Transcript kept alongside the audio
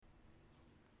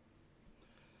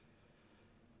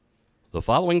The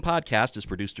following podcast is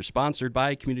produced or sponsored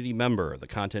by a community member. The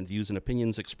content, views, and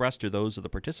opinions expressed are those of the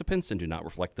participants and do not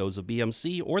reflect those of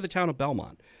BMC or the town of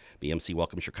Belmont. BMC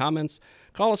welcomes your comments.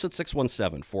 Call us at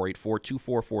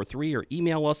 617-484-2443 or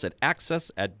email us at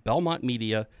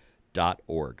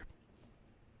access@belmontmedia.org.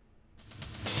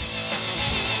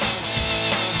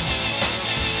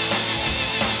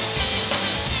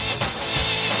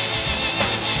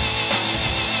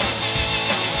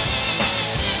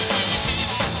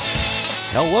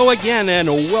 Hello again, and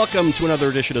welcome to another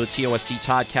edition of the TOST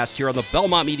Toddcast here on the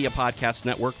Belmont Media Podcast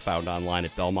Network, found online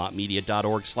at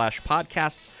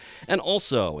belmontmedia.org/podcasts, and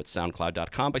also at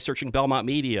soundcloud.com by searching Belmont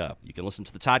Media. You can listen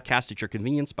to the Toddcast at your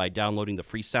convenience by downloading the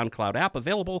free SoundCloud app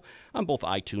available on both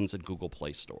iTunes and Google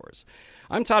Play stores.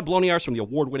 I'm Todd Bloniars from the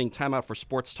award-winning Time Out for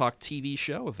Sports Talk TV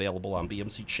show, available on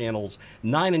BMC channels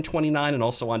 9 and 29 and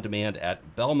also on demand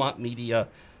at belmontmedia.org.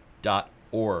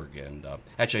 And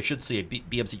actually, I should say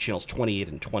BMC channels 28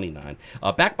 and 29.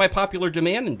 Back by popular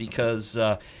demand, and because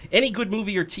any good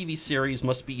movie or TV series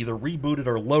must be either rebooted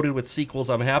or loaded with sequels,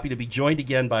 I'm happy to be joined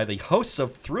again by the hosts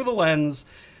of Through the Lens,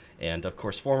 and of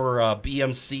course, former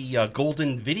BMC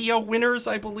Golden Video winners,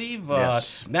 I believe.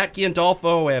 Yes. Matt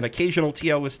Gandolfo and occasional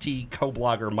TOST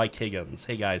co-blogger Mike Higgins.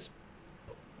 Hey, guys.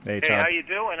 Hey, how you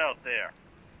doing out there?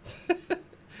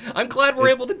 I'm glad we're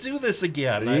able to do this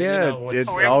again. Yeah, we're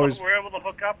able to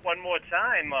hook up one more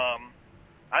time.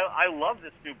 I love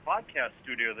this new podcast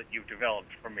studio that you've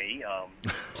developed for me.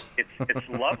 It's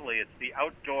lovely. It's the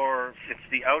outdoor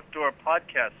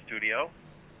podcast studio.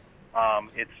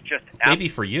 It's just maybe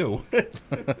for you.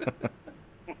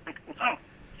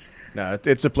 No,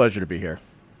 it's a pleasure to be here.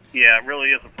 Yeah, it really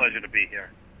is a pleasure to be here.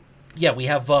 Yeah, we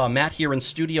have Matt here in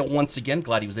studio once again.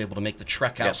 Glad he was able to make the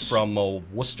trek out from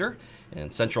Worcester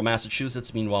and central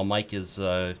Massachusetts. Meanwhile, Mike is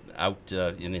out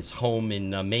in his home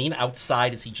in Maine,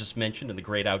 outside, as he just mentioned, in the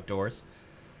great outdoors.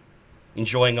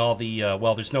 Enjoying all the,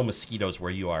 there's no mosquitoes where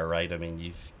you are, right? I mean,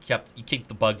 you keep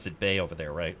the bugs at bay over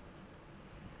there, right?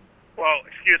 Well,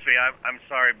 excuse me, I'm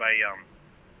sorry,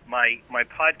 my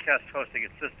podcast hosting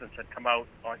assistants had come out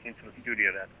into the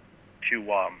studio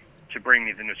to bring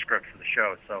me the new script for the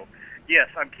show. So, yes,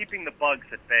 I'm keeping the bugs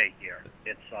at bay here.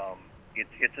 It's a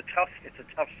tough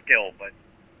skill, but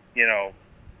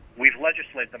we've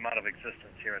legislated them out of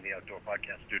existence here in the outdoor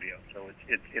podcast studio. So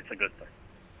it's a good thing.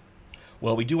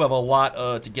 Well, we do have a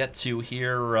lot to get to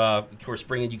here. Of course,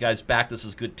 bringing you guys back, this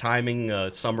is good timing.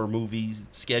 Summer movie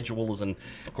schedule is, of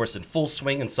course, in full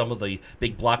swing, and some of the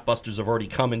big blockbusters have already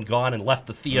come and gone and left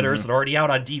the theaters and already out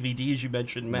on DVD, as you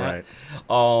mentioned, Matt.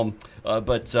 Right.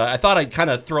 But I thought I'd kind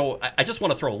of I just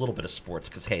want to throw a little bit of sports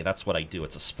because, hey, that's what I do.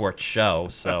 It's a sports show.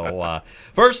 So,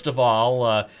 first of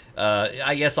all,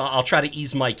 I guess I'll try to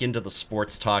ease Mike into the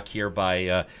sports talk here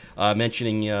by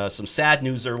mentioning some sad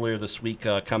news earlier this week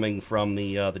coming from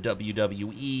the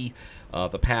WWE,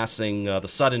 the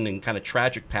sudden and kind of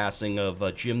tragic passing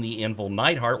of Jim the Anvil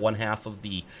Neidhart, one half of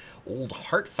the old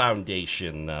Hart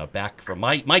Foundation, back from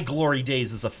my glory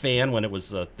days as a fan when it was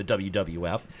the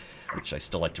WWF, which I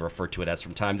still like to refer to it as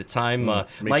from time to time.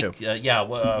 Mike,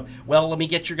 too. Well, let me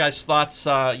get your guys' thoughts.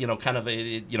 I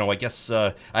guess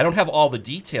I don't have all the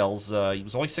details. He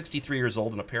was only 63 years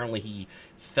old, and apparently he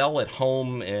fell at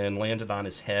home and landed on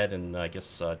his head, and I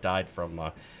guess died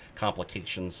from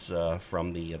complications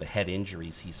from the head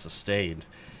injuries he sustained.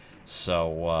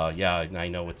 So I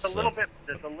know it's There's a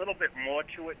little bit more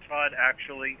to it, Todd.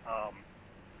 Actually,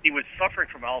 he was suffering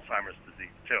from Alzheimer's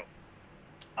disease too.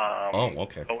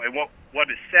 Okay. And what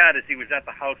is sad is he was at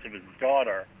the house of his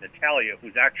daughter, Natalia,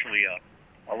 who's actually a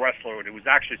wrestler, and it was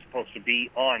actually supposed to be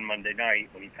on Monday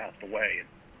night when he passed away, and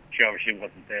she obviously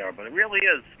wasn't there. But it really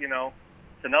is, it's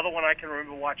another one I can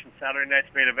remember watching Saturday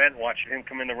night's main event, watching him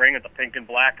come in the ring at the pink and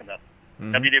black and the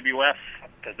WWF,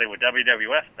 because they were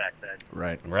WWF back then.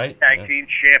 Right. Tag team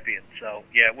champions. So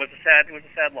it was a sad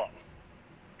loss.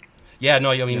 Yeah, no,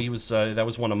 I mean, he was. That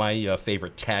was one of my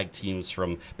favorite tag teams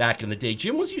from back in the day.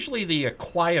 Jim was usually the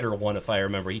quieter one, if I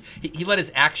remember. He let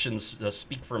his actions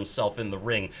speak for himself in the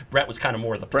ring. Brett was kind of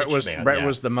more the pitch man. Brett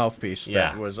was the mouthpiece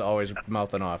that was always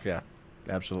mouthing off. Yeah,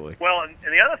 absolutely. Well, and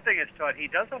the other thing is, Todd, he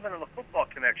does have another football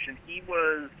connection. He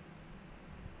was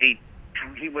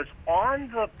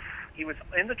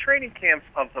in the training camps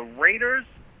of the Raiders,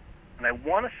 and I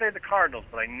want to say the Cardinals,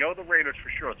 but I know the Raiders for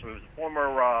sure. So he was a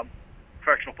former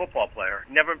professional football player.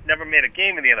 Never made a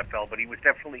game in the NFL, but he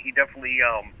definitely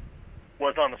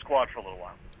was on the squad for a little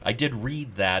while. I did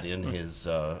read that in his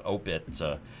obit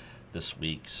this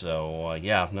week. So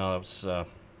that was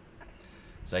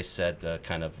as I said,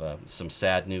 kind of some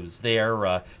sad news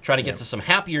there. Trying to get to some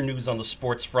happier news on the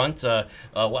sports front.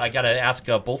 I got to ask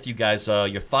both you guys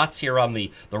your thoughts here on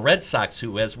the Red Sox,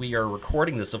 who, as we are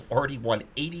recording this, have already won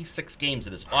 86 games.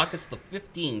 It is August the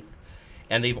 15th,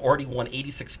 and they've already won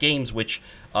 86 games, which,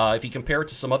 if you compare it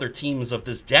to some other teams of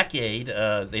this decade,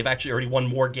 they've actually already won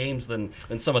more games than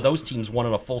some of those teams won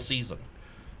in a full season.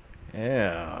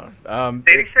 Yeah.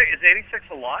 86, is 86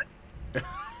 a lot?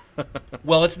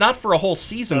 Well, it's not for a whole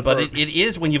season, but it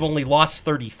is when you've only lost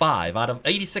 35.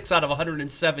 86 out of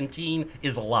 117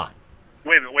 is a lot.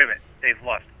 Wait a minute. They've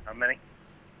lost how many?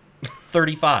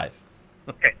 35.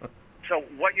 Okay. So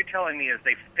what you're telling me is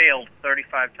they failed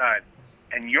 35 times,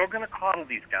 and you're going to coddle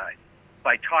these guys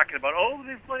by talking about,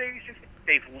 they've won 86.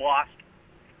 They've lost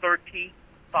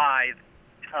 35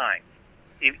 times.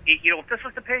 If this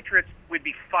was the Patriots, we'd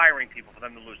be firing people for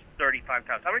them to lose 35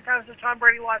 times. How many times has Tom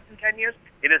Brady lost in 10 years?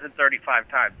 It isn't 35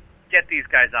 times. Get these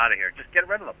guys out of here. Just get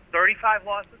rid of them. 35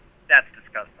 losses? That's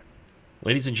disgusting.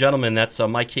 Ladies and gentlemen, that's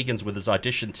Mike Higgins with his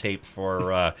audition tape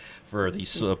for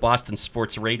these Boston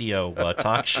Sports Radio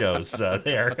talk shows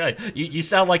there. You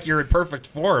sound like you're in perfect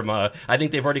form. I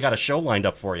think they've already got a show lined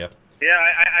up for you. Yeah,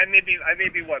 I may be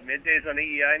what, middays on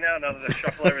EEI now that they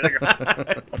shuffle everything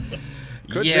around.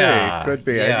 Could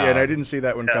be. Yeah. And I didn't see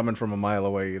that one coming from a mile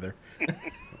away either.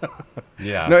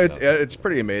 Yeah. No, it's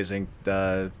pretty amazing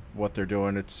what they're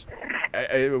doing. It's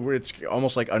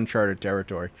almost like uncharted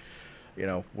territory,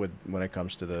 when it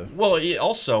comes to the. Well,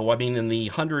 also, I mean, in the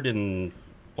 110.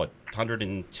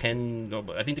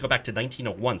 I think they go back to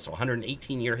 1901, so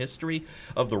 118-year history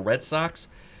of the Red Sox.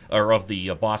 Or of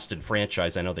the Boston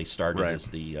franchise. I know they started as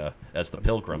the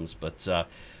Pilgrims, but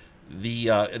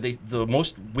the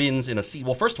most wins in a season.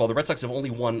 Well, first of all, the Red Sox have only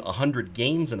won 100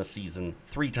 games in a season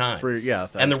 3 times.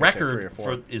 And the record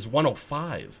is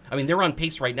 105. I mean, they're on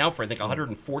pace right now for I think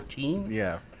 114.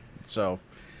 Yeah, so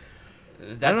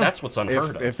that's what's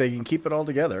unheard of. If they can keep it all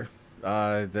together,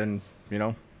 then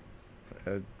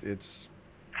it's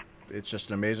just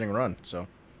an amazing run. So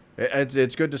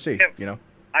it's good to see.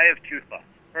 I have 2 thoughts.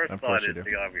 First thought is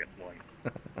the obvious one.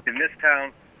 In this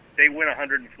town, they win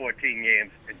 114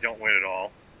 games and don't win at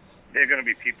all. There are going to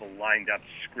be people lined up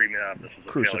screaming out, this is a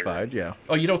crucified, failure. Yeah.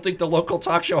 Oh, you don't think the local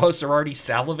talk show hosts are already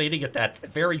salivating at that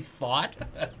very thought?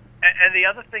 And the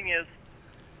other thing is,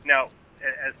 now,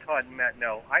 as Todd and Matt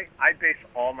know, I base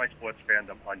all my sports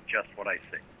fandom on just what I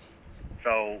see.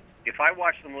 So if I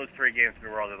watch them lose 3 games in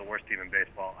a row, they're the worst team in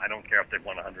baseball. I don't care if they've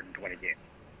won 120 games.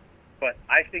 But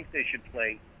I think they should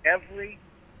play every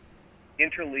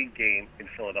interleague game in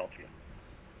Philadelphia,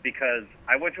 because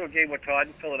I went to a game with Todd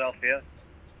in Philadelphia.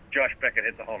 Josh Beckett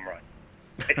hit the home run.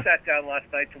 I sat down last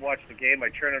night to watch the game. I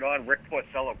turned it on. Rick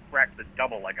Porcello cracked the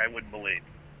double like I wouldn't believe.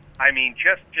 I mean,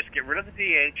 just get rid of the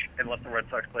DH and let the Red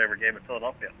Sox play every game in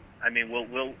Philadelphia. I mean, we'll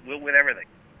win everything.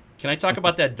 Can I talk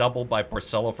about that double by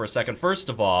Porcello for a second? First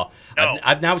of all,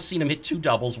 I've now seen him hit 2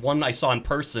 doubles. One I saw in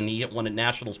person. He hit one at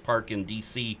Nationals Park in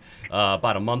D.C.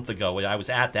 About a month ago. I was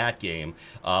at that game.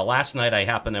 Last night I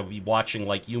happened to be watching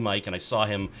like you, Mike, and I saw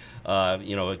him,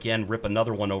 again rip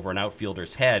another one over an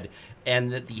outfielder's head.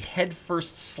 And the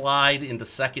head-first slide into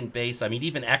second base. I mean,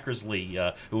 even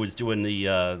Eckersley, who was doing the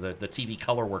TV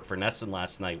color work for NESN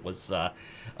last night, was,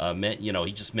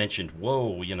 he just mentioned,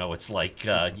 whoa, it's like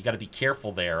you got to be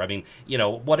careful there. I mean,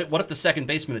 what if the second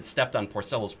baseman had stepped on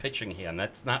Porcello's pitching hand?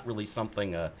 That's not really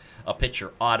something a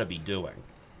pitcher ought to be doing.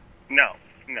 No,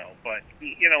 but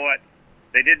you know what?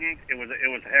 They didn't. It was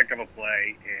a heck of a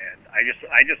play, and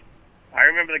I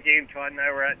remember the game Todd and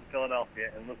I were at in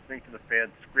Philadelphia and listening to the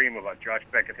fans scream about Josh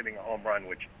Beckett hitting a home run,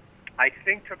 which I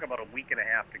think took about a week and a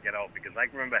half to get out, because I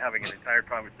remember having an entire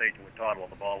conversation with Todd while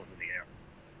the ball was in the air.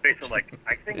 Basically,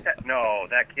 I think that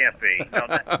can't be. No,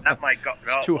 that might go.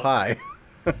 No. It's too high.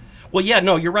 Well, yeah,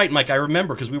 no, you're right, Mike. I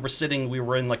remember because we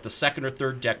were in like the second or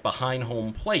third deck behind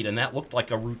home plate, and that looked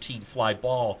like a routine fly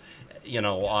ball,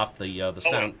 off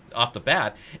off the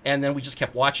bat, and then we just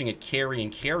kept watching it carry,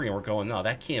 and we're going, no,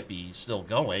 that can't be still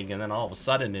going, and then all of a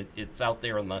sudden it's out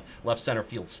there in the left center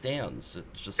field stands.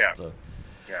 It's just.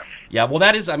 Yeah, well,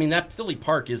 that Philly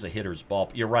Park is a hitter's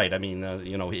ball. You're right. I mean,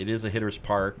 it is a hitter's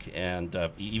park, and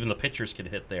even the pitchers can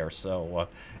hit there. So,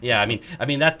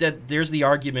 that there's the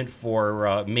argument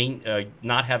for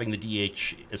not having the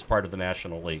DH as part of the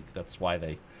National League. That's why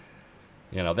they,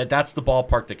 that's the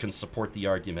ballpark that can support the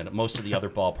argument. Most of the other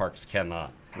ballparks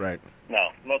cannot. Right. No,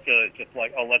 most of it's just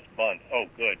like, let's bunt. Oh,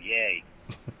 good, yay.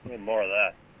 More of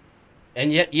that. And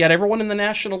yet everyone in the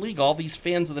National League, all these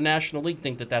fans of the National League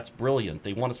think that that's brilliant.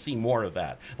 They want to see more of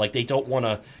that. Like, they don't want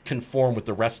to conform with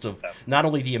the rest of not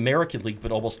only the American League,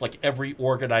 but almost like every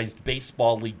organized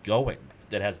baseball league going.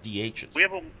 that has DHs. We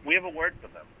have a word for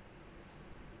them.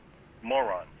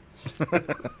 Morons.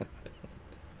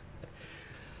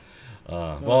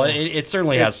 Well, it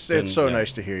certainly has been. It's so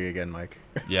nice to hear you again, Mike.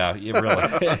 Yeah, it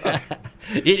really.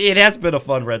 it has been a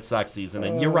fun Red Sox season,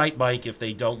 and you're right, Mike. If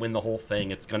they don't win the whole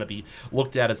thing, it's going to be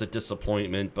looked at as a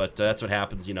disappointment. But that's what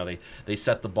happens. They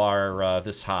set the bar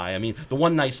this high. I mean, the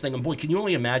one nice thing, and boy, can you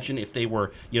only imagine if they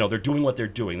were, they're doing what they're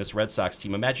doing. This Red Sox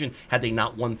team. Imagine had they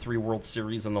not won 3 World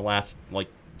Series in the last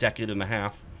decade and a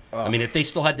half. I mean, if they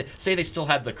still had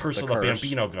the curse of the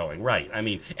Bambino going, right? I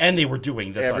mean, and they were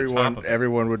doing this on top of it.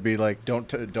 Everyone would be like, don't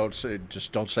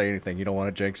say anything. You don't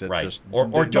want to jinx it, right? Just,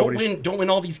 or don't win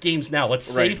all these games now. Let's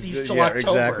save these till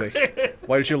October. Exactly.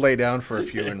 Why don't you lay down for a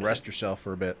few and rest yourself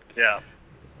for a bit? Yeah.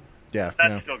 Yeah.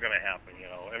 That's still going to happen,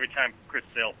 every time Chris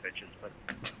Sale pitches. But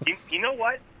you know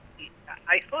what?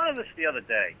 I thought of this the other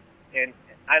day, and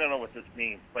I don't know what this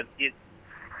means, but it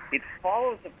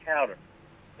follows a pattern.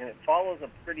 And it follows a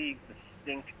pretty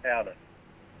distinct pattern.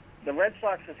 The Red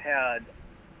Sox have had,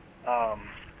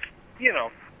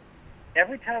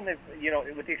 every time they've,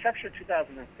 with the exception of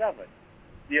 2007,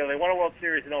 they won a World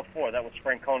Series in 2004. That was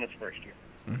Francona's first year.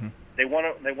 Mm-hmm. They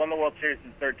won the World Series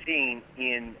in 2013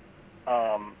 in,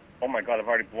 oh my God, I've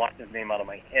already blocked his name out of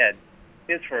my head.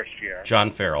 His first year. John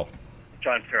Farrell.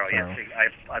 Yes.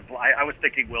 I was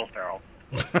thinking Will Ferrell.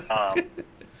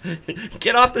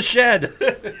 Get off the shed.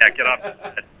 Yeah, get off the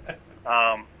shed.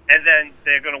 And then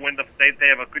they're going to win they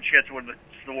have a good chance to win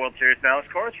the World Series now.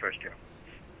 It's Cora's first year.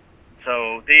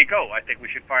 So there you go. I think we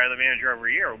should fire the manager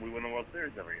every year, and we win the World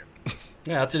Series every year.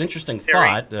 Yeah, that's an interesting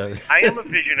thought. I am a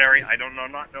visionary. I don't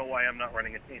know why I'm not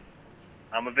running a team.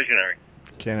 I'm a visionary.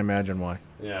 Can't imagine why.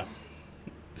 Yeah.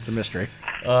 It's a mystery.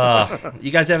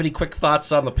 You guys have any quick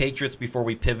thoughts on the Patriots before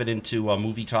we pivot into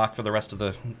movie talk for the rest of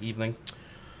the evening?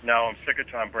 No, I'm sick of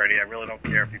Tom Brady. I really don't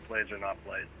care if he plays or not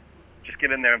plays. Just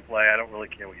get in there and play. I don't really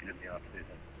care what you did in the offseason.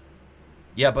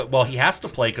 Yeah, but he has to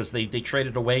play because they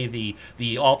traded away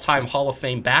the all-time Hall of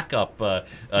Fame backup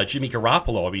Jimmy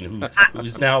Garoppolo. I mean,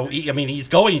 who's now? He's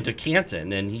going to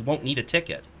Canton and he won't need a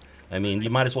ticket. I mean, you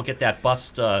might as well get that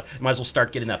bus. Might as well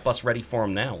start getting that bus ready for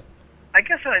him now. I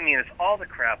guess what I mean is all the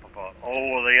crap about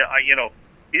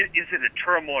is it a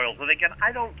turmoil? Do they get?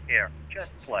 I don't care. Just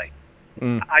play.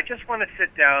 I just want to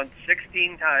sit down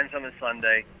 16 times on a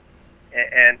Sunday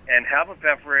and have a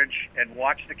beverage and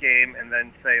watch the game and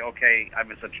then say, okay, I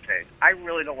was entertained. I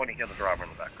really don't want to hear the drama in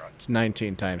the background. It's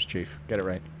 19 times, Chief. Get it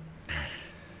right.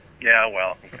 Yeah,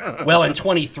 well. Well, and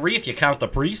 23 if you count the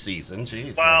preseason.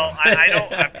 Jeez. Well, I don't.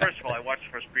 First of all, I watched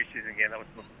the first preseason game. That was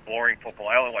boring football.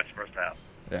 I only watched the first half.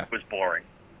 Yeah. It was boring.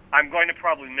 I'm going to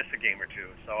probably miss a game or two,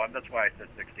 so that's why I said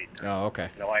 16 times. Oh, okay.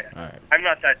 All right. I'm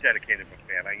not that dedicated of a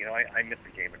fan. I miss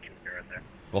a game or two here and there.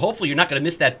 Well, hopefully you're not going to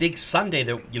miss that big Sunday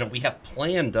that we have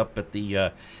planned up at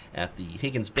the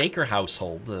Higgins Baker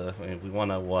household. We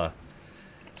want to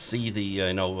see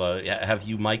have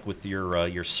you, Mike, with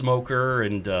your smoker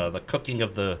and the cooking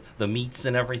of the meats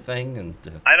and everything. And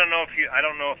I don't know if you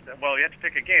have to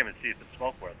pick a game and see if it's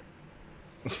smoke worthy.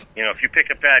 If you pick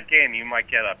a bad game, you might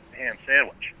get a ham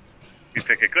sandwich. If you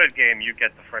pick a good game, you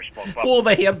get the fresh smoked buffalo. Will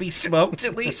the ham be smoked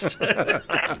at least?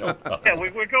 Yeah,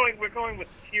 we're going with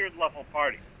tiered level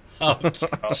party. Oh,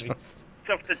 jeez.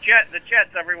 So for the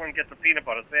Jets, everyone gets a peanut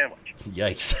butter sandwich.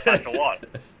 Yikes! That's a lot.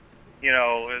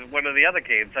 One of the other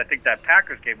games, I think that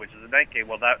Packers game, which is a night game.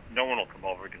 Well, that no one will come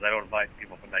over because I don't invite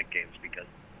people for night games because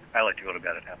I like to go to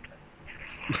bed at halftime.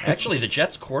 Actually, the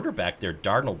Jets quarterback there,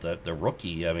 Darnold, the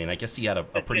rookie. I mean, I guess he had a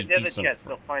pretty they're decent. The Jets.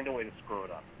 They'll find a way to screw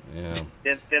it up. Yeah.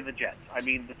 They're the Jets. I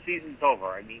mean, the season's over.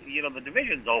 I mean, the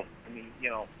division's over. I mean,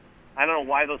 I don't know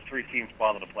why those three teams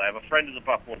bother to play. I have a friend who's a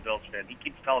Buffalo Bills fan. He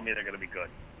keeps telling me they're going to be good,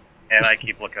 and I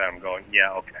keep looking at him going,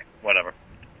 yeah, okay, whatever.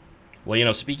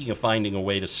 Well, speaking of finding a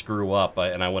way to screw up,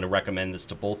 and I want to recommend this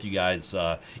to both you guys,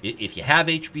 if you have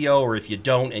HBO or if you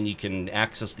don't and you can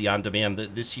access the on-demand,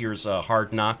 this year's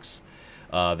Hard Knocks,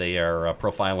 they are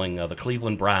profiling the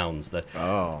Cleveland Browns.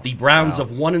 The Browns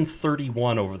of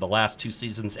 1-31 over the last 2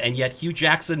 seasons, and yet Hugh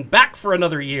Jackson back for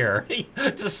another year,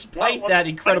 despite that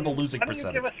incredible losing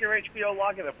percentage. Why don't you give us your HBO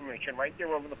login information right there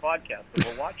over the podcast, and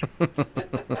we'll watch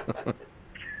it.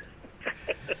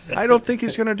 I don't think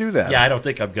he's going to do that. Yeah, I don't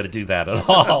think I'm going to do that at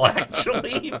all,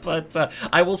 actually. But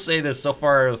I will say this. So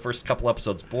far, the first couple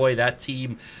episodes, boy, that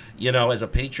team, as a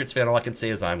Patriots fan, all I can say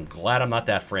is I'm glad I'm not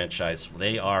that franchise.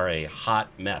 They are a hot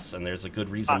mess, and there's a good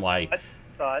reason why.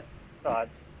 Todd.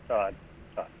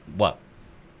 What?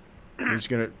 He's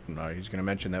gonna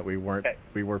mention that we were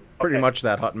pretty much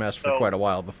that hot mess for quite a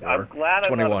while before. I'm glad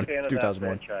 21, I'm not a fan of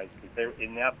 2001. that franchise because they're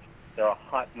inept. They're a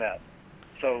hot mess.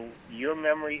 So your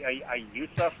memory, are you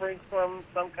suffering from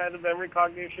some kind of memory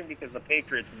cognition? Because the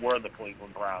Patriots were the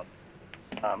Cleveland Browns.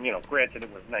 Granted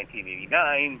it was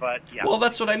 1989, but yeah. Well,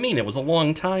 that's what I mean. It was a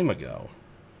long time ago.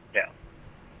 Yeah.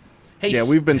 Hey, Yeah,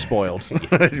 we've been spoiled.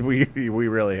 we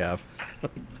really have.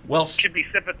 Well, Should be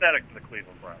sympathetic to the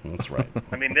Cleveland Browns. that's right.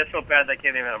 I mean, they're so bad they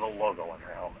can't even have a logo on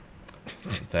their helmet.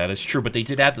 That is true, but they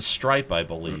did add the stripe, I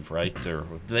believe, right? Or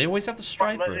do they always have the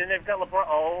stripe? But, Or? and they've got LeBron.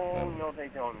 Oh, no, they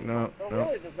don't. No, So no.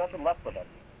 really, there's nothing left for them.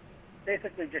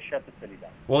 Basically, just shut the city down.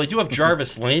 Well, they do have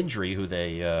Jarvis Landry, who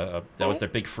that was their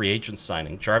big free agent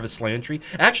signing. Jarvis Landry.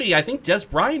 Actually, I think Des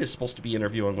Bryant is supposed to be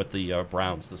interviewing with the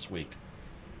Browns this week.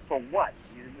 For what?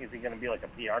 Is he going to be like a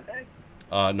PR guy?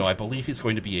 No, I believe he's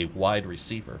going to be a wide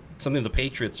receiver. Something the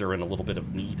Patriots are in a little bit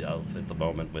of need of at the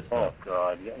moment. With Oh,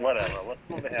 God. Yeah, whatever. Let's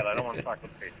move ahead. I don't want to talk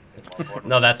with Patriots anymore.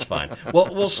 no, that's fine.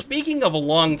 Well, speaking of a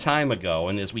long time ago,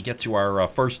 and as we get to our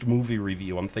first movie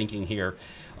review, I'm thinking here,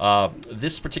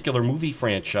 this particular movie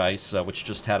franchise, which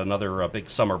just had another big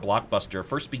summer blockbuster,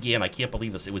 first began, I can't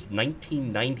believe this, it was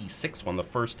 1996 when the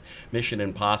first Mission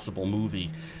Impossible movie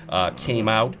came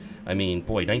out. I mean,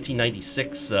 boy,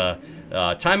 1996,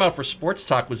 Time Out for Sports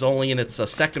Talk was only in its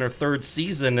second or third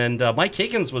season, and Mike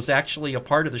Higgins was actually a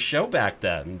part of the show back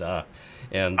then.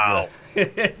 Wow.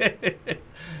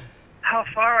 How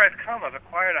far I've come. I've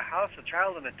acquired a house, a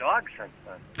child, and a dog since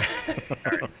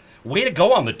then. Way to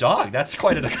go on the dog. That's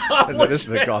quite an accomplishment. That is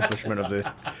the accomplishment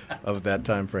of that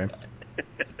time frame.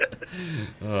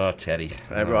 Oh, Teddy.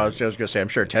 I was going to say, I'm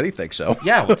sure Teddy thinks so.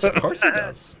 Yeah, well, of course he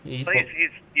does. He's But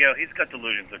he's got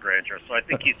delusions of grandeur, so I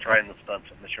think he's trying the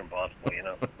stunts of Mission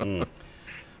Impossible,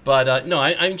 But no,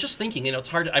 I'm just thinking. It's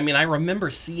hard. I mean, I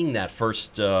remember seeing that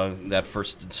first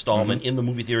installment in the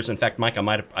movie theaters. In fact, Mike,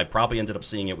 I probably ended up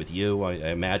seeing it with you. I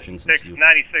imagine since you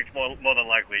 96 more than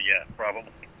likely, yeah, probably.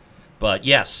 But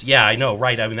yes, yeah, I know,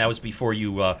 right? I mean, that was before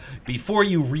you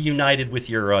reunited with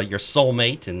your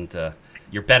soulmate and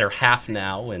your better half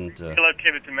now, and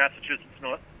Relocated to Massachusetts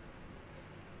North.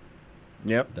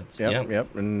 Yep. Yep.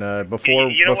 Yep. And before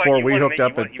You we wanna hooked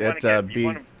up at B,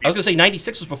 I was gonna say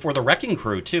 96 was before the Wrecking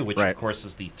Crew too, which Right. of course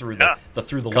is the through the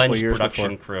Couple lens years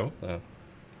production before. crew.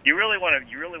 You really want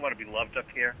to be loved up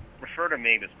here? Refer to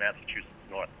Maine as Massachusetts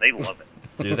North. They love it.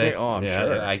 Do they? Oh, I'm yeah,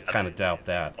 sure. I kind of doubt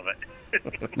that. Love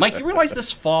it. Mike, you realize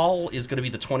this fall is going to be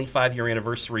the 25-year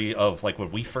anniversary of like when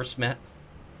we first met?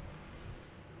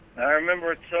 I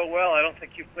remember it so well. I don't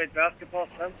think you've played basketball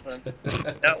since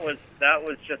then. that was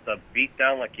just a beat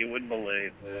down like you wouldn't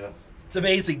believe. Yeah. It's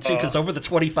amazing too, because over the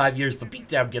 25 years, the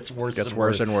beatdown gets worse. Gets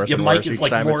worse and worse Yeah, and Mike worse. is Each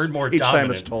like time more it's- and more each time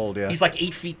dominant. it's told, yeah. He's like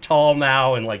 8 feet tall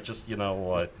now, and like just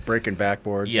breaking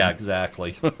backboards. Yeah,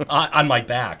 exactly. On my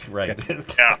back, right?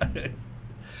 Yeah.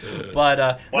 But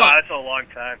Well, no, that's a long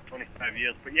time, 25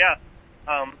 years. But yeah,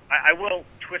 I will,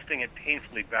 twisting it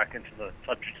painfully back into the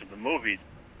subject of the movies,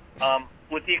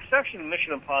 with the exception of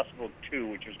Mission Impossible 2,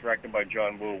 which was directed by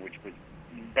John Woo, which was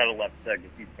better left said,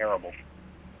 because he's terrible.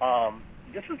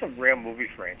 This is a rare movie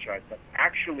franchise that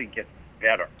actually gets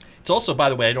better. it's also, by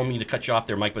the way, I don't mean to cut you off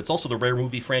there, Mike, but it's also the rare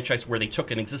movie franchise where they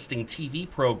took an existing TV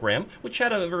program, which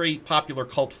had a very popular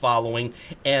cult following,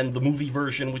 and the movie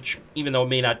version, which, even though it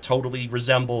may not totally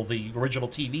resemble the original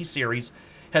TV series,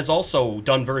 has also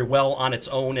done very well on its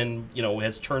own and,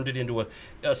 has turned it into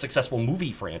a successful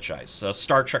movie franchise.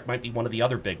 Star Trek might be one of the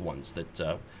other big ones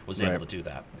that was able to do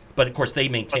that. But, of course, they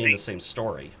maintain the same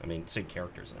story. I mean, same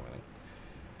characters and everything.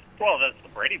 Well, that's the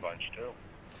Brady Bunch, too.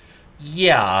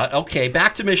 Yeah, okay,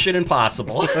 back to Mission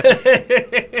Impossible.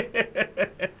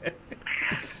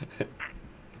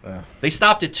 They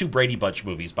stopped at 2 Brady Bunch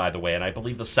movies, by the way, and I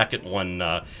believe the second one.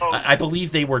 I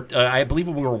believe they were. I believe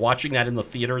when we were watching that in the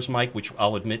theaters, Mike, which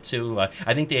I'll admit to,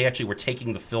 I think they actually were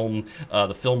taking the film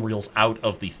reels out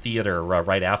of the theater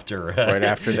right after. Right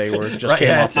after they were just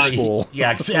came off the school. Yeah,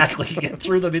 exactly.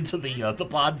 Threw them into the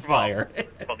bonfire.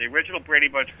 Well, the original Brady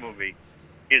Bunch movie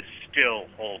still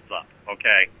holds up.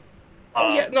 Okay.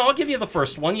 Oh yeah, no, I'll give you the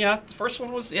first one. Yeah, the first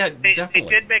one was definitely. They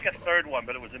did make a third one,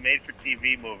 but it was a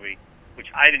made-for-TV movie, which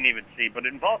I didn't even see. But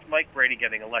it involved Mike Brady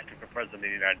getting elected for president of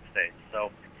the United States. So.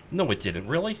 No, it didn't.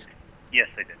 Really? Yes,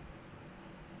 they did.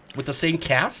 With the same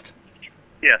cast?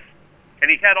 Yes, and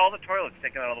he had all the toilets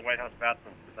taken out of the White House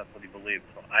bathrooms because that's what he believed.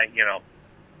 So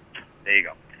there you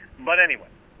go. But anyway.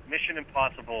 Mission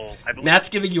Impossible. I believe Matt's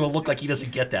giving you a look like he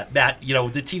doesn't get that. Matt, the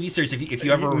TV series. If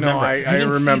you ever remember, No, I you didn't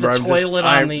remember. See the toilet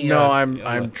on the.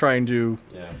 I'm trying to.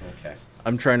 Yeah. Okay.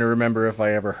 I'm trying to remember if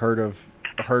I ever heard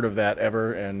of that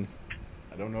ever, and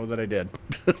I don't know that I did.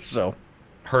 So.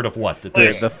 Heard of what?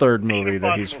 The third movie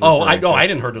that he's. Oh, I referring know. to. I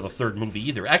didn't heard of the third movie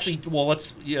either. Actually, well,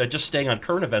 let's just staying on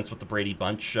current events with the Brady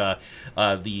Bunch.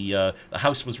 The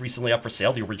house was recently up for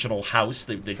sale. The original house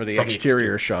For the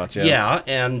exterior shots. Yeah. Yeah,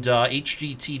 and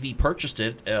HGTV purchased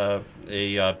it.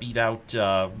 They beat out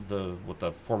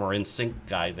the former NSYNC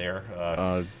guy there.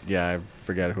 Yeah, I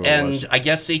forget who it and was. I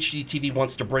guess HGTV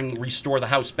wants to restore the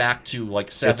house back to like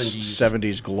 70s. It's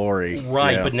 70s glory.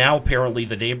 Right, yeah. but now apparently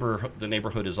the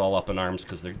neighborhood is all up in arms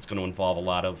because it's going to involve a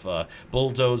lot of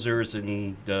bulldozers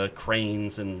and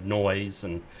cranes and noise,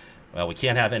 and well, we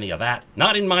can't have any of that.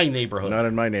 Not in my neighborhood. Not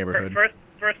in my neighborhood.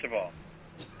 First of all,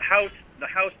 the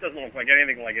house doesn't look like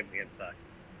anything like it in the inside.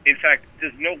 In fact,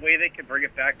 there's no way they can bring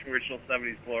it back to original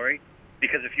 70s glory,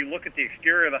 because if you look at the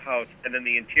exterior of the house and then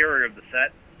the interior of the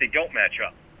set, they don't match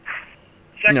up.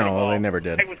 Second of all, they never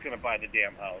did. I was going to buy the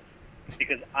damn house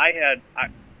because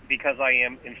because I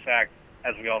am, in fact,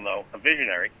 as we all know, a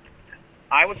visionary.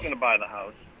 I was going to buy the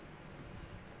house,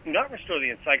 not restore the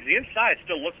inside, because the inside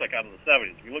still looks like out of the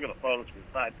 70s. If you look at the photos from the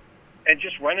inside, and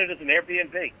just rent it as an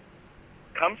Airbnb.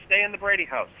 Come stay in the Brady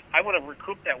house. I would have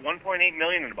recouped that $1.8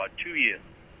 million in about 2 years,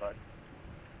 but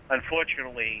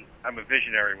unfortunately, I'm a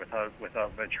visionary without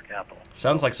venture capital.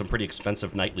 Sounds like some pretty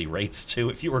expensive nightly rates too.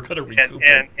 If you were going to recoup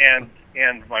it.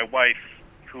 And my wife,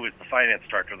 who is the finance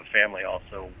director of the family,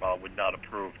 also would not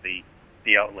approve the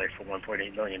outlay for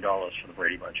 $1.8 million for the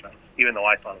Brady Bunch house, even though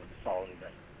I thought it was a solid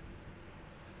investment.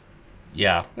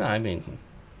 Yeah, I mean.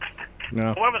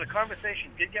 No. However, the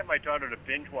conversation did get my daughter to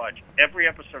binge watch every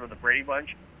episode of the Brady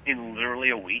Bunch in literally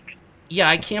a week. Yeah,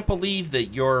 I can't believe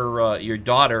that your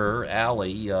daughter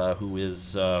Allie, who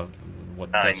is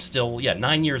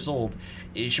 9 years old,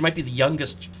 she might be the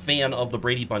youngest fan of the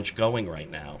Brady Bunch going right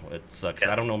now. It's because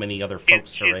I don't know many other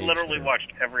folks her age. She literally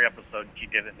watched every episode. She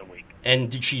did it in a week.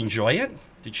 And did she enjoy it?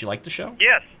 Did she like the show?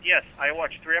 Yes. I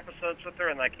watched 3 episodes with her,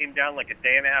 and I came down like a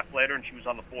day and a half later, and she was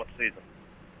on the 4th season.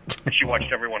 And she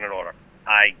watched everyone in order.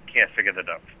 I can't figure that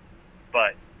out.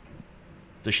 But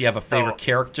does she have a favorite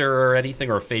character or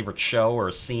anything, or a favorite show or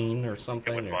a scene or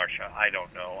something? It was Marsha. I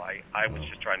don't know. I was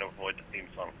just trying to avoid the theme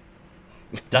song.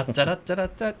 Da, da, da, da, da,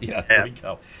 da. Yeah, there we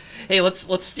go. Hey, let's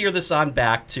steer this on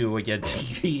back to, again,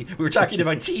 TV. We were talking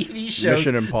about TV shows.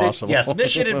 Mission Impossible. Yes,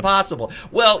 Mission Impossible.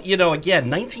 Well, again,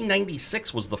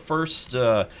 1996 was the first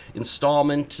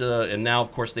installment, and now,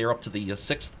 of course, they're up to the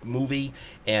 6th movie,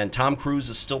 and Tom Cruise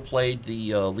has still played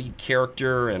the lead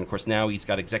character, and, of course, now he's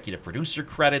got executive producer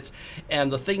credits.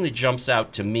 And the thing that jumps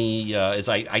out to me is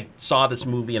I saw this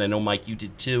movie, and I know, Mike, you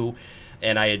did too,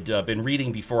 and I had been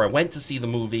reading before I went to see the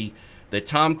movie that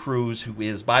Tom Cruise, who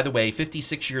is, by the way,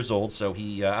 56 years old, so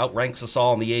he outranks us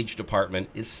all in the age department,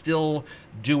 is still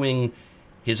doing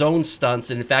his own stunts,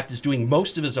 and in fact is doing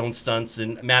most of his own stunts.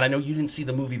 And Matt, I know you didn't see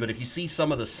the movie, but if you see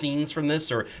some of the scenes from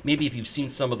this, or maybe if you've seen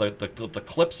some of the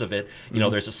clips of it,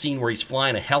 there's a scene where he's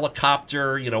flying a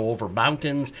helicopter, over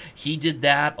mountains. He did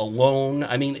that alone.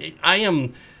 I mean,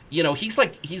 he's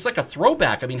like a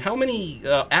throwback. I mean, how many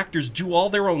actors do all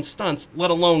their own stunts,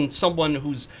 let alone someone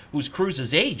who's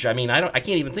Cruise's age? I mean, I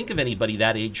can't even think of anybody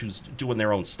that age who's doing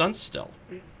their own stunts still.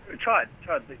 Todd,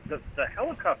 the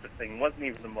helicopter thing wasn't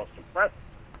even the most impressive.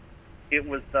 It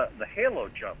was the halo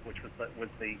jump, which was the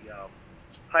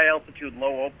high altitude,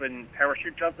 low open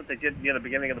parachute jump that they did near the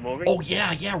beginning of the movie. Oh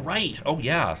yeah, right. Oh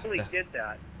yeah. They really did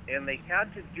that, and they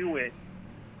had to do it.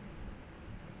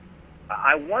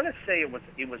 I want to say it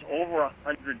was over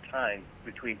 100 times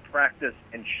between practice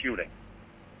and shooting,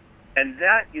 and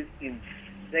that is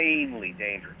insanely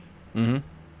dangerous. Mm-hmm.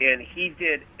 And he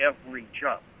did every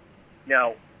jump.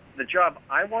 Now, the job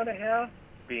I want to have,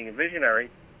 being a visionary,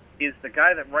 is the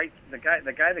guy that writes the guy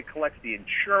that collects the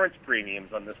insurance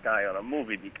premiums on this guy on a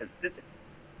movie, because it's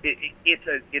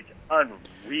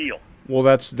unreal. Well,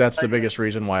 that's the biggest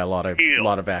reason why a lot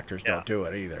of actors don't do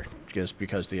it either, just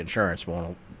because the insurance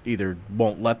won't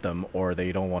let them, or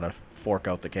they don't want to fork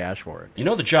out the cash for it.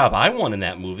 The job I want in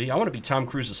that movie, I want to be Tom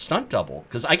Cruise's stunt double,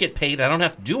 because I get paid, I don't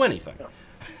have to do anything.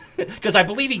 Because I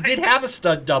believe he did have a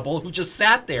stunt double who just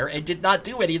sat there and did not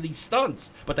do any of these stunts,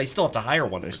 but they still have to hire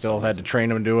one. They still had to train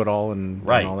him and do it all, and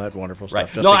all that wonderful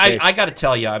stuff. Right. No, I got to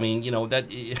tell you, I mean, that.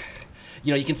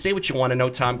 You can say what you want to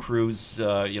know Tom Cruise,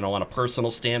 on a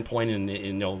personal standpoint,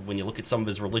 and when you look at some of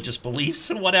his religious beliefs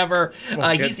and whatever,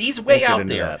 he's way out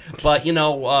there. But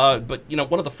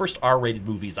one of the first R-rated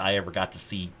movies I ever got to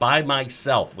see by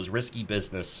myself was Risky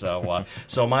Business. So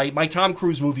so my Tom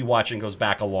Cruise movie watching goes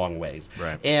back a long ways.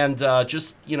 Right. And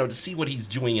just to see what he's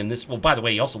doing in this. Well, by the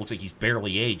way, he also looks like he's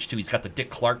barely aged too. He's got the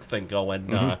Dick Clark thing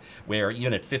going, where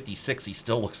even at 56, he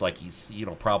still looks like he's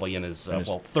probably in his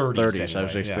 30s. I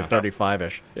was 35.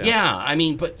 5-ish. Yeah, I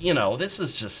mean, but, this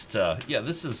is just,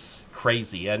 this is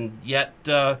crazy. And yet,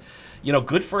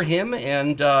 good for him.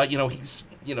 And, he's,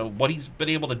 what he's been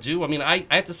able to do. I mean, I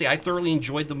have to say, I thoroughly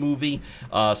enjoyed the movie,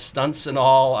 stunts and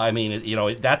all. I mean,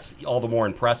 that's all the more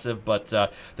impressive. But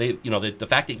the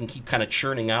fact they can keep kind of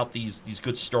churning out these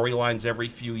good storylines every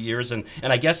few years. And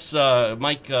I guess,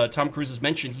 Mike, Tom Cruise has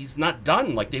mentioned he's not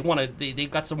done. Like,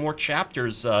 they've got some more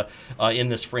chapters in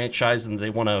this franchise, and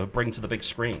they want to bring to the big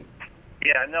screen.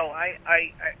 Yeah, no,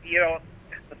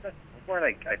 the word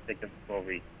I think of the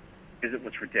movie is it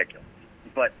was ridiculous.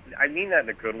 But I mean that in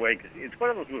a good way, because it's one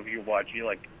of those movies you watch, you're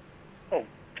like, oh,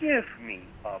 give me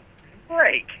a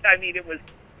break. I mean, it was,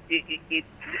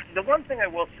 the one thing I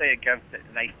will say against it,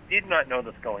 and I did not know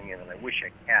this going in, and I wish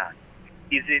I had,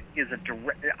 is it is a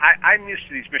direct, I'm used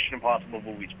to these Mission Impossible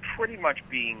movies pretty much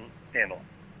being standalone.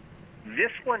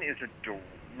 This one is a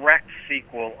direct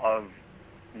sequel of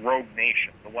Rogue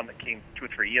Nation, the one that came 2 or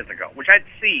 3 years ago, which I'd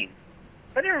seen,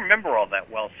 but I didn't remember all that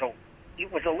well, so it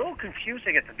was a little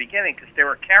confusing at the beginning because there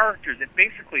were characters that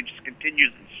basically just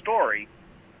continues the story,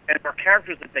 and there are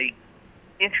characters that they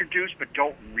introduce but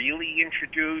don't really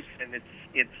introduce, and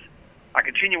it's a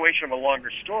continuation of a longer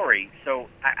story. So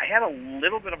I had a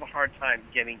little bit of a hard time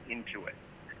getting into it.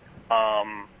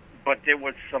 But there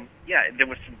was some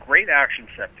great action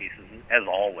set pieces, as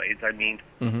always. I mean,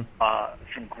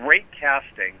 some great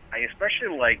casting. I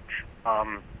especially liked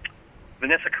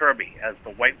Vanessa Kirby as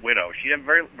the White Widow. She had a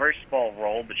very, very small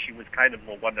role, but she was kind of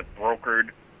the one that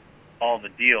brokered all the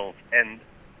deals. And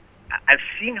I've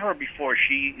seen her before.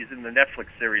 She is in the Netflix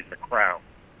series The Crown.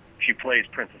 She plays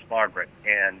Princess Margaret,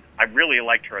 and I really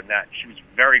liked her in that. She was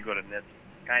very good in this.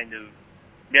 Kind of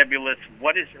nebulous.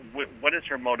 What is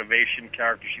her motivation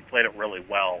character? She played it really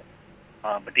well.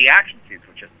 But the action scenes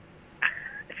were just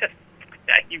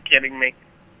are you kidding me?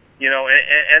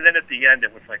 And then at the end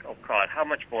it was like, oh God, how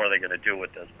much more are they going to do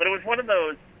with this? But it was one of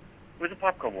those, it was a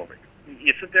popcorn movie.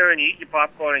 You sit there and you eat your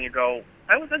popcorn and you go,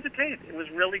 I was entertained. It was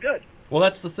really good. Well,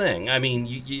 that's the thing. I mean,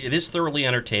 it is thoroughly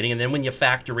entertaining, and then when you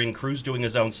factor in Cruise doing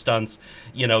his own stunts,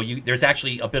 there's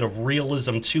actually a bit of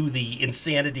realism to the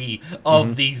insanity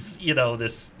of these,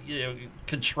 this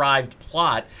contrived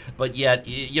plot. But yet,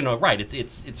 right?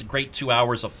 It's a great 2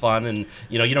 hours of fun, and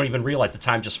you don't even realize the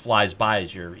time just flies by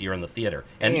as you're in the theater.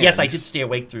 And yes, I did stay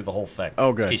awake through the whole thing.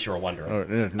 Oh, good. In case you were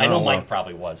wondering. I know Mike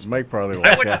probably was. Mike probably was.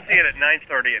 I went to see it at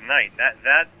 9:30 at night. That.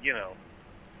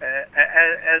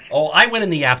 I went in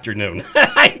the afternoon.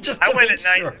 I went at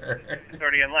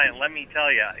 9:30 at night, and let me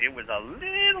tell you, it was a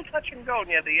little touch and go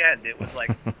near the end. It was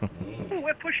like,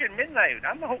 we're pushing midnight.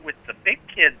 I'm out with the big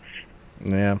kids.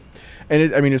 Yeah, and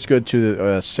it's good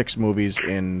too. 6 movies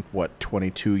in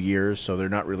 22 years, so they're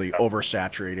not really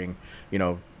oversaturating.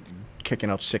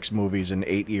 Kicking out 6 movies in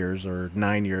 8 years or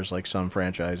 9 years like some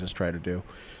franchises try to do.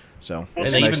 So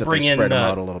it's nice that they spread them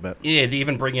out a little bit. Yeah, they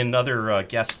even bring in other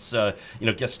guests,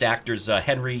 guest actors.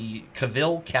 Henry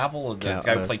Cavill, the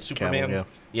guy who played Superman. Cavill,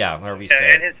 yeah, however you say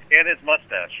it. And his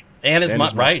mustache. And his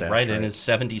mustache, and his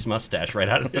 70s mustache, right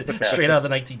out of straight out of the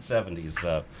 1970s.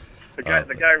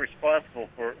 The guy responsible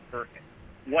for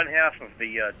one half of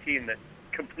the team that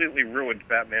completely ruined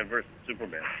Batman versus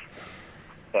Superman.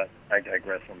 But I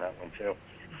digress on that one too.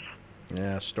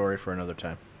 Yeah, story for another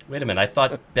time. Wait a minute, I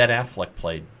thought Ben Affleck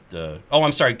played.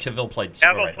 I'm sorry, Cavill played.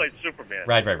 Cavill played Superman.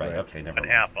 Right. Okay, never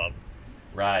mind. Half of.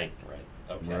 Right.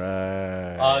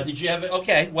 Okay. Right. Did you have?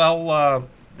 Okay, well,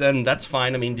 then that's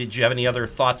fine. I mean, did you have any other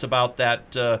thoughts about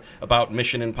that? About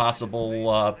Mission Impossible?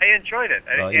 I enjoyed it,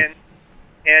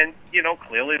 and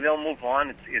clearly they'll move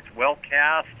on. It's well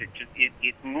cast.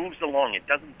 It moves along. It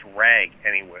doesn't drag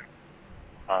anywhere.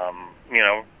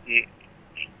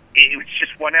 It's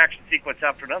just one action sequence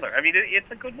after another. I mean,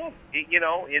 it's a good movie.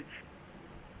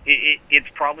 It's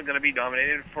probably going to be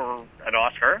nominated for an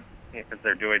Oscar because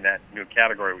they're doing that new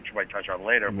category, which you might touch on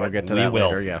later. We'll get to that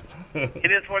later. Yeah.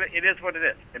 It is what it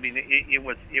is. I mean, it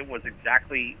was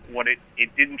exactly what it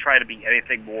didn't try to be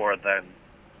anything more than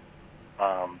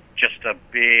just a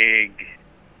big,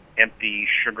 empty,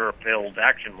 sugar-filled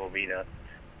action movie to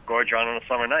gorge on a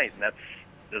summer night, and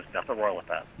there's nothing wrong with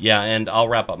that. Yeah, and I'll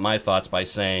wrap up my thoughts by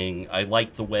saying I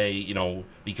like the way,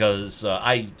 because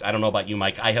I don't know about you,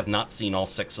 Mike, I have not seen all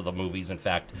 6 of the movies. In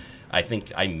fact, I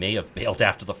think I may have bailed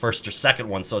after the first or second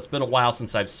one, so it's been a while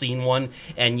since I've seen one.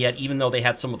 And yet, even though they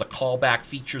had some of the callback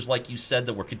features, like you said,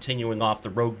 that were continuing off the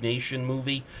Rogue Nation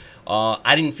movie,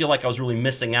 I didn't feel like I was really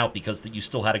missing out because you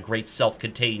still had a great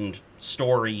self-contained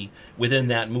story within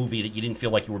that movie that you didn't feel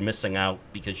like you were missing out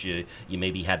because you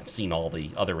maybe hadn't seen all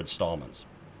the other installments.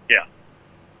 Yeah.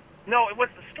 No, the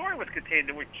story was contained.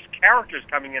 There were just characters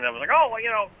coming in. I was like,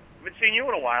 haven't seen you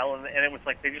in a while, and it was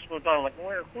like they just moved on. I'm like,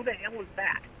 who the hell is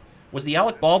that? Was the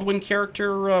Alec Baldwin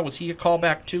character, was he a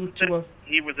callback to a...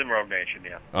 He was in Rogue Nation,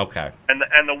 yeah. Okay. And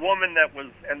the woman that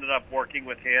ended up working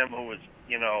with him, who was,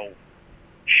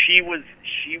 she was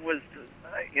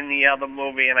in the other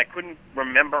movie, and I couldn't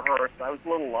remember her, so I was a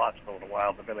little lost for a little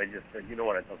while, but then I just said, you know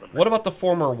what, it doesn't matter. What about the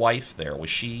former wife there? Was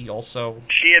she also...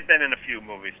 She had been in a few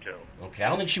movies, too. Okay, I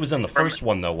don't think she was in the first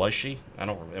one, though, was she?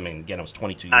 Again, it was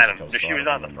 22 years ago. So she was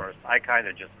on the first. I kind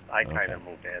of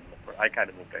moved ahead. I kind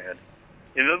of moved ahead.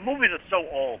 The movies are so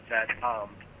old that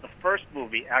the first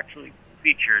movie actually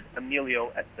featured Emilio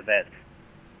Estevez.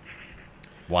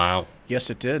 Wow. Yes,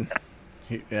 it did.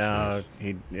 He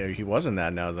was in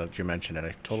that. Now that you mention it,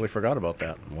 I totally forgot about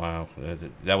that. Wow,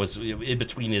 that was in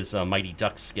between his Mighty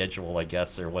Ducks schedule, I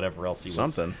guess, or whatever else he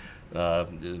was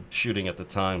shooting at the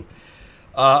time.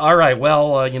 All right,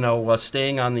 well,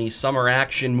 staying on the summer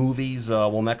action movies,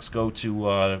 we'll next go to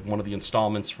one of the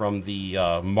installments from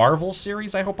the Marvel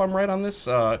series. I hope I'm right on this,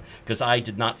 because I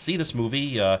did not see this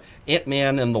movie.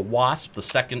 Ant-Man and the Wasp, the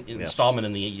second installment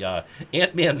in the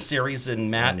Ant-Man series.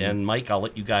 And Matt and Mike, I'll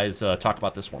let you guys talk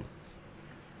about this one.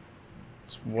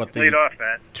 What the lead off,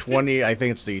 Matt? 20? I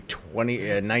think it's the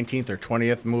 19th or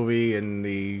 20th movie in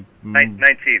the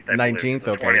 19th. 19th.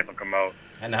 Okay. 20th will come out.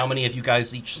 And how many have you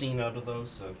guys each seen out of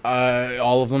those?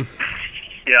 All of them.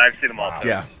 Yeah, I've seen them all. Too.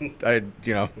 Yeah,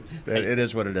 it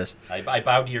is what it is. I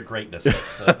bow to your greatness. They're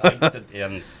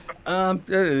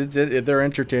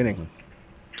entertaining.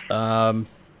 It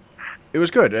was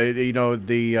good.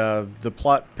 The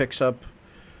plot picks up,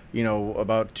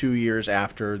 about 2 years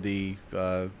after the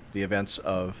events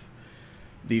of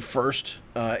the first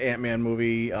Ant-Man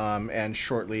movie, and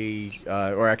shortly,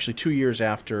 or actually 2 years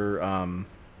after.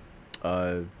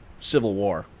 Civil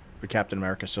War, the Captain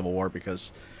America Civil War, because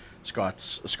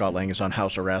Scott Lang is on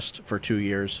house arrest for 2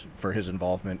 years for his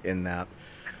involvement in that,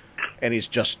 and he's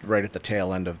just right at the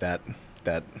tail end of that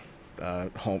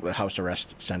house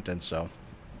arrest sentence. So,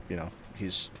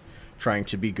 he's trying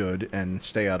to be good and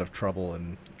stay out of trouble,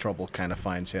 and trouble kind of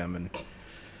finds him,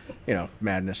 and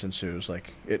madness ensues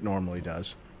like it normally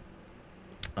does.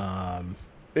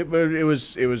 It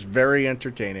was very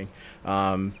entertaining.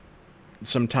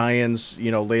 Some tie-ins,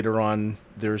 later on.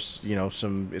 There's,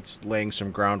 it's laying some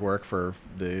groundwork for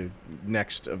the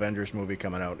next Avengers movie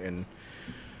coming out in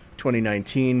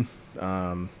 2019.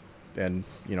 And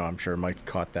I'm sure Mike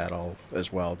caught that all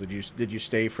as well. Did you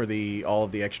stay for all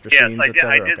of the extra scenes? Yes,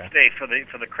 I did stay for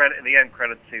the end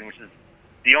credit scene, which is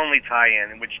the only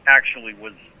tie-in, which actually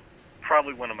was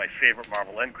probably one of my favorite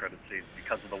Marvel end credit scenes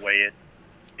because of the way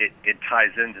it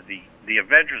ties into the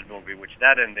Avengers movie, which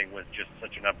that ending was just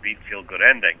such an upbeat, feel-good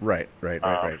ending. Right.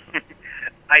 And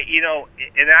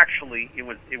actually, it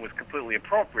was completely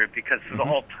appropriate because through the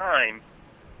whole time,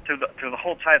 through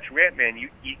Ant-Man, you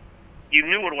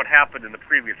knew what would happen in the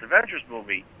previous Avengers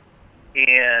movie,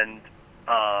 and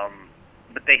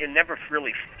but they had never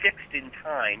really fixed in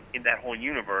time in that whole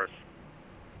universe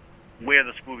where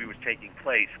this movie was taking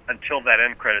place until that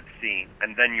end credits scene,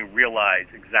 and then you realize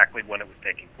exactly when it was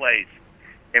taking place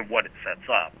and what it sets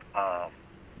up.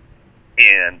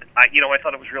 And I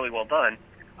thought it was really well done.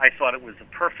 I thought it was a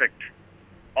perfect,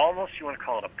 almost you want to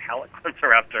call it a palate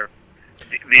cleanser after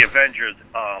the Avengers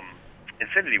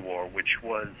Infinity War, which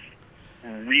was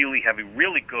really heavy,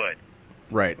 really good.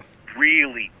 Right.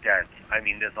 Really dense. I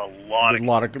mean, there's a lot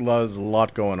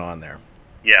going on there.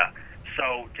 Yeah.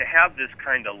 So to have this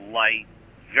kind of light,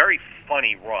 very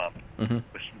funny romp with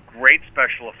some great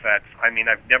special effects. I mean,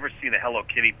 I've never seen a Hello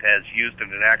Kitty Pez used in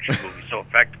an action movie so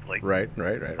effectively. Right.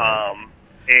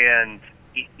 And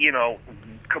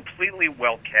completely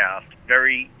well cast,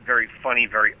 very, very funny,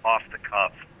 very off the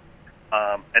cuff,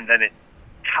 and then it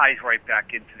ties right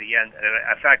back into the end. And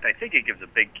in fact, I think it gives a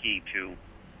big key to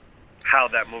how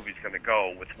that movie's going to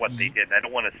go with what they did. And I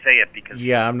don't want to say it because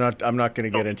I'm not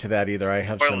going to get into that either. I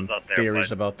have some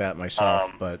theories about that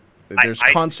myself, but there's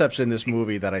concepts in this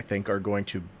movie that I think are going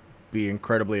to be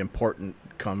incredibly important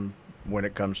when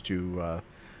it comes to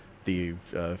the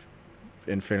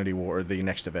Infinity War, the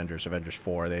next Avengers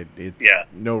 4.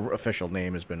 No official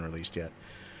name has been released yet.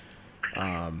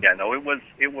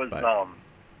 It was.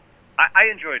 I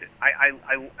enjoyed it. I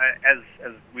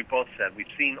as we both said, we've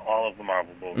seen all of the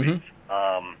Marvel movies,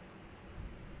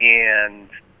 and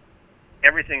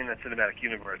everything in the cinematic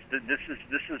universe. This is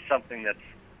something that's,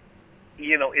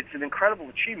 it's an incredible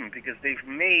achievement because they've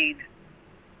made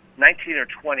 19 or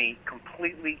 20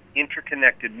 completely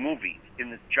interconnected movies in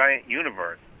this giant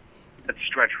universe that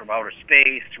stretch from outer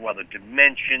space to other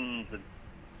dimensions,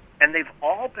 and they've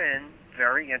all been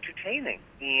very entertaining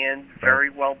and very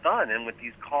well done. And with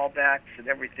these callbacks and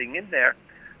everything in there,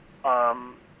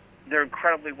 they're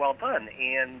incredibly well done,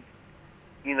 and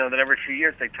that every few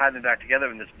years they tie them back together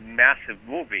in this massive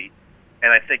movie.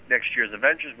 And I think next year's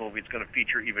Avengers movie is going to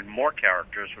feature even more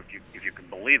characters, if you can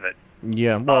believe it.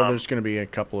 Yeah, well, there's going to be a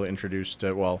couple introduced.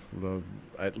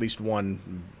 At least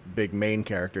one big main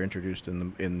character introduced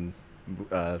in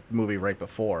the movie right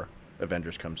before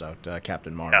Avengers comes out,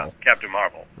 Captain Marvel. Yeah, Captain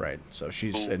Marvel. Right. So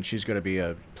she's going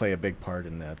to play a big part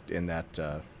in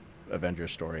that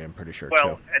Avengers story. I'm pretty sure.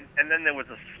 Well, too. and then there was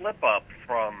a slip up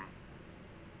from,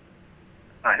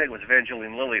 I think it was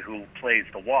Evangeline Lilly, who plays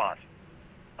the Wasp.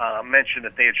 Mentioned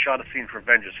that they had shot a scene for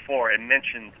Avengers 4 and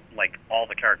mentioned like all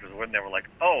the characters were in there. Were like,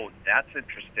 oh, that's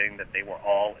interesting that they were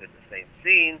all in the same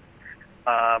scene.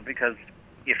 Because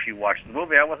if you watch the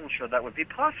movie, I wasn't sure that would be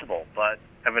possible, but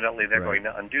evidently they're going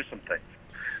to undo some things.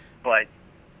 But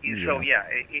so yeah,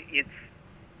 it's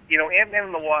Ant-Man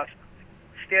and the Wasp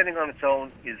standing on its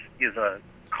own is a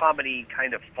comedy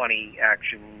kind of funny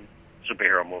action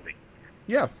superhero movie.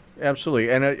 Yeah. Absolutely,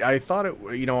 and I thought it.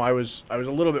 I was a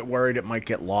little bit worried it might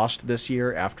get lost this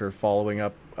year after following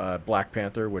up Black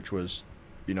Panther, which was,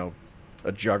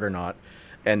 a juggernaut,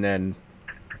 and then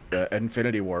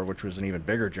Infinity War, which was an even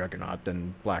bigger juggernaut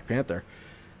than Black Panther.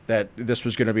 That this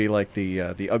was going to be like the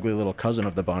ugly little cousin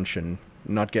of the bunch and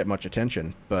not get much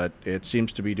attention, but it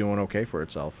seems to be doing okay for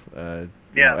itself. As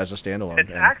a standalone.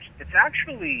 It's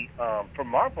actually for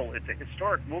Marvel. It's a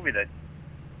historic movie that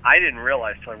I didn't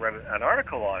realize till I read an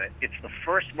article on it. It's the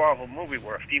first Marvel movie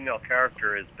where a female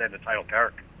character has been the title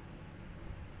character.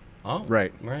 Oh,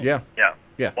 right. Yeah.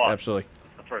 Well, absolutely.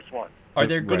 The first one. Are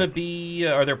there going to be?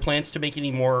 Are there plans to make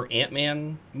any more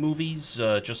Ant-Man movies?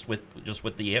 Just with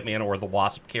the Ant-Man or the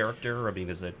Wasp character? I mean,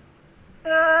 is it?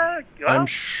 I'm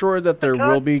sure that there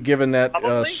will be, given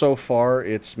that so far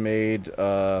it's made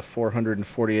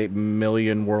 $448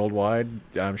 million worldwide.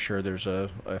 I'm sure there's a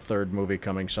third movie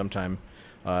coming sometime.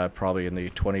 Probably in the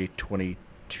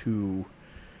 2022.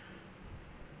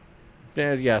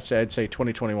 Yes, I'd say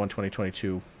 2021,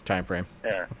 2022 time frame.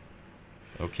 Yeah.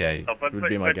 Okay. Would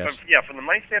be my guess. From the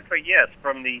money standpoint, yes.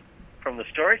 From the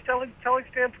storytelling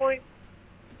standpoint,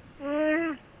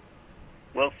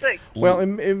 we'll see. Well,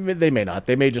 they may not.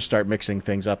 They may just start mixing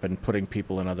things up and putting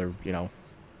people in other,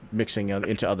 mixing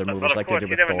into other movies like they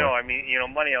did with Thor. You never know. I mean,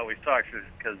 money always talks,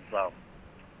 because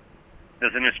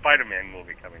there's a new Spider-Man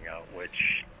movie coming out,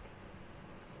 which,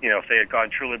 if they had gone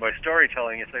truly by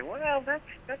storytelling, you'd say, well,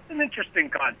 that's an interesting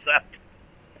concept.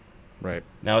 Right.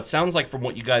 Now, it sounds like from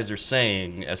what you guys are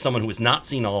saying, as someone who has not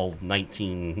seen all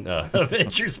 19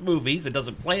 Avengers movies and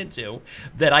doesn't plan to,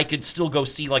 that I could still go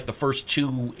see like the first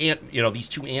these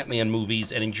two Ant-Man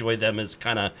movies and enjoy them as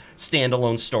kind of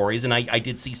standalone stories. And I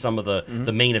did see some of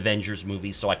the main Avengers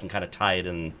movies, so I can kind of tie it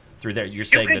in through there. You're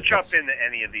saying you can jump into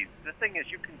any of these. The thing is,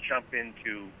 you can jump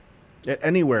into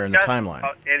anywhere in the timeline.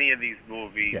 Any of these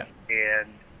movies, yeah. And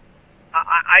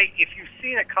if you've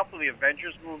seen a couple of the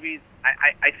Avengers movies,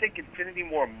 I think Infinity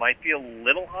War might be a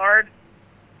little hard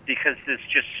because there's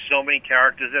just so many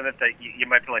characters in it that you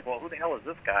might be like, well, who the hell is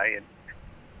this guy? And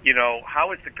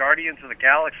how is the Guardians of the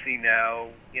Galaxy now?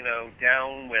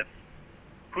 Down with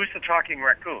who's the talking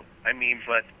raccoon? I mean,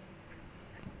 but.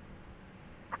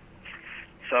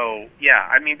 So, you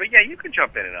can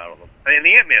jump in and out of them. I mean,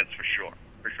 the Ant-Man's for sure.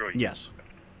 Yes.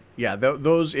 Yeah,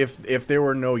 those, if there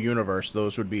were no universe,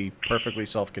 those would be perfectly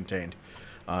self-contained,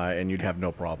 and you'd have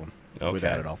no problem with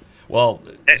that at all. Well,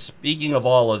 speaking of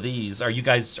all of these, are you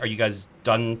guys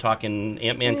done talking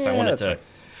Ant-Man? Because I wanted to... Right.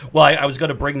 Well, I was going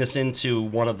to bring this into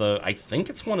I think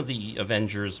it's one of the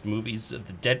Avengers movies, the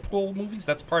Deadpool movies.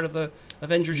 That's part of the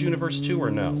Avengers universe too, or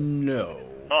no? No.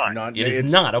 Not. It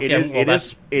is not. Okay,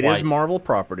 it is Marvel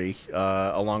property,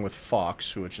 along with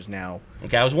Fox, which is now.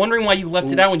 Okay, I was wondering why you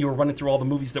left it out when you were running through all the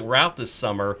movies that were out this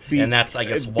summer, and that's, I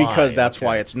guess, why. Because that's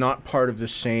why it's not part of the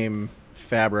same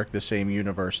fabric, the same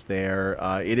universe. There,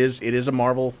 it is a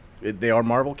Marvel. They are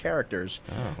Marvel characters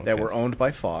that were owned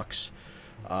by Fox,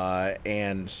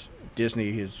 and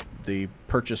Disney the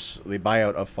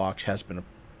buyout of Fox has been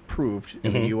approved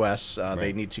in the U.S.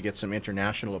 They need to get some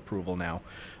international approval now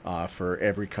for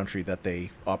every country that they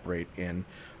operate in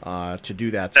to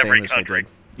do that same as they did.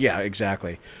 Yeah,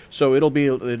 exactly. So it'll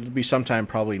be sometime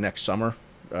probably next summer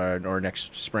or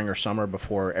next spring or summer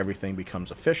before everything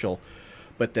becomes official.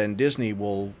 But then Disney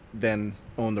will then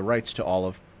own the rights to all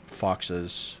of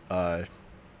Fox's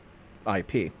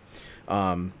IP.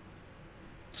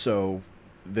 So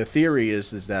the theory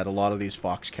is that a lot of these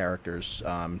Fox characters,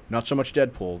 not so much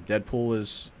Deadpool. Deadpool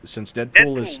is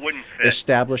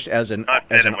established as an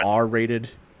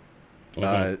R-rated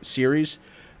series.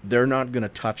 They're not going to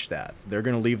touch that. They're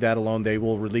going to leave that alone. They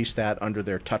will release that under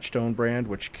their Touchstone brand,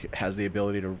 which has the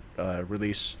ability to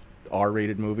release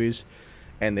R-rated movies,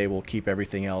 and they will keep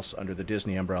everything else under the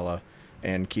Disney umbrella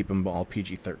and keep them all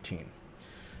PG-13.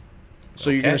 So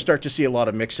you're going to start to see a lot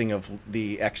of mixing of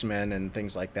the X-Men and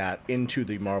things like that into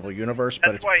the Marvel Universe,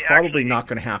 but it's probably not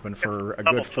going to happen for a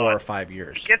good 4 or 5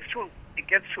 years. It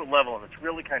gets to a level, and it's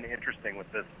really kind of interesting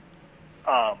with this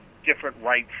different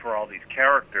rights for all these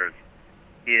characters,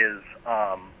 is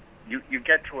you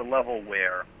get to a level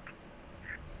where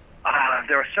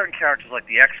there are certain characters like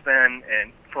the X-Men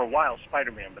and, for a while,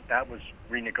 Spider-Man, but that was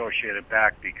renegotiated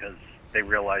back because they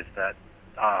realized that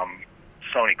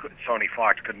Sony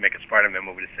Fox couldn't make a Spider-Man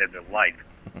movie to save their life.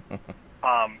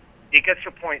 It gets to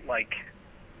a point like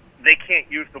they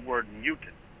can't use the word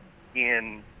mutant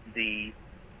in the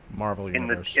Marvel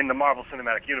universe. in the Marvel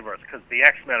Cinematic Universe, because the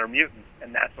X-Men are mutants,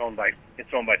 and that's owned by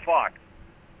Fox.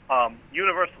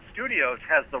 Universal Studios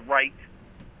has the right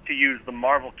to use the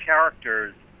Marvel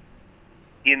characters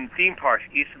in theme parks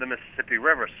east of the Mississippi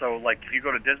River. So, like, if you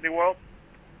go to Disney World,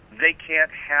 they can't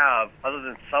have, other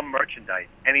than some merchandise,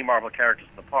 any Marvel characters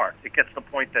in the park. It gets to the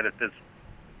point that if there's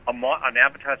an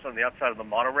advertisement on the outside of the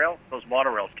monorail, those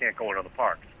monorails can't go into the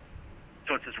parks.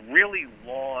 So it's this really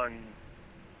long,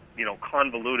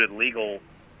 convoluted legal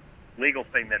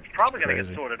thing that's probably going to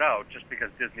get sorted out, just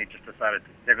because Disney just decided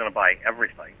they're going to buy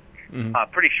everything.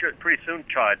 Mm-hmm. Pretty soon,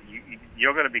 Chad,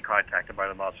 you're going to be contacted by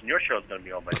the mouse, and your show's going to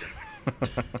be owned by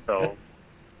Disney. So.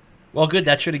 Well, good.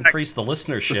 That should increase the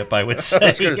listenership, I would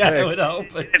say. I would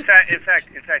hope. In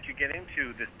fact, you get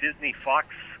into this Disney Fox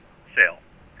sale.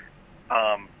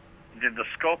 The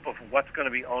scope of what's going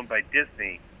to be owned by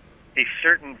Disney, a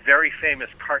certain very famous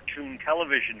cartoon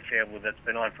television family that's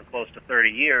been on for close to 30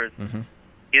 years,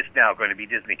 is now going to be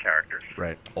Disney characters.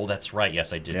 Right. Oh, that's right.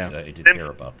 Yes, I did. Yeah. I did hear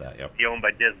about that. Yep. Be owned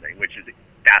by Disney, which is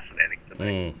fascinating to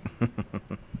me.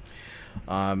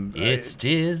 It's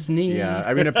Disney. Yeah,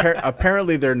 I mean,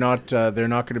 apparently they're not going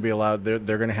to be allowed. They're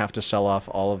going to have to sell off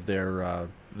all of their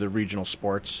the regional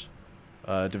sports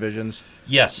divisions.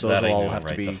 Yes, those that will all I know, have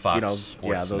right? to be The Fox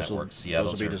Sports those networks. Those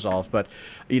will be dissolved. But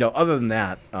other than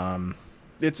that,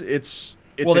 it's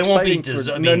well, they won't be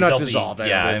exciting not dissolved.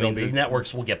 The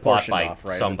networks will get bought by off,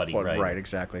 right? somebody, right? Right,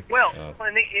 exactly. Well,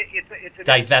 it's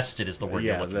divested is the word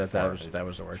you're looking for. That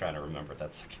was the word. I'm trying to remember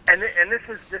that second. And this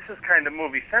is kind of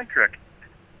movie centric,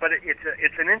 but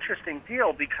it's an interesting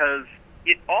deal because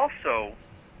it also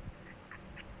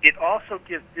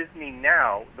gives Disney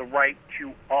now the right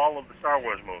to all of the Star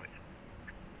Wars movies.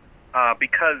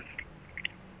 Because,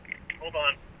 hold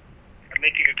on, I'm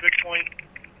making a good point.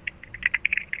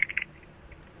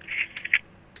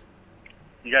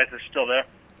 You guys are still there?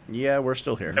 Yeah, we're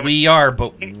still here. We are,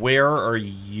 but where are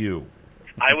you?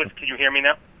 Can you hear me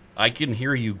now? I can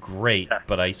hear you great,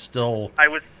 but I was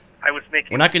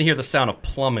making... We're not going to hear the sound of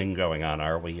plumbing going on,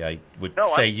 are we? I would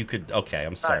say you could... Okay,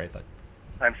 I'm sorry.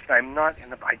 I'm not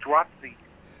in the... I dropped the...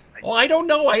 Oh, I don't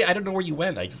know. I don't know where you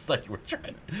went. I just thought you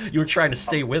were trying to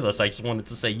stay with us. I just wanted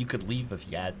to say you could leave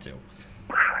if you had to.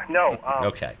 No.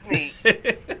 Okay. Disney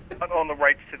own the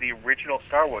rights to the original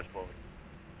Star Wars movie.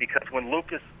 Because when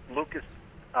Lucas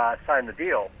signed the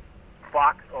deal,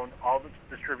 Fox owned all the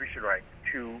distribution rights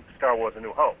to Star Wars: A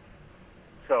New Hope.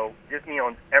 So Disney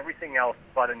owns everything else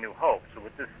but A New Hope. So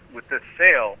with this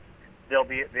sale, they'll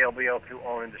be able to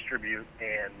own and distribute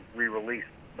and re-release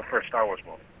the first Star Wars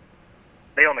movie.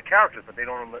 They own the characters, but they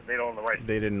don't own the rights.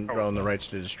 They didn't own the rights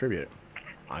to distribute it.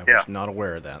 I was not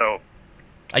aware of that. So.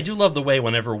 I do love the way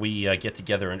whenever we get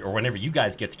together, or whenever you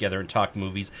guys get together and talk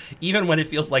movies, even when it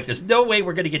feels like there's no way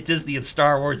we're going to get Disney and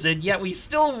Star Wars in, yet we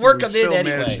still work them in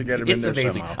anyway. To get them it's in there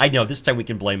amazing. Somehow. I know, this time we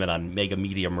can blame it on mega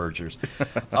media mergers.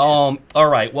 All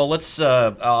right, well, let's.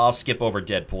 I'll skip over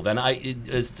Deadpool then.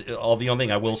 The only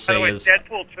thing I will say is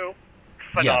Deadpool 2.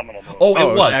 Phenomenal movie.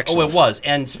 Oh, it was. excellent. It was.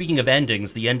 And speaking of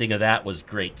endings, the ending of that was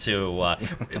great too.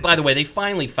 By the way, they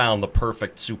finally found the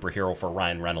perfect superhero for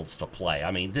Ryan Reynolds to play.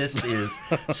 I mean, this is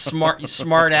smart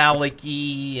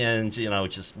alecky, and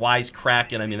just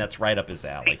wisecracking. I mean, that's right up his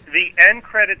alley. The end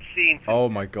credit scenes. Oh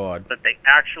my God! That they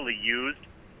actually used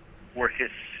were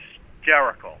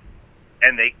hysterical,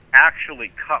 and they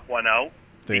actually cut one out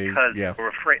because they were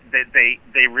afraid.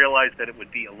 They realized that it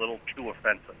would be a little too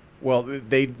offensive. Well,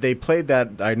 they played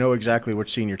that. I know exactly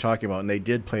which scene you're talking about, and they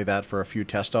did play that for a few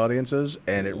test audiences,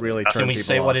 and it really turned people off. Can we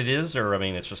say what it is, or I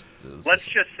mean, it's just... Let's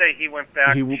just say he went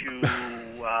back to...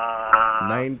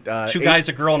 Two guys,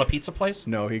 a girl, and a pizza place?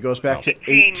 No, he goes back to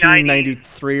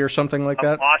 1893 or something like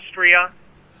that. Austria.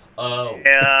 Oh.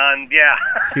 And, yeah.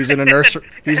 He's in a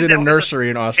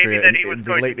nursery in Austria in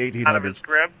the late 1800s. Out of his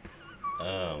crib.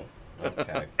 Oh.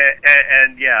 Okay.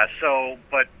 And yeah, so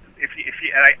but if you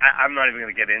I'm not even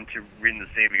going to get into reading the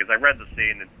scene because I read the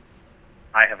scene and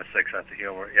I have a sick sense of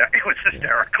humor. Yeah, it was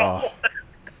hysterical. Oh.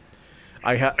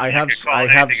 I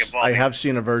have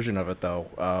seen a version of it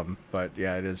though, but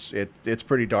yeah, it's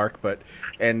pretty dark.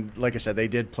 And like I said, they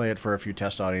did play it for a few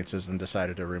test audiences and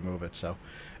decided to remove it. So,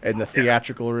 in the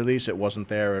theatrical release, it wasn't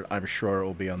there. I'm sure it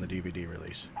will be on the DVD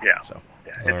release. Yeah, so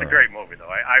it's a great movie though.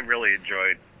 I really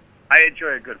enjoyed. I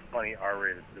enjoy a good, funny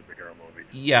R-rated superhero movie.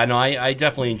 Yeah, no, I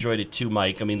definitely enjoyed it too,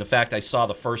 Mike. I mean, the fact I saw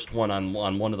the first one on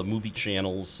one of the movie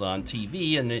channels on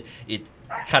TV, and it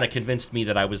kind of convinced me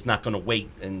that I was not going to wait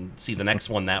and see the next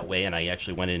one that way, and I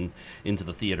actually went into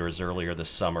the theaters earlier this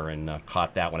summer and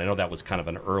caught that one. I know that was kind of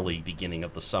an early beginning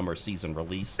of the summer season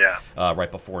release,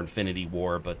 right before Infinity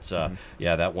War, but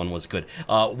yeah, that one was good.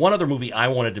 One other movie I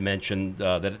wanted to mention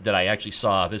that I actually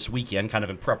saw this weekend, kind of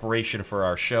in preparation for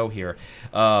our show here,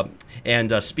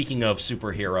 and speaking of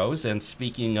superheroes, and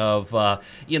speaking of,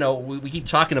 we keep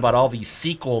talking about all these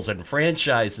sequels and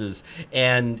franchises,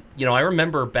 and, I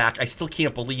remember back, I still can't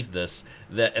believe this,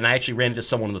 and I actually ran into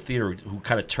someone in the theater who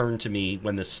kind of turned to me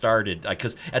when this started,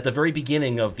 because at the very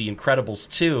beginning of The Incredibles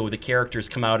 2, the characters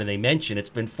come out and they mention it's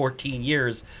been 14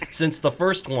 years since the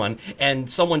first one, and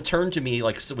someone turned to me,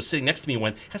 like was sitting next to me and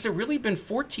went, has it really been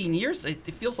 14 years? It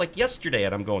feels like yesterday.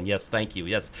 And I'm going, yes, thank you.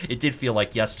 Yes, it did feel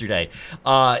like yesterday.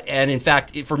 And in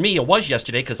fact, for me, it was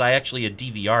yesterday because I actually had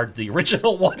DVR'd the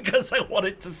original one because I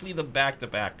wanted to see them back to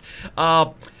back.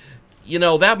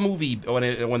 That movie,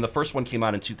 when the first one came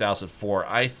out in 2004,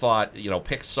 I thought,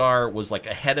 Pixar was like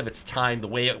ahead of its time, the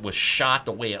way it was shot,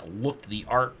 the way it looked, the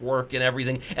artwork and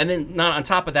everything. And then on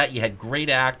top of that, you had great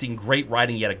acting, great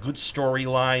writing, you had a good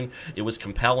storyline. It was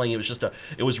compelling.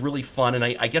 It was really fun. And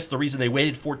I guess the reason they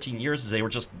waited 14 years is they were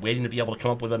just waiting to be able to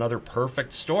come up with another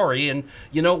perfect story. And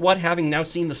you know what? Having now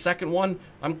seen the second one,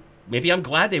 Maybe I'm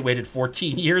glad they waited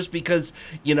 14 years because,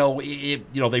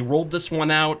 they rolled this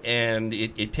one out and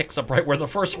it picks up right where the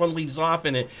first one leaves off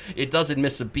and it doesn't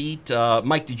miss a beat.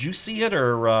 Mike, did you see it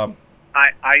or?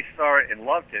 I saw it and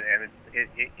loved it, and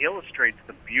it illustrates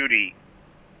the beauty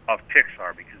of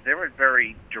Pixar because they're a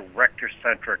very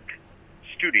director-centric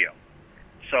studio.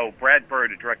 So Brad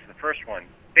Bird, who directed the first one,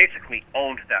 basically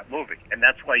owned that movie, and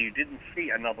that's why you didn't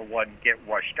see another one get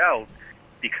rushed out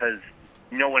because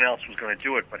no one else was going to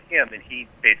do it but him, and he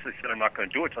basically said, I'm not going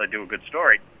to do it until I do a good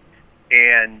story.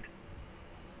 And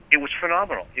it was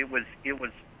phenomenal. It was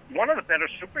one of the better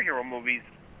superhero movies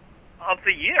of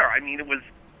the year. I mean, it was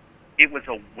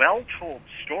a well-told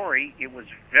story. It was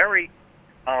very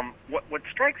what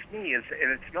strikes me is,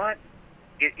 and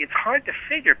it's hard to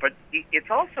figure, but it's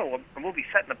also a movie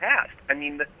set in the past. I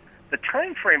mean, the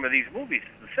time frame of these movies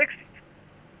is the 60s.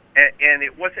 And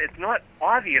it's not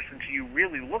obvious until you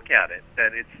really look at it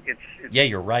that it's yeah,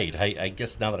 you're right. I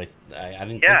guess now that I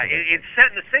didn't. Yeah, think of it. It's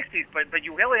set in the 60s, but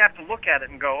you really have to look at it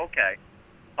and go, okay.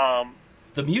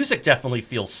 The music definitely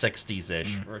feels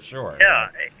 60s-ish for sure. Yeah,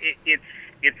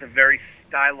 it's a very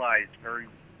stylized, very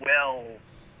well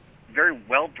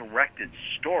directed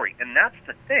story, and that's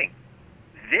the thing.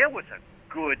 There was a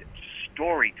good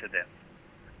story to this.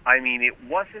 I mean, it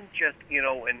wasn't just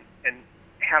and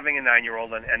having a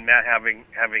 9-year-old and Matt having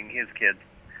his kids,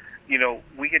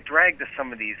 we get dragged to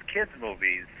some of these kids'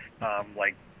 movies,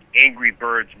 like Angry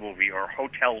Birds movie or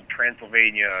Hotel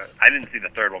Transylvania. I didn't see the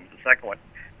third one, but the second one,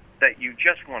 that you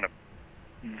just want to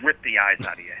rip the eyes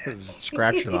out of your head.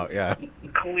 Scratch it out, yeah.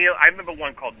 Khalil, I remember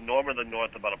one called Norm of the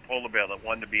North about a polar bear that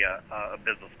wanted to be a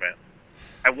businessman.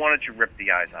 I wanted to rip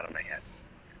the eyes out of my head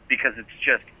because it's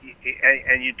just,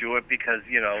 and you do it because,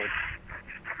 your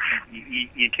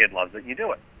kid loves it, and you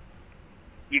do it.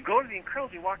 You go to The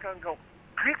Incredibles, you walk out and go,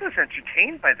 I was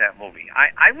entertained by that movie.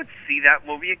 I would see that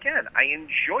movie again. I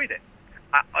enjoyed it.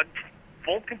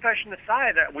 Full confession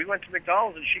aside, we went to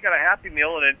McDonald's, and she got a Happy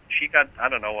Meal, and she got,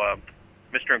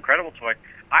 Mr. Incredible toy.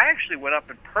 I actually went up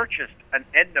and purchased an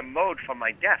Edna Mode for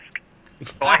my desk.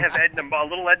 So I have a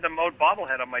little Edna Mode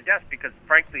bobblehead on my desk because,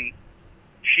 frankly,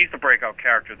 she's the breakout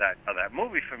character of that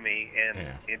movie for me, and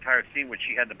the entire scene when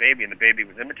she had the baby and the baby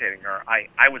was imitating her, I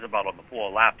was about on the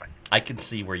floor laughing. I can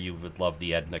see where you would love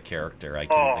the Edna character. I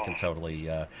can totally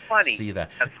see that.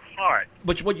 That's hard.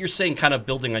 But what you're saying, kind of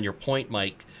building on your point,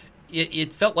 Mike,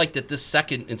 it felt like that this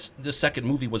second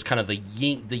movie was kind of the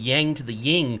yang to the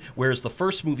yin, whereas the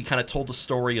first movie kind of told the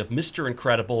story of Mr.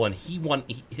 Incredible and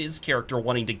his character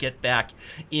wanting to get back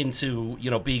into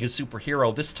being a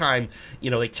superhero. This time,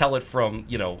 they tell it from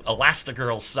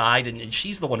Elastigirl's side, and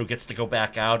she's the one who gets to go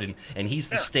back out, and he's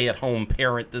the stay-at-home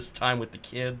parent this time with the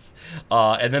kids,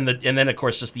 and then of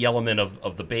course just the element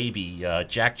of the baby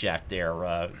Jack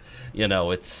there.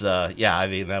 It's I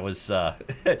mean that was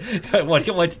what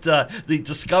the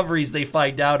discoveries they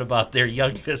find out about their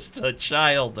youngest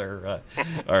child are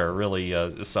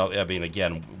really so. I mean,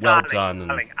 again, well done.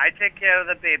 Darling, I take care of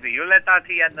the baby. You let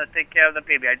Auntie Edna take care of the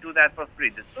baby. I do that for free.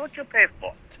 The suit you pay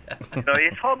for.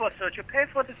 It's hobo suit. You pay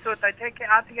for the suit. I take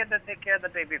care. Auntie Edna take care of the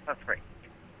baby for free.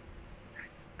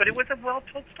 But it was a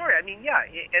well-told story. I mean, yeah,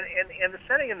 and the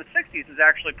setting in the '60s is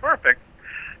actually perfect.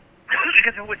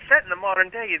 Because if it was set in the modern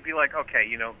day, you'd be like,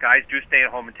 okay, guys do stay at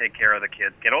home and take care of the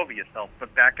kids. Get over yourself.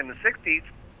 But back in the '60s,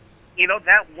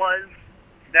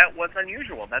 that was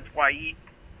unusual. That's why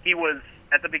he was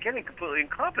at the beginning completely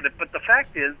incompetent. But the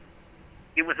fact is,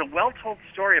 it was a well-told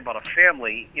story about a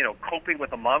family, coping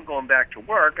with a mom going back to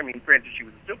work. I mean, granted, she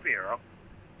was a superhero,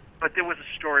 but there was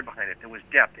a story behind it. There was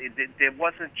depth. There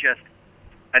wasn't just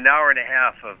an hour and a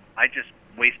half of I just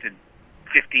wasted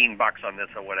 $15 on this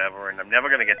or whatever, and I'm never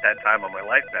going to get that time on my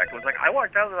life back. It was like I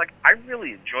walked out and was like, I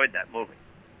really enjoyed that movie.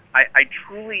 I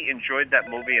truly enjoyed that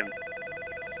movie, and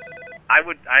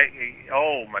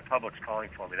my public's calling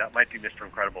for me. That might be Mr.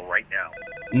 Incredible right now.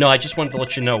 No, I just wanted to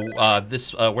let you know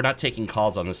this. We're not taking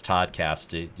calls on this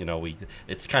podcast.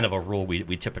 It's kind of a rule.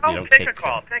 We typically don't take a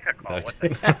call. Take a call.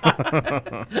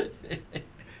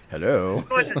 Hello.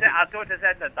 I'll do it as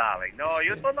Edna, darling. No,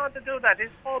 you don't know how to do that.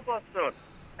 It's hobo suit.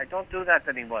 I don't do that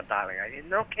anymore, darling.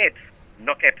 No capes.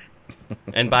 No capes.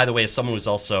 And by the way, as someone who's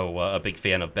also a big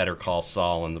fan of Better Call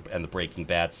Saul and the Breaking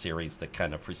Bad series that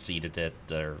kind of preceded it,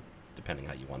 or depending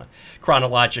how you want to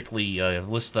chronologically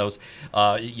list those,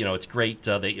 it's great.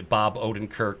 Bob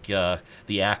Odenkirk,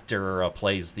 the actor,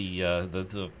 plays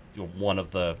the one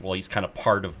of the. Well, he's kind of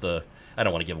part of the. I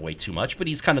don't want to give away too much, but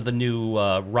he's kind of the new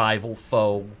rival,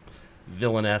 foe,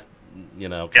 villainess,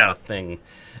 kind of thing.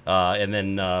 And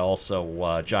then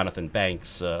also Jonathan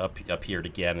Banks appeared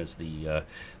again as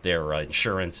their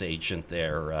insurance agent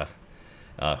there.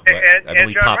 I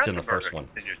believe popped in the first one.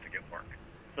 Continues to get work.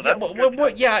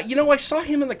 So I saw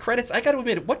him in the credits. I got to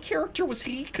admit, what character was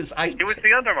he? He was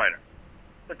the Underminer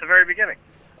at the very beginning.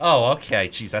 Oh, okay.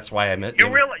 Geez, that's why I meant. You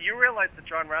realize that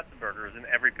John Ratzenberger is in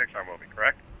every Pixar movie,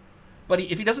 correct? But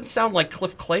if he doesn't sound like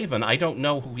Cliff Clavin, I don't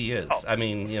know who he is. Oh. I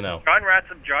mean, John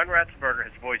Ratzenberger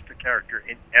has voiced the character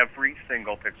in every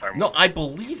single Pixar movie. No, I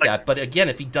believe that. But again,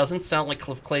 if he doesn't sound like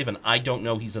Cliff Clavin, I don't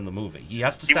know he's in the movie. He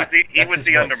has to sound. He was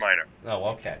the Underminer. Oh,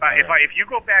 okay. If you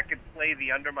go back and play the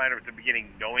Underminer at the beginning,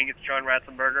 knowing it's John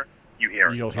Ratzenberger, you'll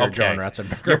hear John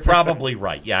Ratzenberger. You're probably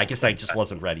right. Yeah, I guess I just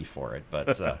wasn't ready for it.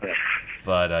 But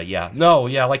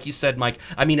like you said, Mike.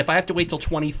 I mean, if I have to wait till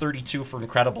 2032 for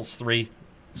Incredibles 3.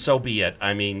 So be it.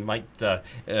 I mean,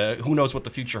 who knows what the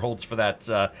future holds for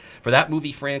that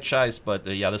movie franchise? But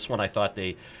this one I thought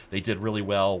they did really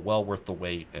well worth the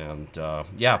wait. And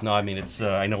I mean it's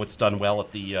I know it's done well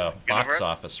at the box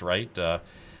office, right?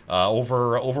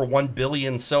 Over $1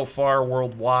 billion so far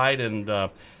worldwide, and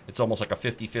it's almost like a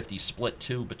 50-50 split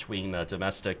too between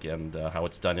domestic and how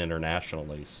it's done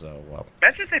internationally. So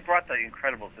imagine if they brought the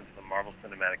Incredibles into the Marvel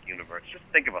Cinematic Universe. Just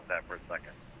think about that for a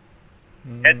second.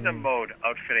 Edna Mode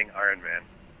outfitting Iron Man.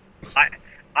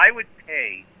 I would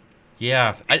pay.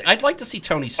 Yeah, I'd like to see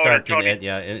Tony Stark and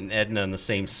Edna in the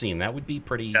same scene. That would be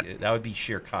pretty. Yeah. That would be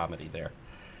sheer comedy there.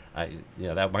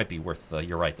 That might be worth.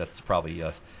 You're right. That's probably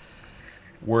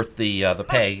worth the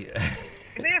pay.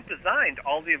 She may have designed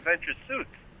all the Avengers suits.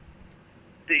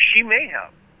 She may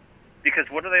have, because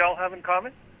what do they all have in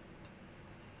common?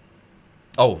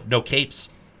 Oh, no capes.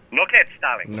 No capes,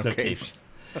 darling. No capes.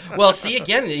 Well, see,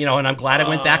 again, and I'm glad I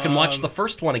went back and watched the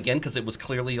first one again because it was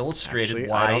clearly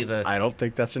illustrated I don't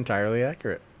think that's entirely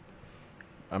accurate.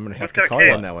 I'm going to have to call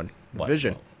you on that one. What?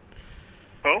 Vision.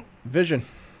 Who? Vision.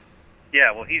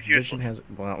 Yeah, well, he's useless. Vision has...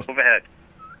 Well. Move ahead.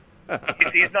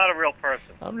 He's not a real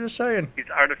person. I'm just saying. He's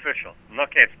artificial. No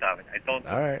capes, darling. I don't...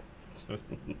 All right.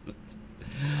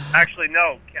 Actually,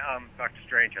 no. Doctor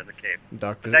Strange has a cape.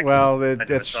 That's...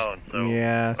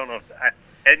 Yeah. I don't know if...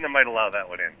 Edna might allow that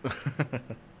one in.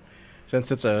 Since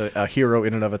it's a hero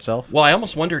in and of itself? Well, I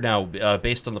almost wonder now,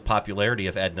 based on the popularity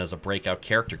of Edna as a breakout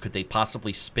character, could they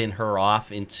possibly spin her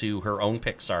off into her own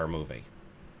Pixar movie?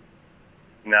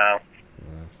 No.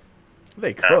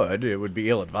 They could. It would be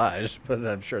ill-advised, but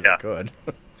I'm sure they could.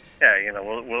 Yeah,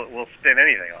 we'll spin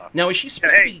anything off. Now, is she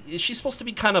supposed to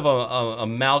be kind of a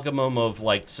amalgamum of,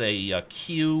 like, say,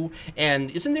 Q?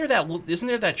 And isn't there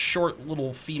that short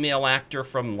little female actor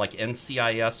from, like,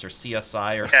 NCIS or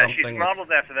CSI or something? Yeah, she's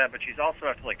modeled after that, but she's also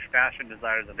after, like, fashion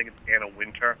designers. I think it's Anna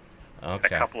Wintour.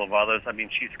 Okay. A couple of others. I mean,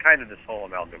 she's kind of this whole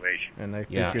amalgamation. And I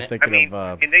think you're thinking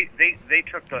of. And they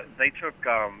took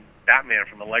Batman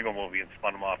from the Lego movie and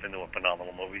spun him off into a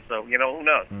phenomenal movie. So who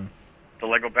knows? The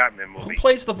Lego Batman movie. Who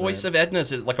plays the voice of Edna?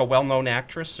 Is it like a well-known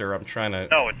actress, or I'm trying to?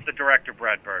 No, it's the director,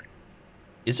 Brad Bird.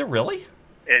 Is it really?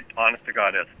 It, honest to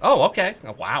God, is. Oh, okay.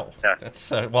 Oh, wow. Yeah. That's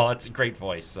that's a great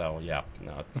voice. So yeah,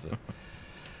 no, it's.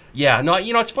 Yeah, no,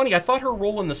 it's funny. I thought her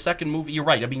role in the second movie, you're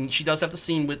right. I mean, she does have the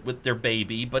scene with their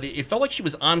baby, but it felt like she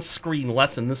was on screen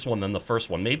less in this one than the first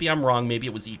one. Maybe I'm wrong. Maybe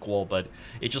it was equal, but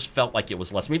it just felt like it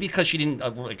was less. Maybe because she didn't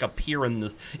appear in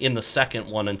the second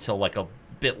one until like a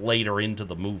bit later into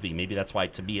the movie. Maybe that's why,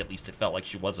 to me at least, it felt like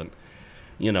she wasn't,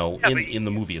 in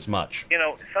the movie as much.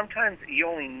 Sometimes you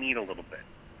only need a little bit.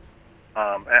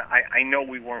 I know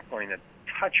we weren't going to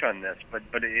touch on this, but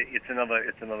it's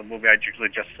another movie I actually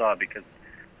just saw because,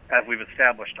 as we've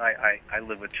established, I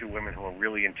live with two women who are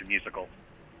really into musicals.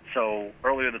 So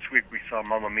earlier this week we saw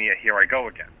Mamma Mia, Here I Go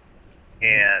Again.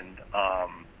 And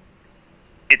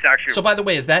it's actually... So by the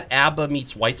way, is that ABBA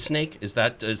meets Whitesnake? Is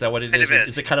that what it is?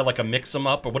 Is it kind of like a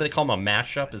mix-em-up? Or what do they call them, a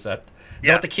mashup? Is that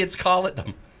what the kids call it?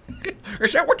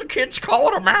 Is that what the kids call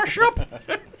it, a mashup?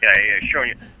 yeah, showing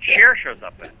you. Cher shows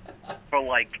up in it for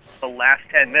like the last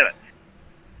 10 minutes.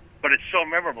 But it's so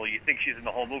memorable, you think she's in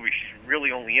the whole movie. She's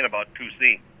really only in about 2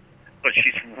 scenes. But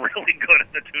she's really good in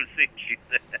the 2 scenes she's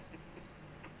in.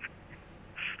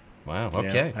 Wow,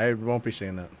 okay. Yeah, I won't be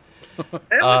seeing that.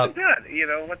 It wasn't bad.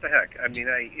 What the heck? I mean,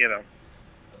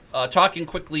 Talking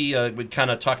quickly, we're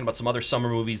kind of talking about some other summer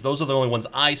movies. Those are the only ones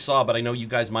I saw, but I know you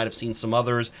guys might have seen some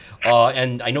others.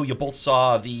 And I know you both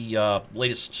saw the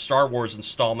latest Star Wars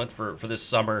installment for this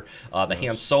summer, the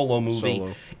Han Solo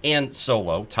movie.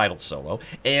 Titled Solo.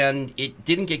 And it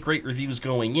didn't get great reviews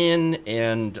going in,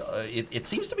 and it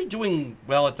seems to be doing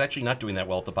well. It's actually not doing that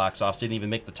well at the box office. It didn't even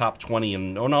make the top 20.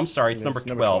 It's number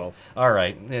 12. All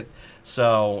right.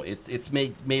 It's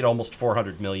made almost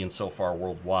 $400 million so far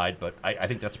worldwide, but I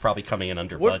think that's probably coming in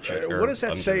under budget. What does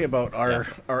that say about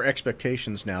our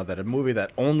expectations now that a movie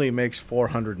that only makes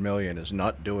 $400 million is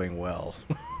not doing well?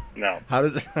 No.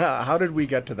 How did we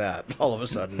get to that all of a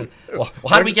sudden? Well,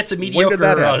 how did we get to mediocre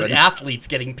athletes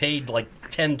getting paid like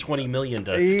 $10-20 million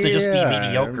to just be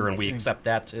mediocre, and we accept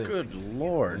that too? Good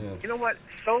Lord. Yeah. You know what?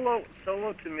 Solo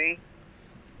to me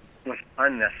was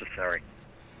unnecessary.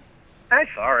 I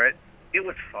saw it. It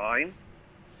was fine,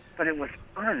 but it was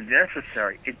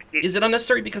unnecessary. Is it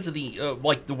unnecessary because of the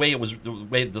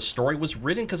way the story was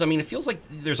written? Because I mean, it feels like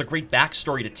there's a great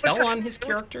backstory to tell on his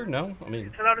character. No, I mean,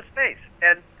 it's in outer space,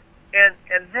 and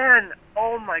then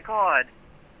oh my God,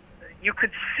 you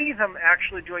could see them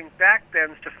actually doing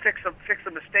backbends to fix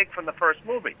a mistake from the first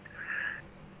movie.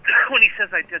 When he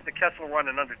says I did the Kessel Run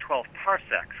in under 12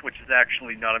 parsecs, which is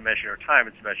actually not a measure of time;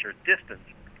 it's a measure of distance.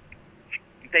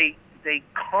 They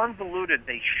convoluted,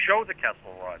 they show the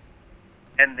Kessel Run,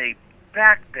 and they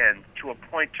backbend to a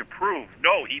point to prove,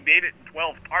 no, he made it in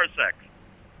 12 parsecs.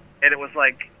 And it was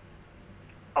like,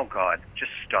 oh God,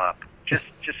 just stop. Just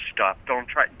stop. Don't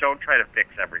try to fix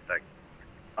everything.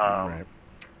 Right.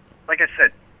 Like I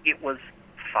said, it was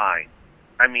fine.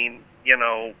 I mean,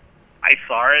 I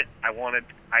saw it.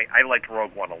 I liked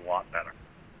Rogue One a lot better.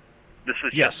 This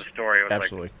was just a story. It was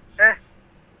absolutely. Like,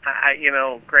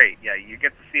 great. Yeah, you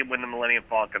get to see him win the Millennium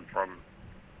Falcon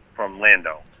from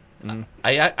Lando. Mm-hmm.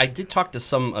 I did talk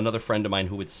to another friend of mine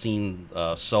who had seen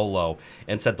Solo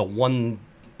and said the one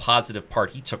positive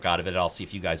part he took out of it, and I'll see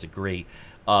if you guys agree,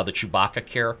 the Chewbacca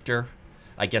character.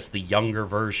 I guess the younger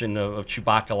version of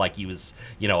Chewbacca, like he was,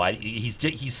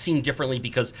 he's seen differently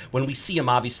because when we see him,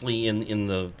 obviously in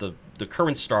the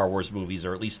current Star Wars movies,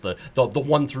 or at least the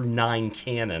 1 through 9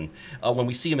 canon, when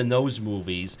we see him in those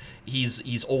movies,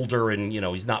 he's older and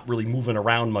he's not really moving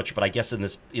around much. But I guess in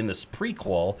this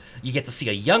prequel, you get to see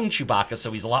a young Chewbacca,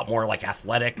 so he's a lot more like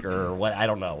athletic or what. I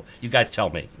don't know. You guys tell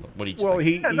me. What do you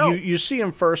think? Well, you see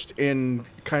him first in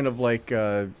kind of like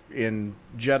in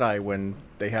Jedi when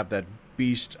they have that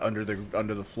beast under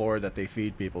the floor that they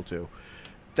feed people to.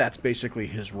 That's basically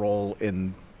his role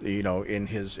in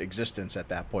his existence at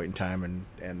that point in time,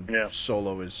 and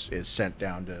Solo is sent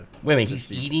down to. Wait a minute,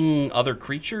 he's eating other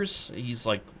creatures. He's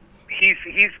like. He's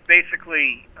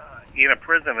basically in a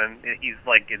prison, and he's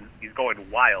going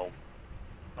wild.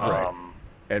 Right.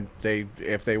 And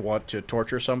if they want to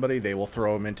torture somebody, they will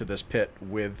throw him into this pit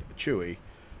with Chewie,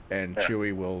 and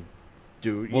Chewie will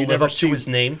do. Will live up to his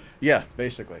name. Yeah,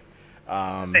 basically.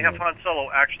 They have Han Solo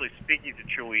actually speaking to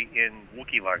Chewie in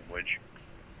Wookiee language,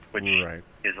 which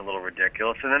is a little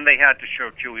ridiculous. And then they had to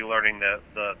show Chewie learning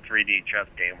the 3D chess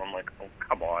game. I'm like, oh,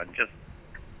 come on, just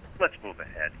let's move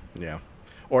ahead. Yeah.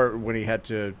 Or when he had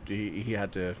to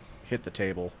hit the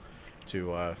table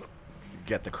to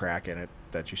get the crack in it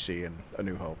that you see in A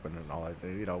New Hope and all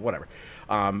that, whatever.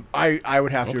 I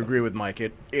would have to agree with Mike.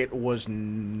 It was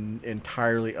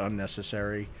entirely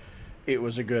unnecessary. It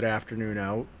was a good afternoon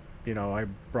out. I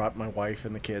brought my wife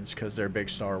and the kids because they're big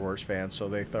Star Wars fans, so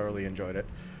they thoroughly enjoyed it.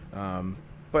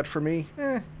 But for me,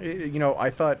 I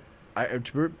thought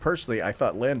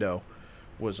Lando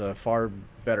was a far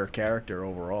better character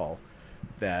overall.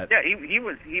 He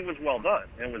was well done.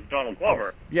 It was Donald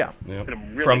Glover. Yeah.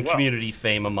 Really from Community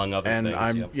fame, among other and things.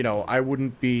 And I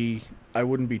wouldn't be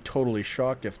totally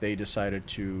shocked if they decided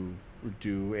to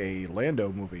do a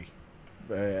Lando movie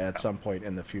at some point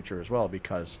in the future as well,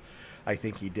 because I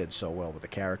think he did so well with the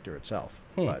character itself.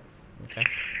 But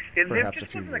perhaps a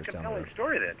few years down the road.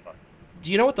 Story there, Todd.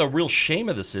 Do you know what the real shame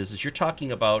of this is? Is you're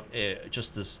talking about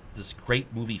just this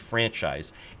great movie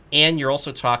franchise, and you're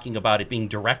also talking about it being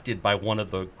directed by one of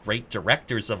the great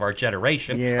directors of our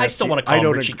generation. Yeah, I still want to call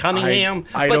him Richie Cunningham,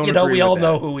 but we all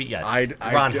know who he is.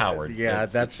 Ron Howard. Yeah,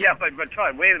 that's... Yeah, but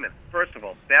Todd, wait a minute. First of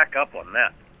all, back up on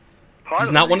that.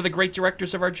 He's not one of the great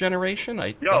directors of our generation?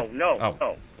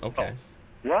 No. Okay.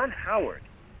 Ron Howard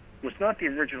was not the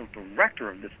original director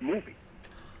of this movie.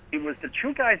 It was the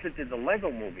two guys that did the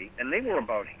Lego movie, and they were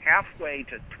about halfway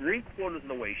to three-quarters of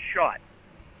the way shot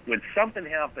when something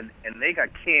happened, and they got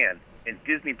canned, and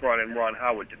Disney brought in Ron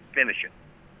Howard to finish it.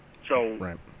 So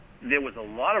there was a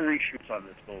lot of reshoots on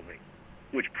this movie,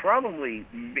 which probably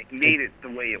made it the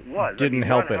way it was. Didn't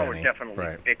help Ron it Howard any.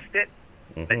 Definitely fixed it,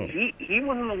 Mm-hmm. but he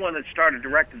wasn't the one that started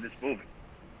directing this movie.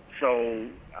 So,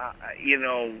 he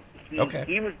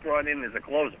was brought in as a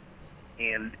closer.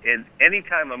 And any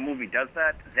time a movie does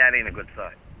that ain't a good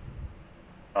sign.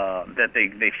 That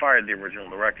they fired the original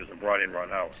directors and brought in Ron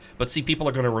Howard. But see, people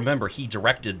are going to remember he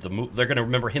directed the movie. They're going to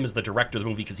remember him as the director of the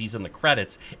movie because he's in the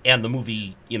credits, and the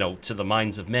movie, to the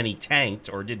minds of many, tanked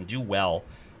or didn't do well,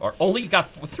 or only got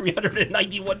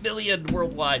 391 million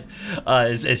worldwide,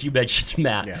 as you mentioned,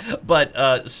 Matt. Yeah.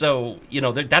 But so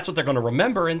that's what they're going to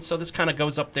remember, and so this kind of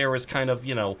goes up there as kind of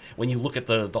when you look at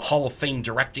the Hall of Fame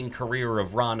directing career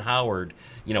of Ron Howard,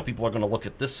 people are going to look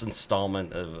at this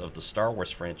installment of the Star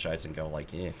Wars franchise and go like,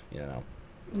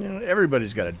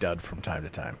 everybody's got a dud from time to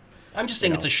time. I'm just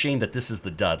saying it's a shame that this is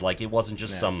the dud. Like, it wasn't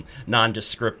just some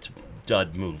nondescript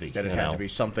dud movie. That it had to be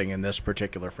something in this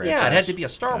particular franchise. Yeah, it had to be a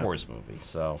Star Wars movie.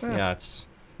 So, it's...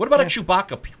 What about a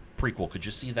Chewbacca prequel? Could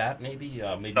you see that, maybe?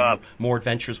 Maybe more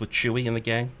adventures with Chewie and the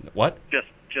gang? What? Just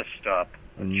stop.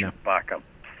 No. Chewbacca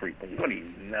prequel. What are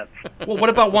you, nuts? Well, what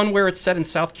about one where it's set in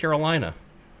South Carolina?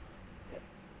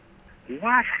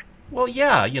 What? Well,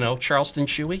 yeah, Charleston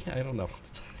Chewie? I don't know.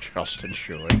 Charleston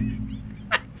Chewie.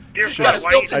 Dear God,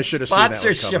 I should have seen that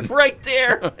sponsorship right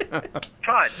there.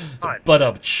 Todd. But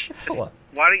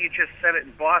why don't you just set it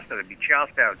in Boston? It'd be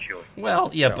Charlestown Chewie.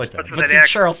 Well, yeah, but see,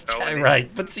 Charlestown, right?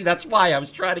 But see, that's why I was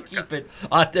trying to keep it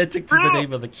authentic to the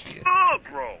name of the kid. Oh,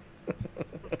 bro!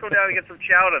 Let's go down and get some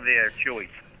chowder there, Chewie.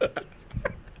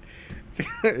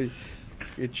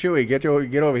 Chewie, get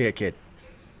over here, kid.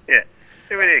 Yeah.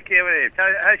 Come here.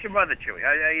 How's your mother, Chewie?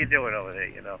 How you doing over there?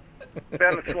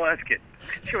 Down to Swansky.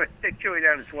 Take Chewie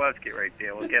down to Swansky right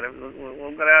there. We'll get it.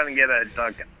 We'll go down and get a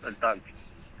dunk.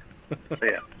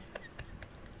 Yeah.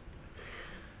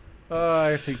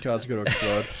 I think Todd's going to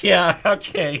explode. Yeah.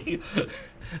 Okay.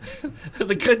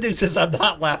 The good news is I'm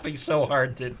not laughing so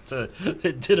hard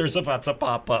that dinner's about to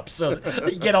pop up. So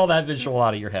get all that visual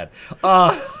out of your head.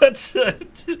 Are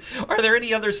there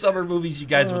any other summer movies you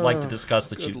guys would like to discuss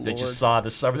that you saw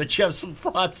this summer that you have some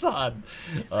thoughts on,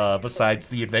 besides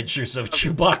The Adventures of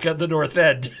Chewbacca at the North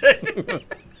End?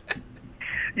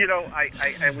 We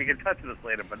can touch on this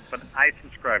later, but I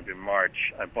subscribed in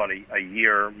March. I bought a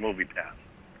year movie pass.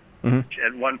 Which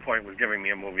at one point was giving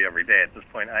me a movie every day. At this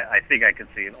point, I think I could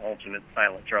see an alternate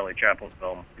silent Charlie Chaplin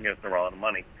film against a lot of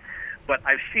money. But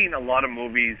I've seen a lot of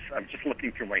movies. I'm just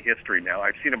looking through my history now.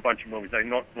 I've seen a bunch of movies I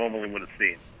normally would have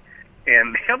seen.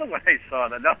 And the other one I saw,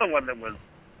 another one that was,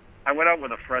 I went out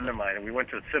with a friend of mine, and we went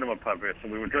to a cinema pub here, so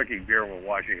we were drinking beer and we were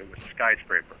watching it. It was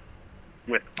Skyscraper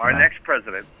with our next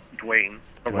president, Dwayne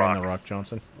The Rock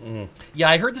Johnson. Yeah,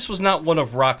 I heard this was not one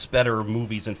of Rock's better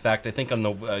movies. In fact, I think on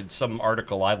the some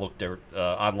article I looked at,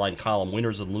 online column,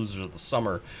 Winners and Losers of the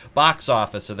Summer box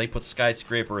office, and they put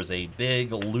Skyscraper as a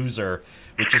big loser,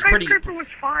 which is pretty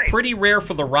rare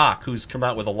for The Rock, who's come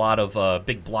out with a lot of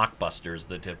big blockbusters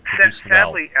that have produced well.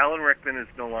 Sadly, Alan Rickman is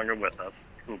no longer with us.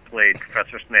 who played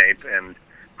Professor Snape, and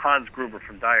Hans Gruber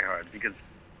from Die Hard, because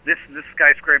this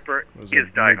skyscraper is Die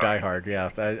Hard. Die Hard, yeah.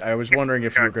 I was wondering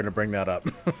if you were going to bring that up.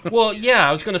 Well, yeah,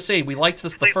 I was going to say, we liked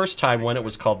this the first time when it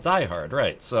was called Die Hard,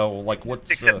 right? So, like, what's...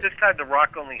 Except this time The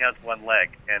Rock only has one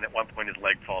leg, and at one point his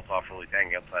leg falls off while he's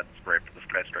hanging outside the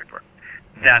skyscraper.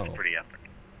 That's pretty epic.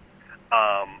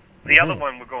 The other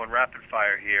one, we're going rapid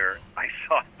fire here, I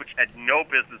saw, which had no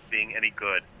business being any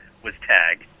good, was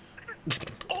Tag.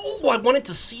 Oh, I wanted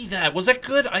to see that. Was that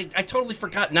good? I totally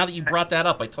forgot. Now that you brought that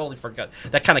up, I totally forgot.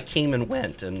 That kind of came and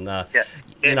went. And,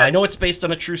 I know it's based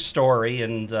on a true story,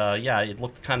 and, it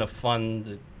looked kind of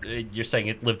fun. You're saying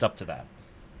it lived up to that.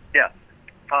 Yeah.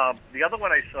 The other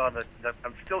one I saw that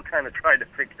I'm still kind of trying to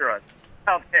figure out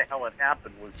how the hell it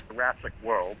happened was Jurassic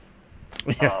World.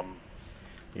 I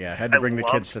had to bring the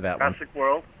kids to that one. Jurassic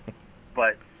World,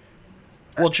 but...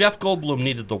 Well, Jeff Goldblum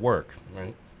needed the work,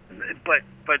 right?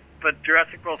 But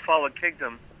Jurassic World Fallen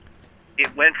Kingdom,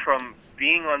 it went from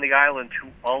being on the island to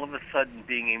all of a sudden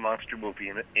being a monster movie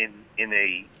in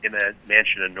a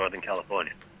mansion in Northern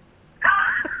California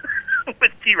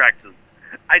with T-Rexes.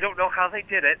 I don't know how they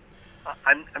did it.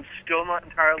 I'm still not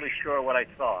entirely sure what I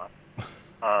saw.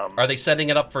 Are they setting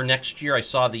it up for next year? I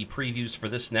saw the previews for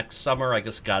this next summer. I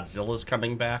guess Godzilla's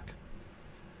coming back.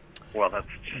 Well, that's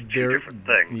two different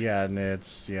things. Yeah, and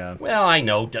it's Well, I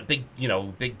know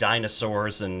big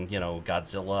dinosaurs and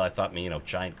Godzilla. I thought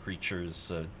giant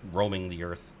creatures roaming the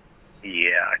earth.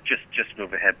 Yeah, just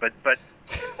move ahead. But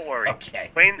don't worry.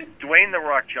 Okay. Dwayne The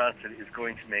Rock Johnson is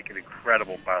going to make an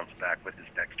incredible bounce back with his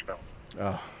next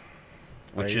film.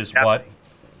 Which is what?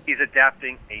 He's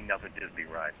adapting another Disney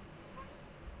ride.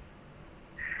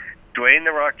 Dwayne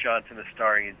The Rock Johnson is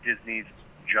starring in Disney's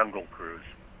Jungle Cruise.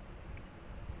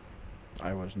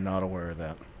 I was not aware of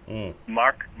that.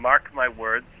 Mark my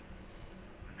words,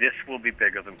 this will be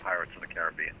bigger than Pirates of the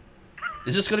Caribbean.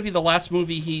 Is this going to be the last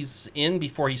movie he's in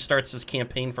before he starts his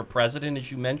campaign for president,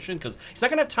 as you mentioned? Because he's not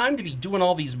going to have time to be doing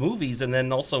all these movies and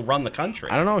then also run the country.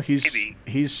 I don't know.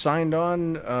 He's signed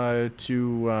on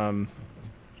to, oh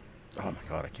my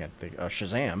God, I can't think.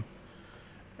 Shazam,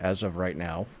 as of right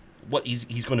now. What, he's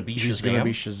going to be Shazam? He's going to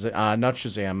be Shazam, not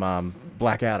Shazam,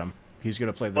 Black Adam. He's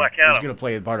going to play Black Adam. He's going to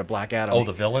play the part of Black Adam. Oh,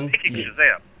 the villain?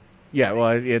 Shazam. Yeah, well,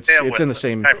 it's in the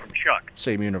same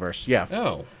universe. Yeah.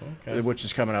 Oh, okay. Which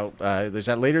is coming out. Is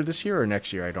that later this year or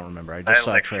next year? I don't remember. I just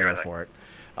saw a trailer for it.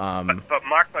 But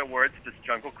mark my words, this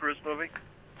Jungle Cruise movie,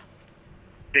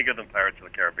 bigger than Pirates of the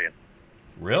Caribbean.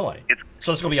 Really?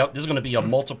 So this is going to be a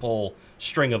multiple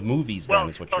string of movies. Then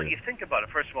is what you think about it.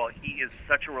 First of all, he is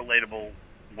such a relatable,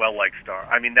 well-liked star.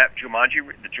 I mean, the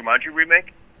Jumanji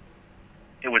remake,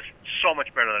 it was so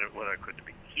much better than what it could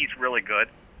be. He's really good.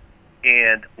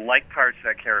 And like Pirates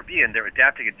of the Caribbean, they're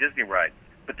adapting a Disney ride.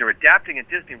 But they're adapting a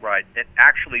Disney ride that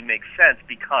actually makes sense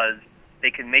because they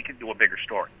can make it into a bigger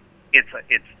story. It's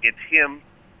him,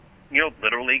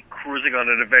 literally cruising on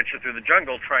an adventure through the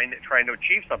jungle, trying to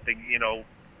achieve something,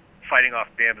 fighting off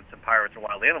bandits and pirates and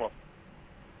wild animals.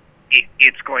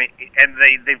 It's going, and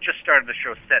they've just started to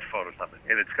show set photos of it,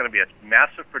 and it's going to be a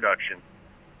massive production.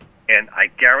 And I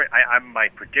guarantee, my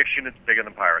prediction is bigger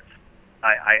than Pirates.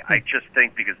 I just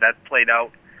think because that's played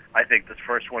out, I think this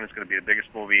first one is going to be the biggest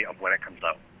movie of when it comes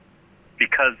out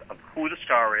because of who the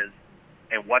star is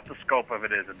and what the scope of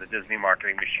it is and the Disney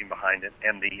marketing machine behind it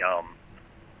and the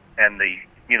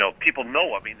people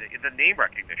know. I mean, the name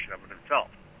recognition of it itself.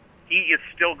 He is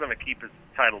still going to keep his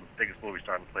title the biggest movie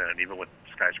star on the planet, even with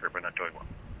Skyscraper not doing well.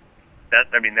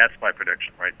 That's my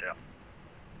prediction right there.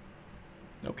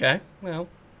 Okay, well.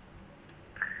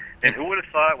 And who would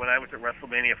have thought when I was at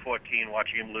WrestleMania 14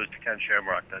 watching him lose to Ken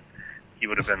Shamrock that he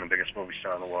would have been the biggest movie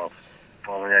star in the world? If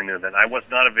only I knew that. I was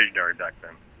not a visionary back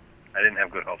then. I didn't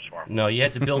have good hopes for him. No, you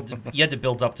had to build. You had to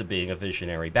build up to being a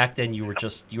visionary. Back then, you were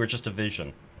just a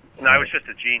vision. No, I was just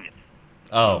a genius.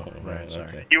 Oh, right.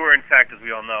 Okay. You were, in fact, as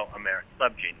we all know, a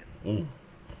sub-genius. Mm.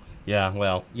 Yeah,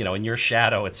 well, in your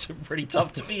shadow, it's pretty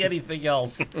tough to be anything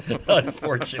else,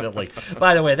 unfortunately.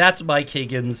 By the way, that's Mike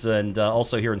Higgins, and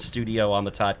also here in studio on the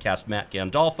Toddcast, Matt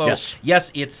Gandolfo.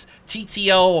 Yes, it's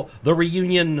TTO, The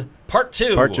Reunion Part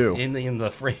 2. Part 2.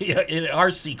 In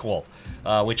our sequel,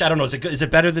 which I don't know, is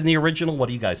it better than the original? What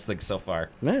do you guys think so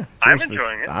far? Yeah, I'm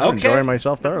enjoying it. I'm enjoying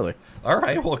myself thoroughly. All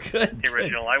right, well, good. The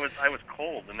original, I was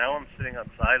cold, and now I'm sitting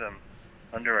outside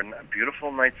under a beautiful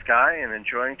night sky and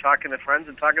enjoying talking to friends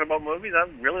and talking about movies.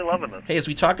 I'm really loving this. Hey, as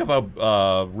we talk about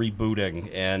rebooting,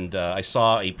 and I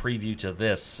saw a preview to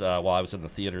this while I was in the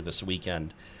theater this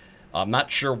weekend. I'm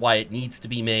not sure why it needs to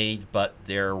be made, but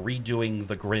they're redoing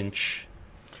The Grinch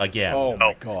again. Oh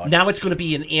my God! Now it's going to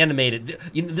be an animated.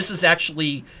 This is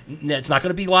actually, it's not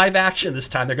going to be live action this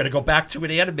time. They're going to go back to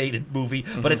an animated movie,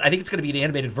 but I think it's going to be an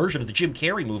animated version of the Jim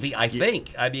Carrey movie. I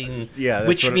think. I mean,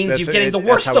 which means you're getting the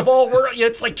worst of all worlds.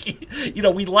 It's like,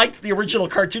 we liked the original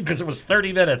cartoon because it was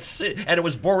 30 minutes and it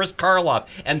was Boris Karloff.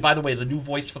 And by the way, the new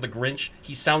voice for the Grinch,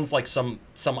 he sounds like some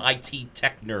IT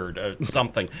tech nerd or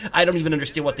something. I don't even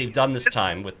understand what they've done this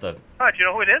time with the. Oh, do you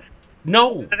know who it is?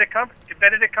 No.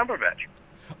 Benedict Cumberbatch.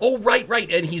 Oh, right,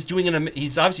 and he's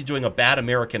obviously doing a bad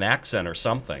American accent or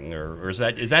something, or is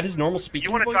that his normal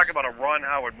speaking voice? You want to talk about a Ron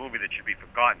Howard movie that should be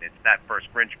forgotten? It's that first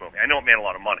Grinch movie. I know it made a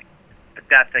lot of money, but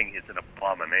that thing is an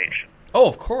abomination. Oh,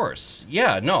 of course,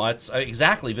 yeah, no, that's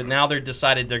exactly. But now they're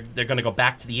decided they're going to go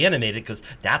back to the animated because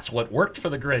that's what worked for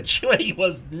the Grinch when he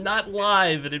was not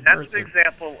live and in person. That's an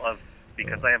example of,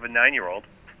 because I have a 9-year-old.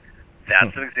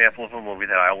 That's an example of a movie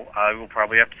that I will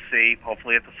probably have to see,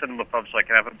 hopefully at the cinema pub, so I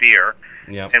can have a beer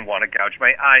and want to gouge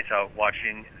my eyes out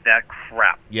watching that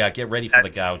crap. Yeah, get ready for the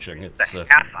gouging. It's a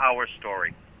half-hour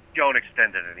story. Don't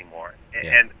extend it anymore.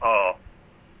 And I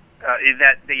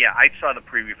saw the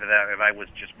preview for that, and I was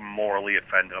just morally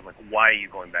offended. I'm like, why are you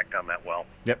going back down that well?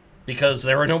 Yep. Because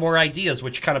there are no more ideas,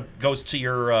 which kind of goes to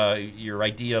your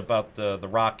idea about the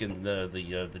Rock and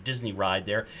the Disney ride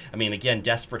there. I mean, again,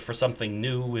 desperate for something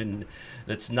new, and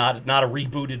that's not a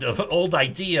rebooted of old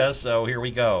idea. So here we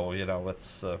go.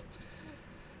 Let's.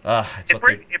 It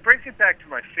brings me back to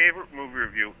my favorite movie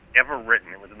review ever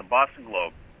written. It was in the Boston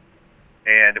Globe,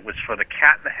 and it was for the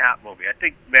Cat in the Hat movie. I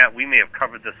think, Matt, we may have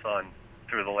covered this on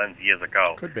Through the Lens years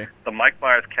ago. Could be. The Mike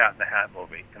Myers Cat in the Hat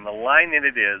movie, and the line in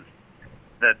it is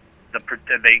that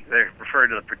they refer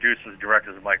to the producers,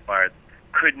 directors of Mike Myers,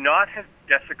 could not have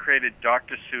desecrated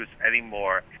Dr. Seuss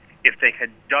anymore if they had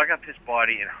dug up his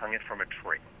body and hung it from a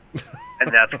tree.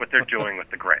 And that's what they're doing with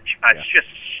the Grinch.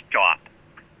 Just stop.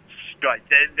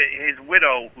 His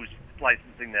widow, who's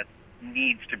licensing that,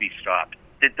 needs to be stopped.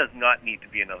 It does not need to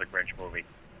be another Grinch movie.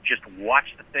 Just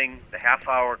watch the thing, the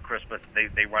half-hour Christmas.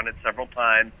 They run it several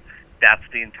times. That's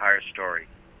the entire story.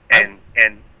 And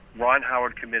Ron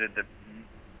Howard committed the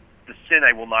sin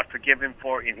I will not forgive him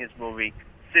for in his movie.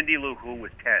 Cindy Lou Who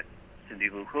was 10. Cindy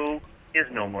Lou Who is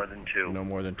no more than 2. No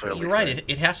more than 2. You're right.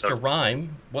 It has to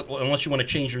rhyme. Unless you want to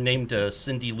change your name to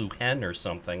Cindy Lou Hen or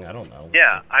something. I don't know.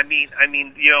 Yeah, I mean,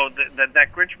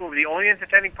 that Grinch movie. The only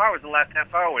entertaining part was the last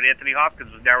half hour when Anthony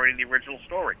Hopkins was narrating the original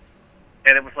story,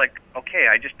 and it was like, okay,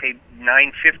 I just paid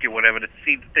 $9.50 or whatever to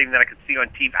see the thing that I could see on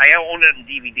TV. I own it on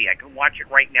DVD. I could watch it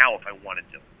right now if I wanted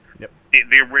to. Yep.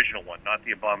 The original one, not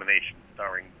the Abomination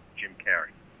starring Jim Carrey.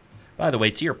 By the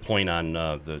way, to your point on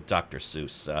the Dr.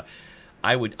 Seuss,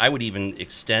 I would even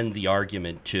extend the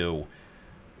argument to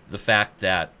the fact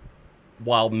that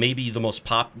while maybe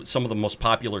some of the most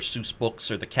popular Seuss books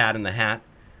are The Cat in the Hat,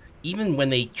 even when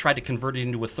they tried to convert it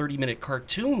into a 30-minute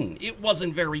cartoon, it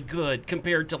wasn't very good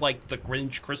compared to like the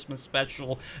Grinch Christmas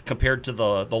special, compared to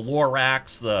the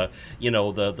Lorax, the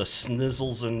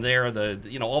Snizzles in there,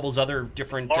 all those other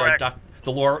different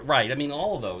the lore, right? I mean,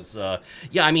 all of those.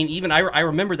 I mean, even I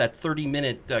remember that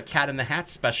 30-minute Cat in the Hat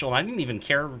special, and I didn't even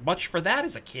care much for that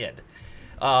as a kid.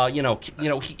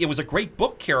 It was a great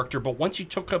book character, but once you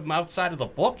took him outside of the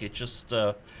book, it just,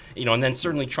 and then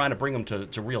certainly trying to bring him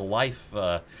to real life,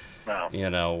 was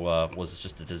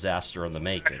just a disaster in the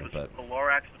making. But the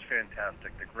Lorax was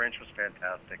fantastic. The Grinch was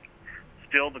fantastic.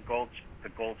 Still, the gold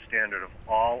standard of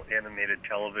all animated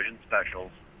television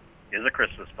specials is a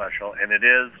Christmas special, and it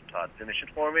is. Todd, finish it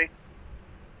for me.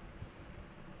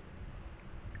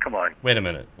 Come on. Wait a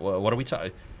minute. What are we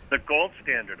talking? The gold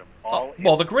standard of all.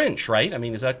 The Grinch, right? I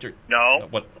mean, is that no?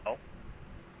 What? No.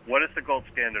 What is the gold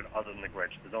standard other than the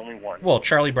Grinch? There's only one. Well,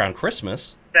 Charlie Brown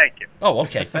Christmas. Thank you. Oh,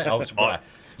 okay.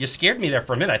 You scared me there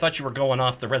for a minute. I thought you were going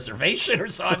off the reservation or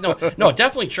something. No,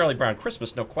 definitely Charlie Brown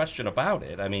Christmas. No question about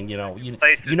it. I mean, you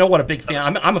know what a big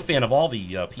fan. I'm a fan of all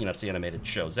the Peanuts animated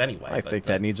shows anyway. I think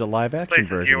that needs a live action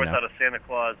version now. Without a Santa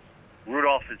Claus,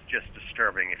 Rudolph is just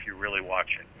disturbing if you really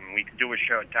watch it. And we could do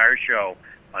entire show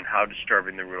on how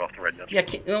disturbing the Rudolph the Red-Nosed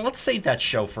Reindeer. Yeah, let's save that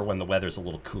show for when the weather's a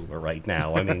little cooler right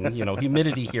now. I mean,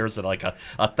 humidity here is at like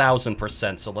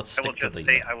 1,000%, so let's stick to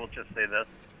the... I will just say this.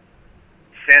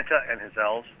 Santa and his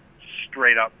elves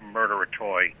straight up murder a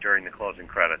toy during the closing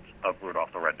credits of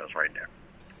Rudolph the Red-Nosed Reindeer.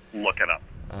 Look it up.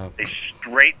 They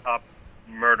straight up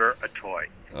murder a toy.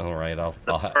 All right,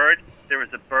 there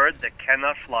is a bird that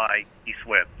cannot fly, he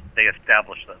swims. They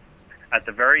established this. At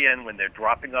the very end, when they're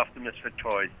dropping off the misfit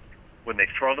toys, when they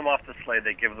throw them off the sleigh,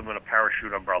 they give them a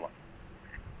parachute umbrella.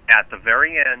 At the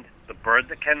very end, the bird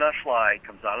that cannot fly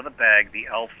comes out of the bag. The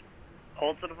elf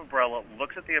holds it umbrella,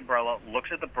 looks at the umbrella,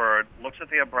 looks at the bird, looks at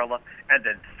the umbrella, and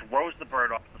then throws the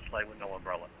bird off the sleigh with no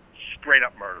umbrella. Straight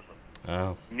up murders him.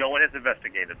 Oh. No one has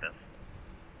investigated this.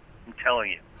 I'm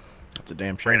telling you. That's a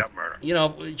damn Straight shame. up murder. You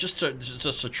know, just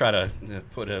to try to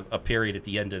put a period at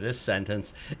the end of this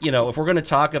sentence, you know, if we're going to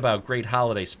talk about great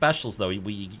holiday specials, though,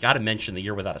 we got to mention The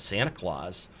Year Without a Santa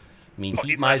Claus. I mean,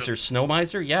 Heat Miser, Snow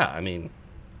Miser, yeah, I mean...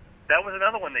 That was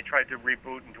another one they tried to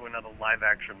reboot into another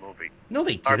live-action movie. No,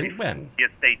 they didn't. When? Yes,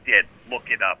 they did. Look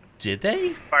it up. Did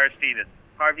they?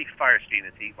 Harvey Firestein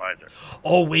is Heat Miser.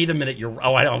 Oh, wait a minute.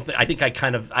 I think I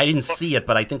kind of... I didn't see it,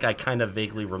 but I think I kind of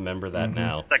vaguely remember that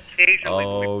now. Occasionally...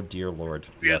 Oh, dear Lord.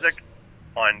 Music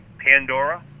on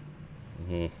Pandora,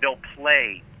 they'll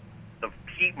play the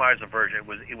Heat Miser version.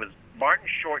 It was Martin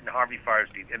Short and Harvey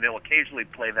Firestein, and they'll occasionally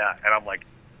play that, and I'm like,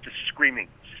 just screaming,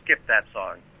 skip that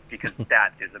song, because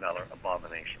that is another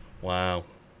abomination. Wow.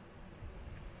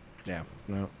 Yeah,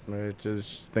 no, it's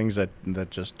just things that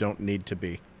just don't need to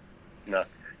be. No,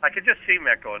 I could just see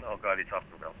Matt going, "Oh God, he's off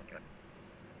the rails again."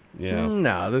 Yeah.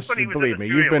 No, this But he was believe in me,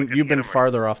 the studio, we you've could been get him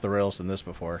farther off the rails than this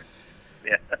before.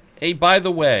 Yeah. Hey, by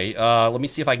the way, let me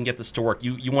see if I can get this to work.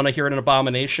 You want to hear an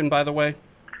abomination, by the way?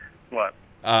 What?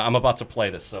 I'm about to play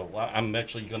this, so I'm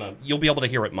actually going to... You'll be able to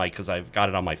hear it, Mike, because I've got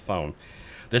it on my phone.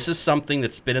 This is something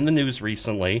that's been in the news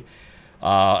recently.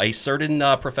 A certain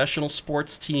professional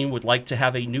sports team would like to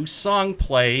have a new song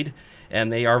played,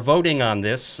 and they are voting on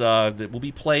this that will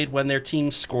be played when their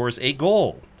team scores a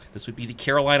goal. This would be the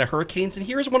Carolina Hurricanes, and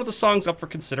here's one of the songs up for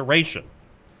consideration.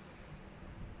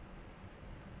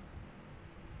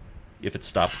 If it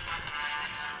stops.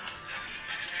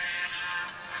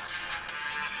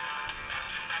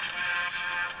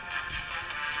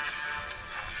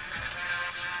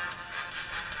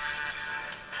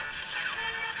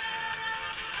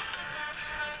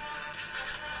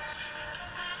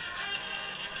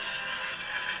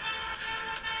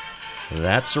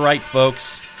 That's right,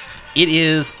 folks. It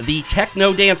is the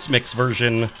techno dance mix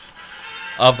version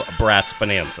of Brass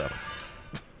Bonanza.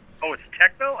 Oh, it's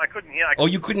techno? I couldn't hear. Oh,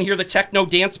 you couldn't hear the techno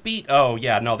dance beat? Oh,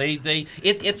 yeah, no,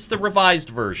 it's the revised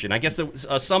version. I guess it was,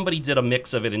 somebody did a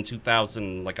mix of it in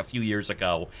 2000, like a few years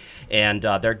ago, and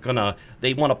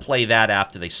they want to play that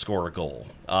after they score a goal.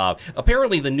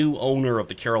 Apparently, the new owner of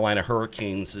the Carolina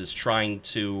Hurricanes is trying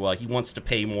to, he wants to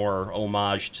pay more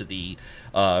homage to the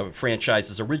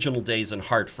franchise's original days in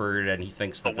Hartford, and he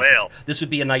thinks that this would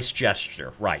be a nice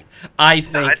gesture. Right. I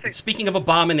think, speaking of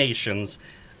abominations,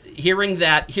 hearing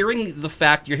the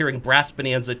fact you're hearing Brass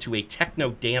Bonanza to a techno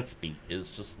dance beat is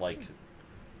just like...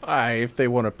 If they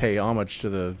want to pay homage to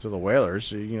the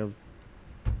Whalers,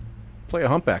 play a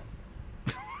humpback.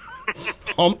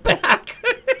 Humpback?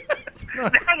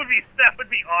 that would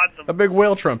be awesome. A big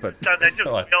whale trumpet. That just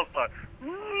kills fun.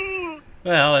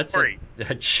 Well, that's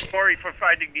Corey for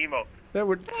Finding Nemo. That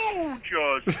would...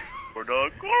 just for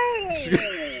the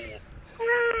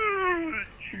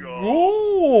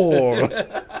goal.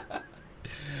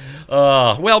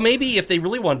 Well, maybe if they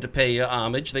really wanted to pay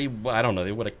homage, they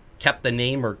would have kept the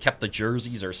name or kept the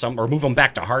jerseys or move them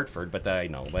back to Hartford, but I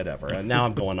know, whatever. And now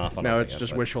I'm going off on No, it's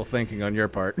just wishful thinking on your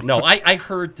part. No, I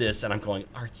heard this and I'm going,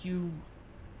 are you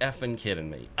effing kidding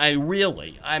me? I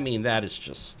mean, that is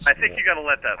just... I think you got to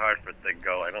let that Hartford thing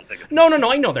go. I don't think it's... No,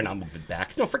 I know they're not moving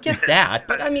back. No, forget that.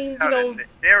 But, I mean,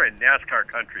 they're in NASCAR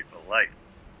country for life.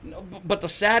 No, but the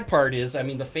sad part is, I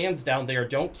mean, the fans down there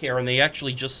don't care, and they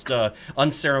actually just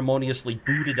unceremoniously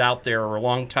booted out their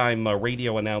longtime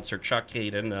radio announcer, Chuck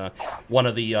Hayden, one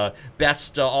of the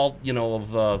best,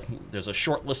 there's a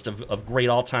short list of great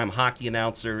all-time hockey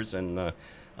announcers, and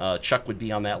Chuck would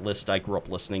be on that list. I grew up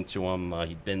listening to him.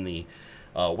 He'd been the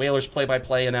Whalers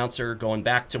play-by-play announcer going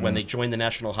back to when they joined the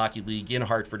National Hockey League in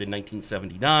Hartford in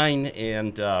 1979,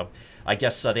 and I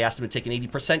guess they asked him to take an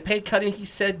 80% pay cut, and he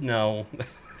said no.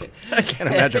 I can't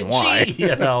imagine why.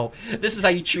 This is how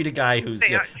you treat a guy who's...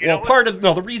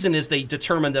 the reason is they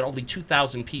determined that only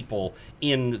 2,000 people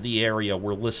in the area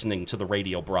were listening to the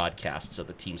radio broadcasts of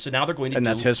the team. So now they're going to And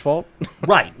that's his fault?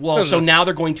 Right. Well, so now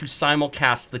they're going to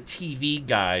simulcast the TV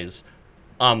guys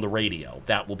on the radio.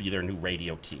 That will be their new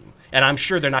radio team. And I'm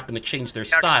sure they're not going to change their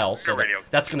style, so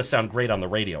that's going to sound great on the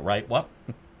radio, right? What?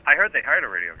 I heard they hired a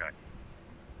radio guy.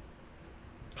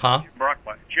 Huh?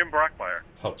 Jim Brockmeyer.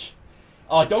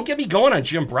 Oh, don't get me going on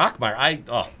Jim Brockmeyer.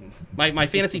 My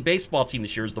fantasy baseball team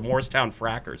this year is the Morristown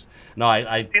Frackers. No,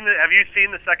 have you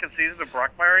seen the second season of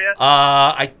Brockmeyer yet?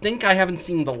 I think I haven't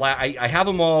seen the last. I have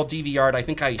them all DVR'd. I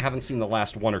think I haven't seen the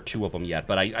last one or two of them yet,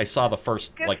 but I saw the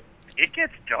first, It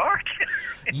gets dark.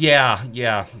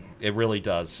 Yeah, it really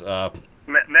does.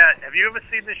 Matt, have you ever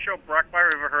seen this show,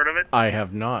 Brockmeyer? Ever heard of it? I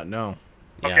have not, no.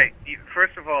 Okay,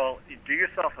 first of all, do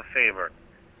yourself a favor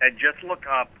and just look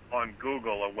up on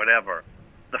Google or whatever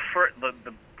the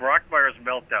Brock Myers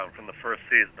meltdown from the first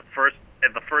season, the first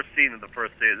scene of the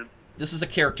first season. This is a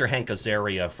character, Hank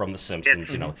Azaria from The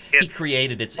Simpsons. He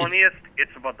created it.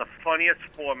 It's about the funniest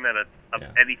 4 minutes of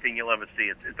anything you'll ever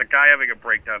see. It's a guy having a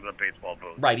breakdown in a baseball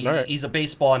booth. Right. He's a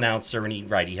baseball announcer, and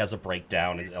he has a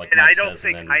breakdown. And Mike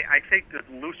I think there's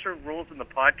looser rules in the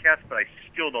podcast, but I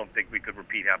still don't think we could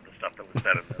repeat half the stuff that was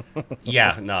said in this.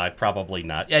 Yeah, no, probably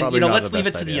not. And probably not let's leave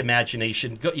it to the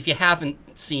imagination. If you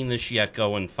haven't seen this yet,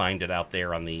 go and find it out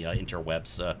there on the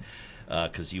interwebs,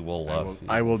 because you will.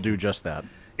 I will do just that.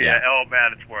 Yeah. Oh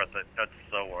man, it's worth it. That's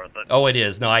so worth it. Oh, it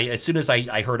is. No, as soon as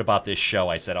I heard about this show,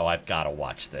 I said, I've got to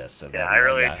watch this. And I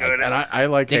really enjoyed it. And I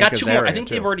like. They Hank got 2 more. I think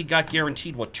too. they've already got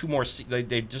guaranteed 2 more.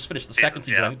 They just finished the second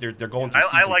season. I think they're going through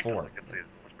season 4. I like the second season.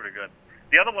 It was pretty good.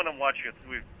 The other one I'm watching,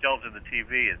 we've delved into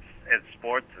TV. It's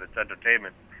sports and it's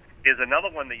entertainment. Is another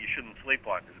one that you shouldn't sleep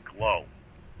on. Is Glow,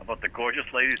 about the gorgeous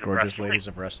ladies of wrestling. Gorgeous ladies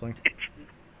of wrestling.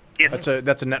 It's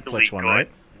that's a Netflix one, right?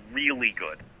 Really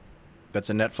good.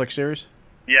 That's a Netflix series.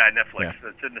 Yeah, Netflix.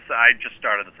 Yeah. I just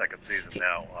started the second season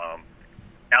now.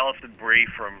 Allison Brie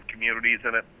from Community's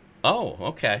in it. Oh,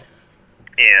 okay.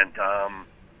 And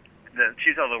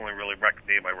she's the only really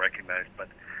name I recognize, but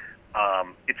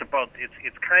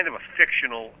it's kind of a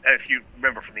fictional. If you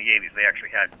remember from the '80s, they actually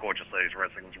had Gorgeous Ladies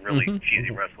Wrestling. It was really cheesy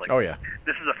wrestling. Oh yeah.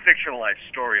 This is a fictionalized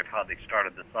story of how they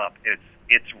started this up.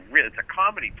 It's a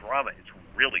comedy drama. It's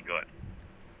really good.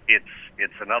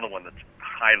 It's another one that's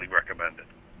highly recommended.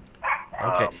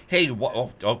 Okay. Hey,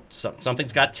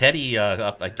 something's got Teddy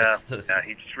up. I guess. Yeah,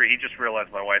 he just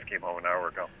realized my wife came home an hour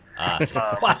ago.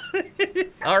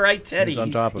 All right, Teddy. He's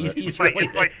on top of it. It's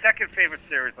my second favorite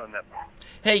series on Netflix.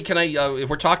 Hey, can I? If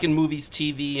we're talking movies,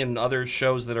 TV, and other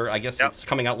shows that are, I guess it's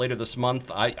coming out later this month.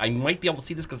 I might be able to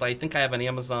see this because I think I have an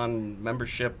Amazon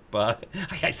membership.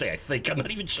 I say I think I'm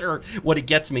not even sure what it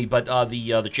gets me, but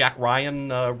the Jack Ryan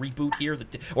reboot here,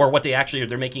 or what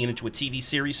they're making it into a TV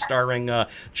series starring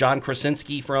John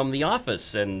Krasinski from The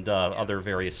Office and other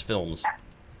various films.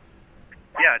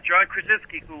 Yeah, John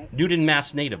Krasinski, who Newton,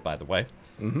 Mass native, by the way.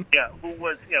 Mm-hmm. Yeah, who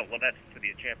was well, that's to be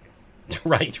a champion.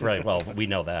 Right. Well, we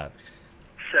know that.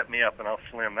 Set me up, and I'll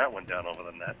slam that one down over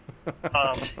the net.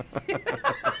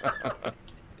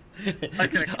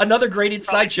 Another great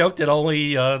inside joke that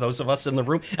only those of us in the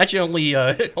room, actually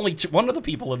only one of the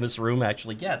people in this room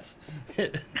actually gets.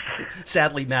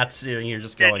 Sadly, Matt's sitting here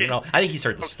just going, I think he's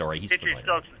heard the story. He's familiar.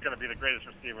 Stokes is going to be the greatest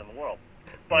receiver in the world.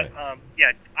 But,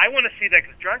 I want to see that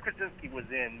because John Krasinski was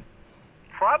in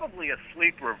probably a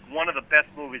sleeper of one of the best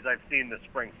movies I've seen this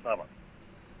spring-summer.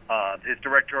 His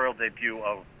directorial debut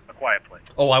of A Quiet Place.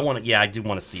 Oh, I do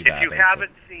want to see that. If you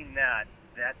haven't seen that,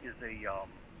 that is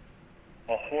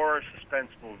a horror suspense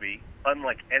movie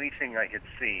unlike anything I had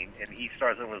seen. And he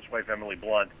stars in with his wife, Emily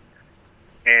Blunt.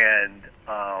 And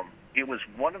it was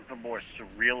one of the more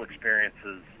surreal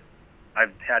experiences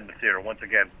I've had in the theater. Once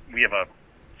again, we have a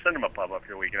cinema pub up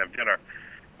here. We can have dinner.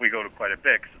 We go to quite a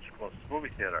bit because it's the closest movie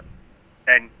theater.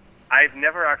 And I've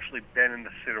never actually been in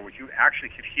the theater where you actually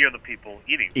could hear the people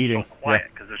eating. So quiet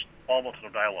because there's almost no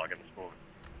dialogue in this movie.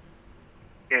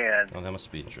 And that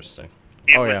must be interesting.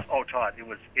 Todd, it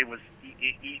was.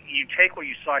 You take what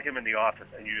you saw him in The Office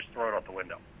and you just throw it out the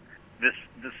window. This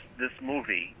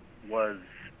movie was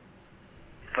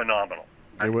phenomenal.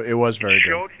 It was very good.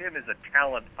 It showed him as a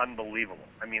talent unbelievable.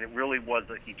 I mean, it really was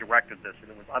that he directed this, and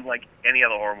it was unlike any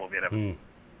other horror movie I'd ever seen.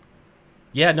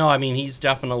 Yeah, no, I mean, he's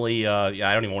definitely, I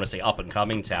don't even want to say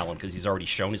up-and-coming talent because he's already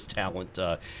shown his talent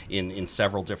in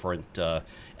several different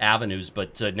avenues,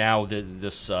 but now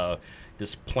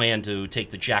this plan to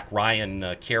take the Jack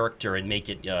Ryan character and make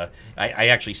it, I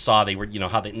actually saw they were,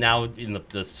 how they now in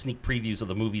the sneak previews of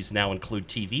the movies now include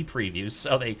TV previews,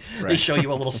 so they show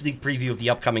you a little sneak preview of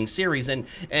the upcoming series, and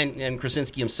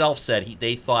Krasinski himself said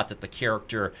they thought that the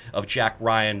character of Jack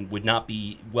Ryan would not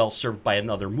be well served by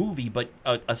another movie, but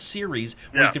a series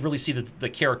where you could really see the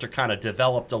character kind of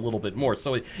developed a little bit more.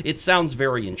 So it sounds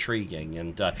very intriguing,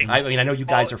 and I mean, I know you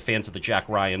guys are fans of the Jack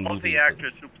Ryan movies. All the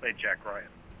actors who played Jack Ryan.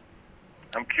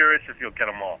 I'm curious if you'll get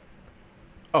them all.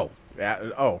 Okay.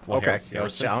 I'm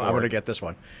going to get this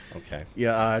one. Okay.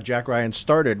 Yeah, Jack Ryan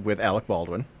started with Alec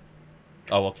Baldwin.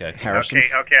 Oh, okay. Okay. I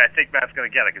think Matt's going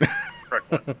to get it because it's the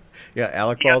correct one. Yeah,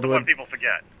 Alec Baldwin. Baldwin. The one people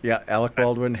forget. Yeah, Alec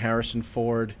Baldwin, Harrison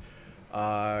Ford,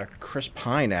 Chris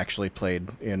Pine actually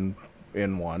played in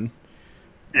one.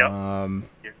 Yeah.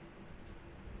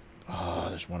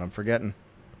 There's one I'm forgetting.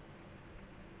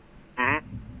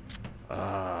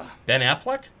 Mm-hmm. Ben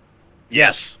Affleck?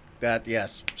 Yes.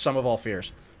 Yes. Sum of All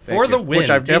Fears. For the win. Which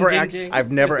I've Ding, never ding, ding.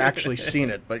 I've never actually seen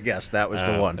it, but yes, that was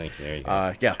the one. Thank you. There you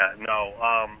go. Yeah.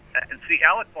 No. See,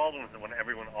 Alec Baldwin is the one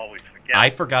everyone always forgets. I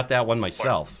forgot that one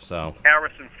myself. So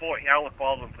Harrison Ford. Alec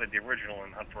Baldwin played the original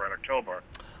in Hunt for Red October.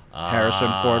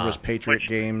 Harrison Ford was Patriot Which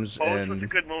Games both was a and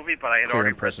good movie, but I had Clear already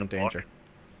and Present read the book, Danger.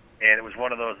 and it was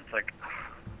one of those. It's like,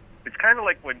 it's kind of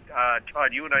like when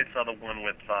Todd, you and I saw the one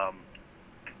with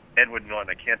Edward Norton.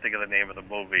 I can't think of the name of the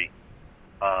movie,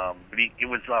 but it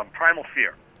was Primal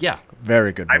Fear. yeah.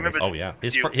 Very good movie. I remember. Oh yeah.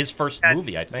 His first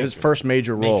movie, I think. His first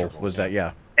major role role, was yeah. that,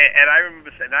 yeah. And I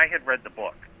remember, and I had read the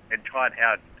book, and Todd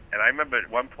had. And I remember at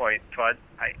one point, Todd,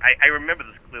 I remember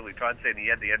this clearly, Todd saying he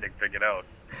had the ending figured out.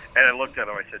 And I looked at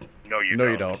him, I said, no, you don't.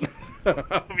 No, you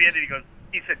don't. Movie ended,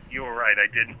 he said, you were right, I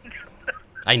didn't.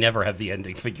 I never have the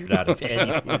ending figured out of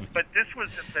any movie. But this was,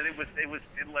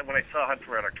 when I saw Hunt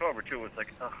for Red October, too, it was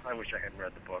like, oh, I wish I hadn't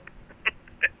read the book.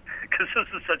 Because this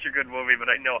is such a good movie, but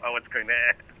I know how it's going to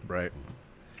end. Right.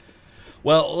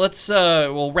 Well,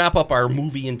 we'll wrap up our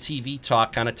movie and TV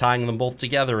talk, kind of tying them both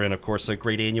together, and of course, a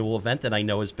great annual event that I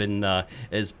know has been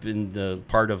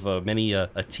part of many a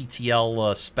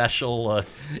TTL special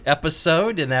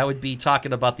episode, and that would be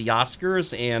talking about the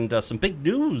Oscars and some big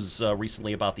news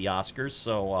recently about the Oscars.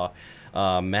 So,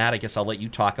 Matt, I guess I'll let you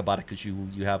talk about it because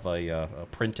you have a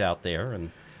printout there and.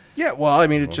 Yeah, well, I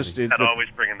mean, it just... I'd always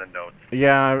bring in the notes.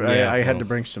 Yeah, I had to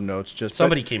bring some notes.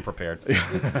 Somebody came prepared.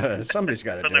 Somebody's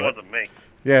got to do Certainly it. wasn't me.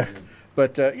 Yeah,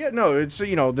 but no, it's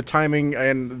the timing,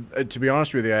 and to be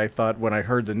honest with you, I thought when I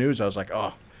heard the news, I was like,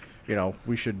 oh,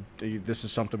 we should. This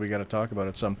is something we got to talk about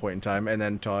at some point in time. And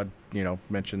then Todd,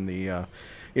 mentioned the,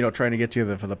 trying to get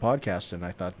together for the podcast, and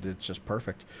I thought it's just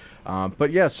perfect.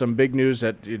 But yeah, some big news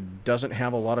that it doesn't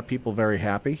have a lot of people very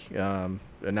happy.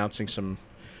 Announcing some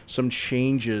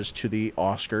changes to the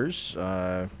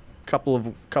Oscars. Couple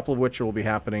of which will be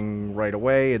happening right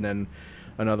away, and then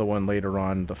another one later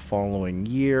on the following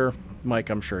year. Mike,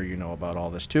 I'm sure you know about all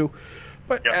this too.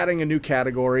 But Yep. Adding a new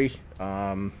category,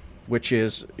 which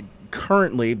is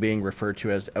currently being referred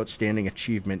to as Outstanding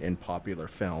Achievement in Popular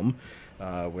Film,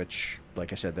 which,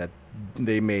 like I said, that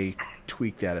they may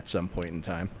tweak that at some point in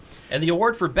time. And the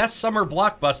award for Best Summer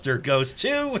Blockbuster goes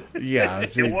to... Yeah.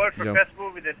 The award for best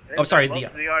movie that I'm sorry, most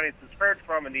of the audience has heard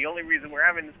from, and the only reason we're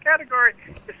having this category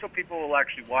is so people will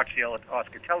actually watch the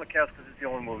Oscar telecast because it's the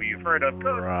only movie you've heard of.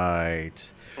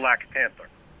 Right. Black Panther.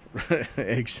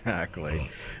 Exactly.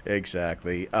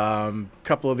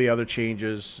 Couple of the other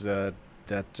changes that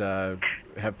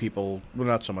have people, well,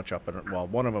 not so much up, but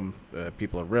one of them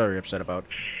people are very upset about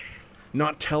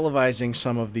not televising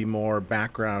some of the more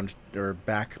background or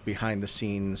back behind the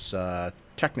scenes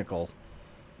technical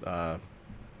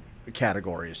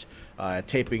categories,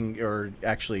 taping or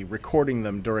actually recording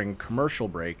them during commercial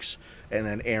breaks and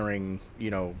then airing,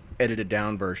 edited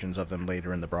down versions of them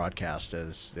later in the broadcast,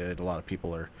 as a lot of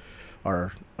people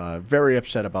are very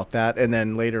upset about that. And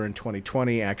then later in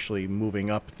 2020, actually moving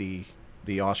up the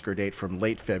Oscar date from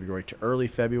late February to early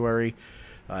February.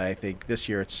 I think this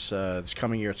year this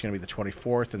coming year it's going to be the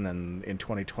 24th, and then in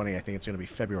 2020 I think it's going to be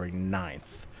February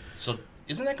 9th. So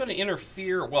isn't that going to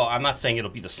interfere? Well, I'm not saying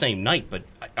it'll be the same night, but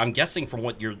I'm guessing from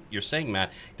what you're saying,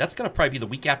 Matt, that's going to probably be the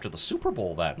week after the Super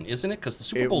Bowl then, isn't it? Because the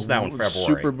Super Bowl's now in February.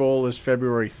 Super Bowl is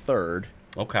February 3rd.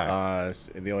 Okay.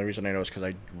 And the only reason I know is because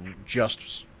I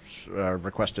just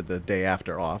requested the day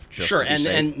after off. Just sure, to be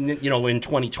safe. and in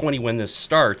 2020 when this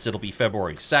starts, it'll be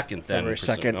February 2nd then. February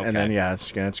 2nd, okay. and then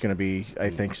it's going to be, I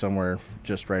think, somewhere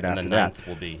just right and after the 9th that.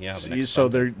 will be the next So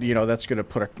Sunday. they're that's going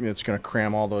to it's going to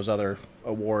cram all those other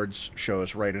awards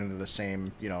shows right into the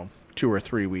same 2 or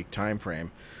 3 week time frame.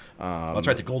 That's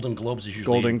right. The Golden Globes is usually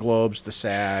Golden Globes, the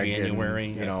SAG, January,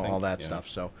 and, I think, all that yeah. stuff.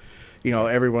 So,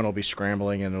 everyone will be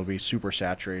scrambling, and it'll be super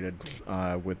saturated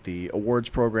with the awards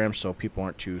program. So people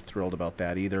aren't too thrilled about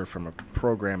that either, from a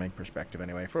programming perspective,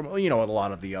 anyway. From a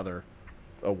lot of the other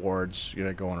awards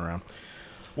going around.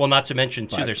 Well, not to mention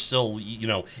too, But- there's still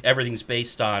everything's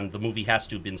based on the movie has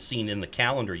to have been seen in the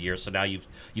calendar year. So now you've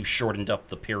shortened up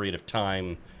the period of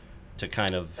time to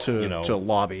kind of To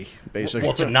lobby, basically.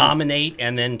 well, to nominate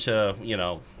and then to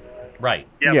right.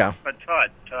 Yeah. But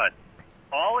Todd,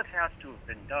 all it has to have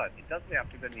been done. It doesn't have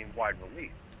to have been in wide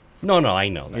release. No, I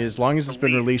know that. As long as it's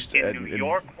been released in New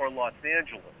York or Los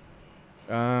Angeles.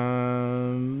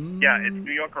 Yeah, it's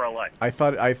New York or LA. I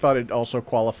thought it also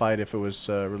qualified if it was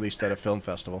released at a film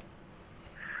festival.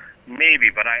 Maybe,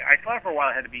 but I thought for a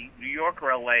while it had to be New York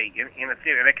or LA in a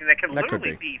theater. And it can That could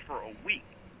literally be. be for a week.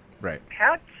 Right.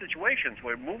 Had situations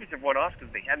where movies have won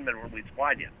Oscars, they hadn't been released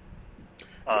wide yet.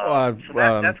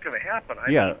 That's going to happen. I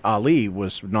mean, Ali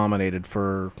was nominated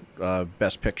for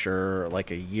Best Picture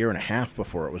like a year and a half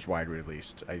before it was wide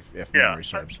released, if memory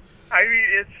serves. I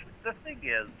mean, the thing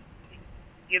is,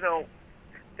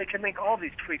 they can make all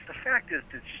these tweaks. The fact is,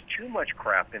 there's just too much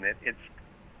crap in it. It's,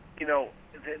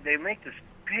 they make this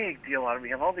big deal out of it. We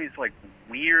have all these like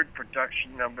weird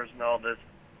production numbers and all this.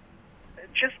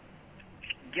 Just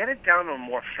get it down to a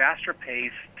more faster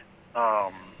paced,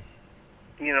 award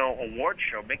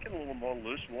show. Make it a little more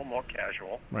loose, a little more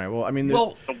casual. Right. Well, I mean,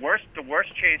 the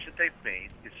worst change that they've made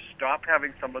is stop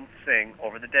having someone sing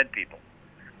over the dead people.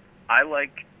 I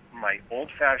like my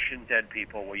old-fashioned dead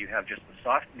people where you have just the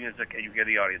soft music and you get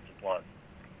the audience applause.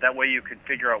 That way you can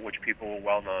figure out which people were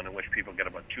well-known and which people get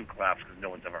about 2 claps because no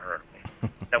one's ever heard of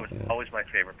them. That was always my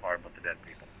favorite part about the dead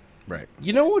people. Right.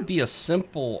 You know what would be a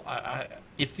simple...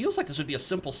 it feels like this would be a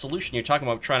simple solution. You're talking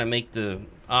about trying to make the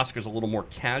Oscars a little more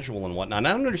casual and whatnot. And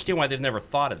I don't understand why they've never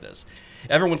thought of this.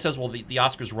 Everyone says, well, the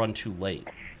Oscars run too late.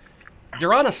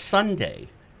 They're on a Sunday.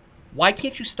 Why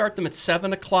can't you start them at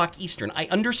 7 o'clock Eastern? I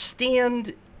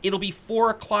understand it'll be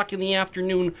 4 o'clock in the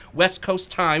afternoon West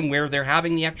Coast time where they're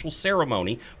having the actual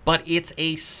ceremony, but it's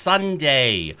a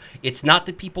Sunday. It's not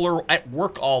that people are at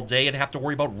work all day and have to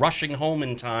worry about rushing home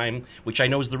in time, which I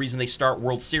know is the reason they start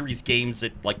World Series games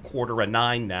at like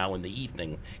 8:45 now in the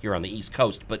evening here on the East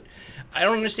Coast. But I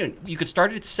don't understand. You could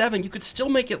start it at 7. You could still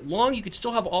make it long. You could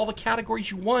still have all the categories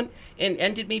you want and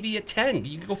end it maybe at 10.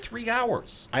 You could go 3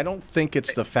 hours. I don't think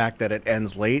it's the fact that it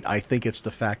ends late. I think it's the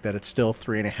fact that it's still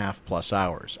 3.5 plus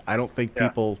hours. I don't think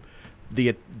people,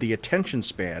 the attention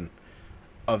span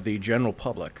of the general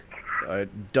public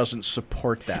doesn't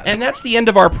support that. And that's the end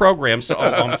of our program. So,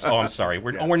 I'm sorry.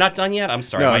 We're not done yet. I'm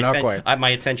sorry. No, not quite.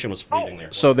 My attention was fleeting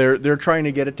there. So they're trying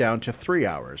to get it down to 3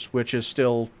 hours, which is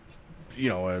still,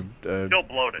 still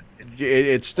bloated.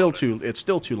 It's still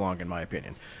too long in my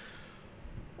opinion.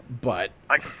 But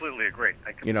I completely agree.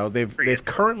 They've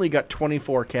currently got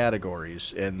 24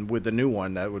 categories, and with the new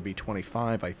one that would be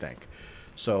 25, I think.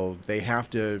 So they have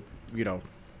to,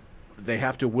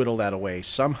 whittle that away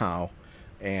somehow.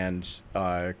 And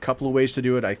a couple of ways to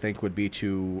do it, I think, would be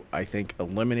to,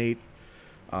 eliminate.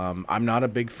 I'm not a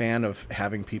big fan of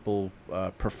having people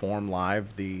perform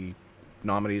live the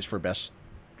nominees for Best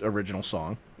Original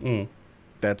Song. Mm.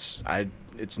 It's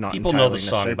not people entirely know the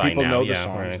necessary. song by people now. know the Yeah,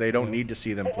 songs. right. They don't need to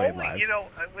see them played live.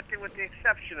 With the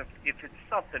exception of if it's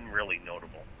something really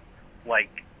notable, like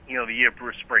the year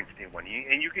Bruce Springsteen won,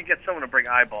 and you can get someone to bring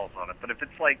eyeballs on it. But if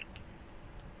it's like,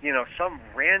 some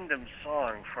random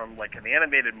song from like an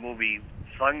animated movie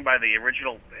sung by the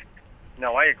original,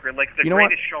 no, I agree. Like The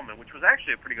Greatest Showman, which was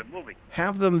actually a pretty good movie.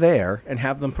 Have them there and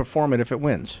have them perform it if it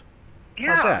wins.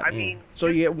 Yeah, how's that? I mean, so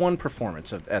you get one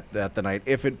performance at the night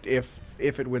if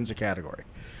it wins a category.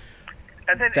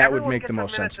 And then that would make the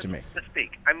most sense to me. To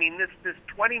speak. I mean, this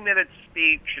 20-minute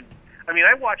speech.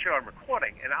 I watch it on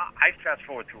recording, and I fast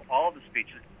forward through all the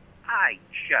speeches. I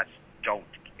just don't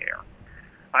care.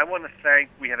 I want to thank.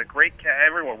 We had a great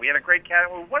everyone. We had a great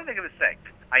category. What are they going to say?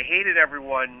 I hated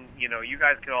everyone. You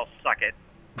guys can all suck it.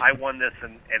 I won this,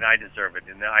 and I deserve it,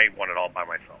 and I won it all by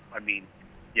myself. I mean,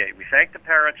 yeah, we thank the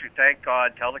parents. We thank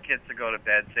God. Tell the kids to go to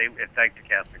bed. And thank the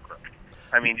cast and crew.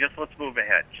 I mean, just let's move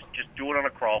ahead. Just do it on a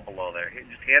crawl below there.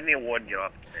 Just hand the award and get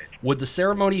off the stage. Would the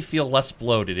ceremony feel less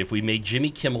bloated if we made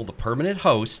Jimmy Kimmel the permanent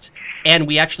host and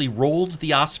we actually rolled the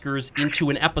Oscars into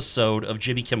an episode of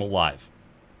Jimmy Kimmel Live?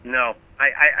 No.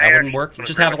 That wouldn't work?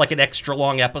 Just have it like an extra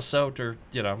long episode or,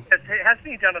 It hasn't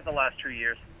he done it the last 2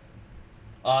 years?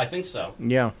 I think so.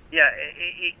 Yeah. Yeah.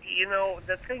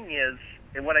 The thing is,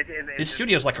 and what I did... His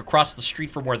studio's like across the street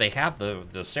from where they have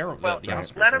the ceremony, the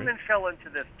Oscars. Letterman right? fell into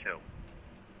this, too.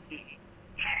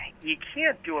 You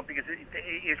can't do it because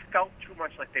it felt too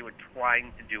much like they were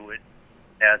trying to do it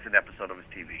as an episode of his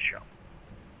TV show.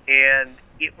 And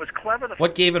it was clever.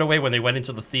 What gave it away when they went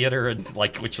into the theater and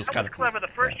which was kind of clever the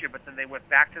first year, but then they went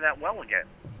back to that well again.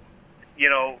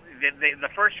 The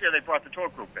first year they brought the tour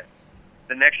group in.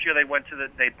 The next year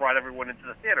they brought everyone into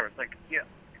the theater. It's like,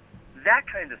 that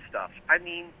kind of stuff. I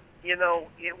mean,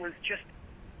 it was just.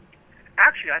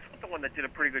 Actually, I thought the one that did a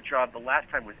pretty good job the last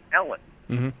time was Ellen.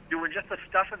 Mm-hmm. Doing just the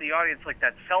stuff in the audience, like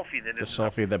that selfie that the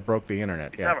selfie that broke the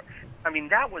internet. Yeah. I mean,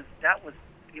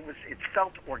 it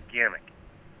felt organic.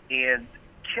 And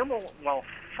Kimmel, while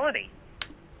funny,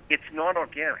 it's not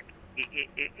organic.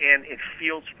 And it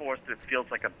feels forced. It feels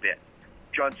like a bit.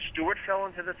 Jon Stewart fell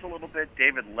into this a little bit.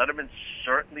 David Letterman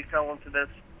certainly fell into this.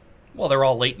 Well, they're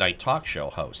all late-night talk show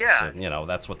hosts. Yeah. And,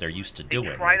 that's what they're used to doing.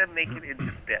 They try to make it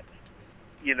into bits.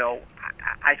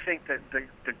 I think that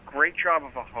the great job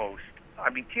of a host, I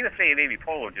mean, Tina Fey and Amy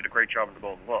Poehler did a great job of the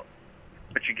Golden Globe.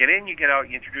 But you get in, you get out,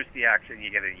 you introduce the action, you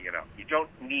get in, you get out. You don't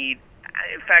need...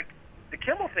 In fact, the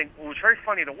Kimmel thing was very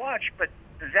funny to watch, but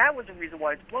that was the reason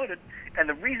why it exploded. And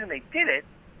the reason they did it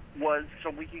was so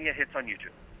we can get hits on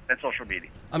YouTube and social media.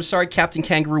 I'm sorry, Captain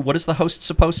Kangaroo, what is the host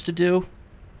supposed to do?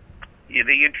 Yeah,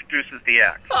 he introduces the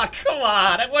act. Oh, come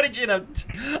on. I wanted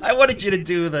you to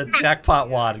do the Jackpot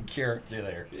Wad character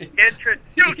there.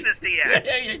 Introduces the act.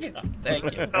 There you go. Thank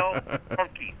you. So,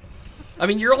 monkeys. I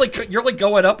mean, you're only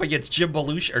going up against Jim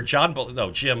Belushi or Jim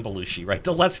Belushi, right?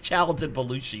 The less talented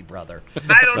Belushi brother.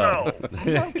 I don't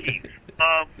know. Monkeys.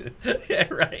 Yeah,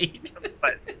 right.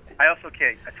 But I also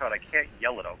can't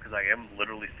yell it out because I am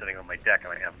literally sitting on my deck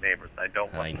and I have neighbors. I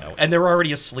know. And they're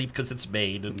already asleep because it's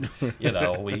made, and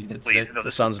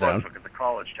the sun's down. Because it's a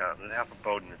college town, and half of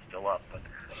Bowdoin is still up. But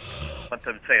what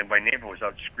I'm saying, my neighbor was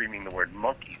out screaming the word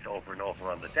monkeys over and over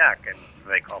on the deck, and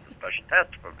they called a special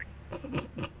test for me.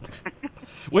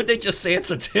 Would they just say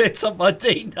it's a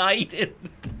Monday night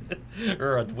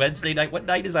or a Wednesday night? What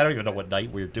night is that? I don't even know what night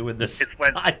we're doing this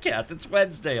podcast. It's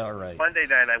Wednesday, all right. Monday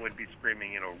night I would be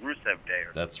screaming, Rusev Day.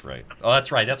 That's right. Oh,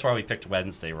 that's right. That's why we picked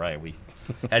Wednesday, right? We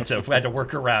had to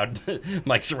work around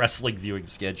Mike's wrestling viewing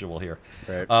schedule here.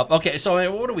 Right. Okay,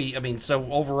 so what do we? I mean, so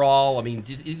overall, I mean,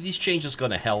 these changes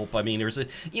going to help? I mean, there's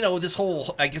this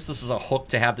whole. I guess this is a hook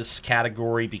to have this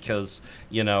category because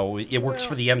it works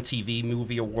for the MTV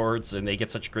Movie Awards and they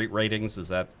get such great ratings. Is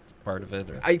that part of it?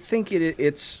 Or? I think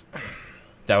it's.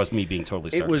 That was me being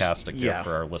totally sarcastic here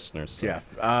for our listeners. So. Yeah.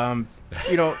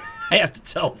 I have to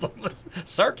tell them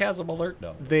sarcasm alert.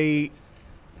 No.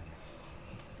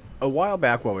 A while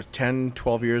back, 10,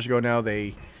 12 years ago now,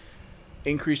 they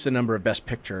increased the number of Best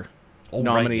Picture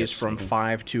nominees from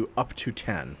 5 to up to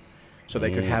 10. So they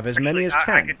could have as many as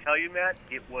 10. I can tell you, Matt,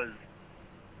 it was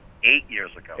 8 years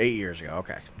ago. 8 years ago,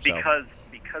 okay. Because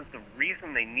the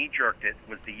reason they knee-jerked it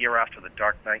was the year after The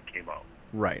Dark Knight came out.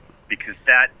 Right. Because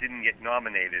that didn't get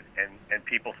nominated, and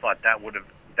people thought that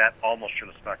almost should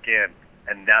have snuck in.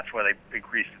 And that's why they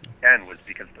increased it to 10, was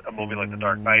because a movie like The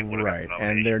Dark Knight would have right.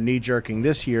 And they're knee-jerking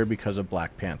this year because of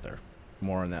Black Panther.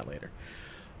 More on that later.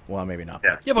 Well, maybe not.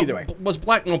 Yeah, but either way. Was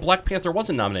Black Panther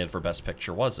wasn't nominated for Best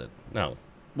Picture, was it? No.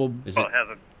 Well, it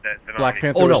hasn't. Black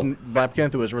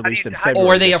Panther was released in February.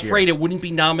 Or are they afraid it wouldn't be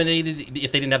nominated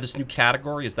if they didn't have this new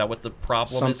category? Is that what the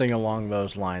problem is? Something along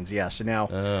those lines, yes.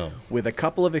 Now, with a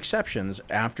couple of exceptions,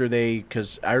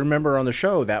 because I remember on the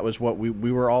show, that was what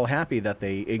we were all happy that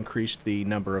they increased the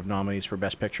number of nominees for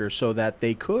Best Picture so that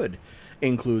they could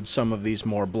include some of these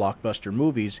more blockbuster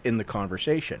movies in the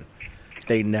conversation.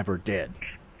 They never did.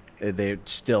 They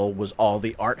still was all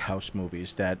the art house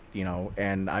movies that,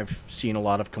 and I've seen a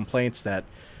lot of complaints that,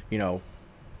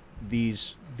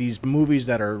 these movies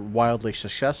that are wildly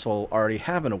successful already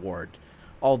have an award.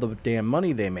 All the damn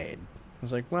money they made. I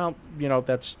was like, well,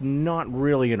 that's not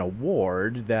really an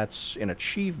award. That's an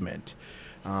achievement.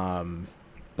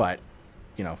 But,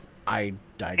 I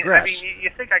digress.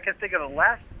 I can think of the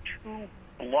last two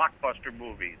blockbuster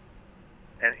movies,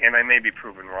 and I may be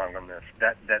proven wrong on this,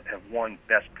 that have won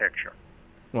Best Picture.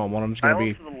 Well, one of them's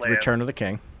going to be Return of the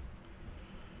King.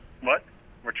 What?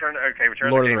 Return of the King,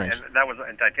 and that was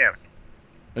in Titanic.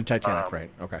 In Titanic,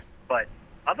 right? Okay. But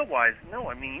otherwise,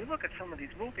 no. I mean, you look at some of these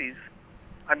movies.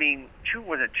 I mean,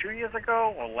 was it 2 years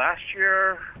ago or last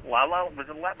year? La La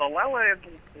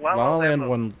Land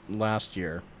won last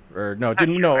year, or no?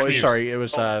 Didn't no? Sorry, it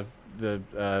was the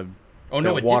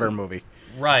water movie.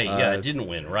 Right. Yeah, it didn't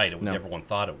win. Right. Everyone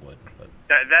thought it would. But.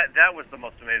 That was the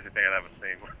most amazing thing I've ever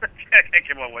seen. I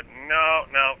came up with no,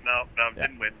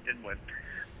 didn't win.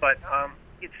 But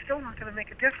it's still not going to make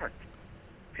a difference.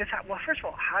 Because, first of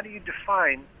all, how do you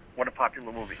define what a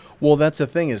popular movie is? Well, that's the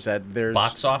thing is that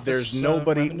box office. There's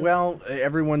nobody. Revenue? Well,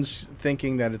 everyone's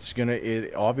thinking that it's gonna.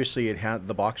 Obviously,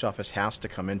 the box office has to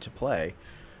come into play.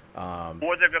 Or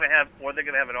they're going to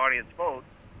have an audience vote,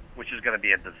 which is going to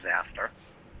be a disaster.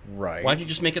 Right. Why don't you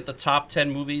just make it the top 10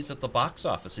 movies at the box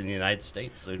office in the United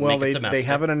States? Well, they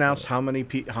haven't announced how many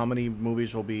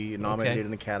movies will be nominated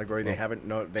in the category. They haven't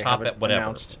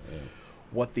announced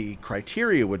what the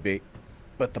criteria would be.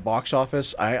 But the box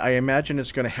office, I imagine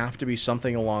it's going to have to be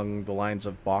something along the lines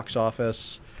of box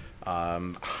office,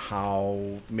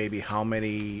 how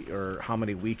many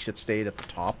weeks it stayed at the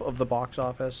top of the box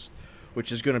office,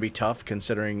 which is going to be tough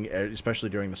considering, especially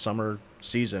during the summer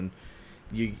season.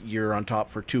 You're on top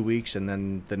for 2 weeks, and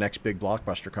then the next big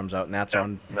blockbuster comes out, and that's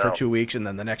for 2 weeks, and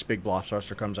then the next big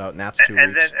blockbuster comes out, and that's 2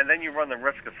 weeks. And then you run the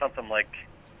risk of something like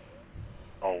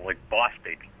Boss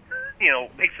Baby.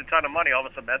 Makes a ton of money. All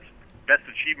of a sudden, best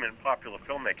achievement in popular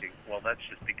filmmaking. Well, that's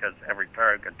just because every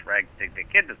parent got dragged to take their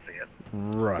kid to see it.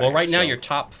 Right. Well, right now so- your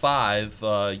top 5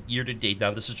 year to date.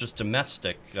 Now this is just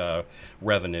domestic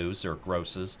revenues or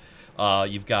grosses.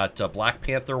 You've got Black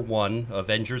Panther 1,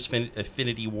 Avengers: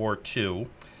 Infinity War 2,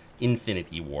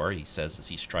 Infinity War. He says as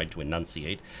he's trying to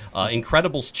enunciate.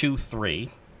 Incredibles 2, 3,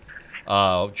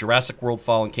 Jurassic World: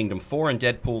 Fallen Kingdom 4, and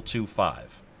Deadpool 2,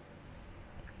 5.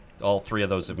 All 3 of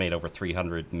those have made over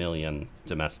 $300 million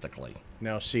domestically.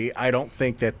 Now, see, I don't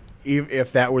think that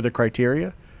if that were the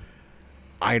criteria,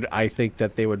 I think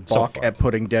that they would So balk far. at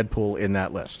putting Deadpool in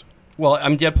that list. Well,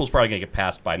 Deadpool's probably going to get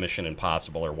passed by Mission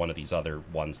Impossible or one of these other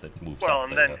ones that moves Well, up.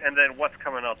 and then what's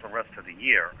coming out the rest of the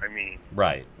year? I mean,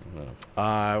 Right.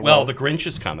 Well, The Grinch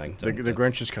is coming. the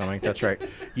Grinch is coming. That's right.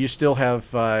 You still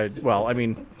have, well, I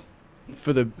mean,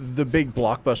 for the big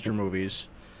blockbuster movies,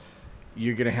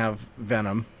 you're going to have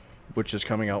Venom, which is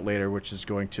coming out later, which is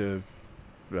going to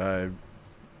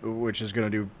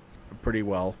do pretty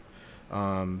well,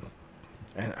 and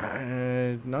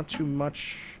not too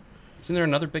much. Isn't there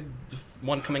another big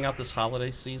one coming out this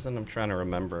holiday season? I'm trying to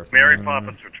remember. Mary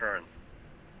Poppins Returns,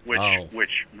 which Oh.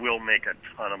 will make a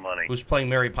ton of money. Who's playing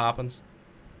Mary Poppins?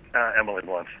 Emily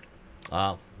Blunt.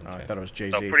 Oh, I okay. thought it was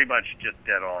Jay-Z. So pretty much just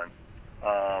dead on.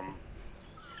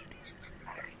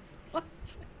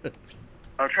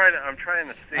 I'm trying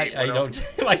to see. I what else-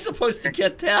 don't. Am I supposed to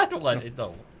get that one?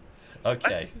 No.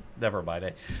 Okay, never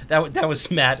mind. That was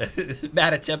Matt.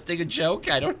 Matt attempting a joke.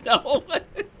 I don't know.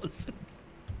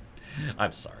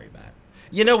 I'm sorry, Matt.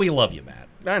 You know we love you, Matt.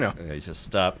 I know. It's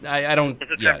just I don't. Is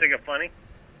it Yeah. attempting a funny?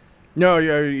 No,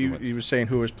 you was saying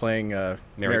who was playing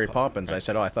Mary Poppins. Right. I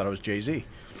said, I thought it was Jay-Z.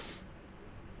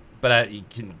 But was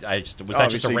that just a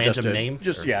Obviously, random name?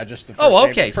 Just or- just the first Oh,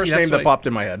 name, okay. first See, that's name that what- popped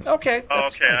in my head. Okay. Oh,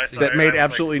 That's okay, fine. I See, thought- That made like-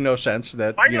 absolutely no sense.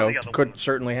 That I know the other could one.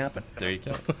 certainly happen. There you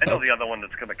go. I know the other one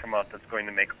that's going to come out that's going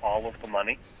to make all of the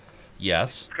money.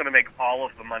 Yes. It's going to make all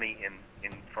of the money in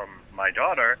from my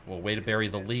daughter. Well, way to bury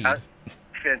the lead.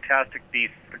 Fantastic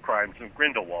Beasts: The Crimes of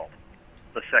Grindelwald,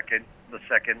 the second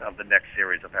of the next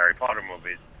series of Harry Potter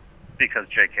movies, because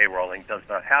J.K. Rowling does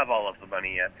not have all of the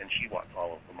money yet, and she wants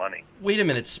all of the money. Wait a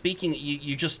minute. Speaking,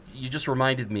 you just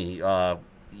reminded me.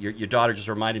 Your daughter just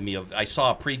reminded me of. I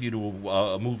saw a preview to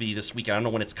a movie this week. I don't know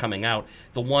when it's coming out.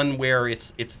 The one where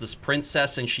it's this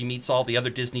princess and she meets all the other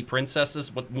Disney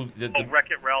princesses. What movie?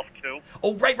 Wreck-It Ralph 2.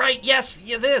 Oh, right. Yes,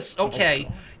 yeah, this.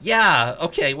 Okay, yeah.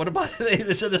 Okay. What about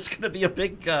this? There's going to be a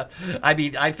big. I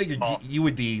mean, I figured you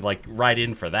would be like right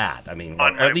in for that. I mean,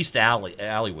 or at least Allie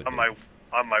would. On be.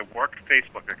 my work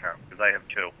Facebook account, because I have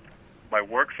two. My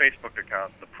work Facebook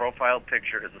account, the profile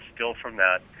picture is a still from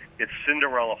that. It's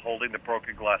Cinderella holding the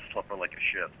broken glass slipper like a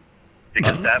shit.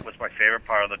 Because that was my favorite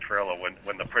part of the trailer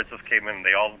when the princess came in and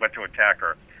they all went to attack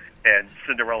her. And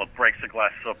Cinderella breaks the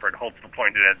glass slipper and holds the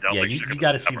pointed end down. Yeah, like you she's gonna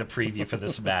got to see stab the her. preview for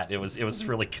this, Matt. It was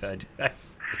really good. I'll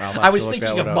have I was to look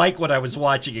thinking that of one up. Mike when I was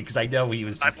watching it because I know he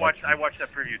was. Just I watched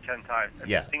that preview 10 times. And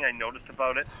Yeah. the thing I noticed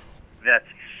about it that's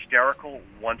hysterical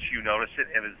once you notice it,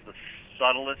 and is the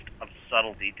subtlest of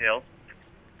subtle details,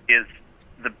 is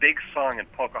the big song in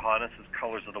Pocahontas is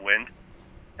Colors of the Wind.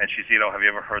 And she's, have you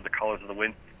ever heard the Colors of the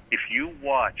Wind? If you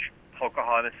watch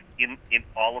Pocahontas in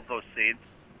all of those scenes,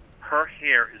 her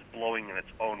hair is blowing in its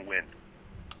own wind.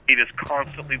 It is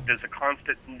constantly, there's a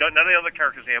constant, none of the other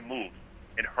characters' hair moves,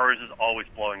 and hers is always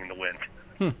blowing in the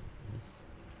wind.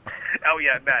 Oh,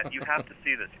 yeah, Matt, you have to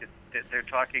see this. They're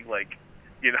talking like,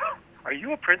 are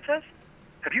you a princess?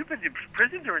 Have you been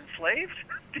imprisoned or enslaved?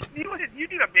 You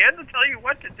need a man to tell you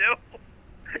what to do.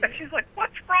 And she's like,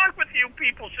 what's wrong with you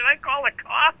people? Should I call a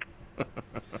cop?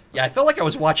 Yeah, I felt like I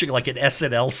was watching like an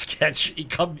SNL sketch,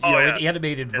 Yeah. an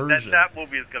animated And version. that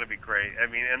movie is going to be great. I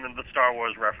mean, and then the Star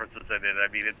Wars references in it.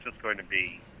 I mean, it's just going to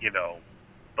be,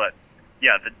 But,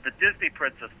 yeah, the Disney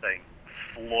princess thing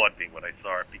floored me when I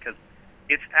saw it, because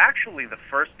it's actually the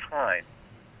first time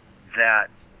that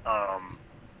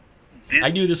Disney... I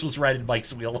knew this was right in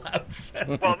Mike's wheelhouse.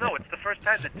 Well, no, it's the first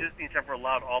time that Disney's ever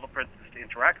allowed all the princesses to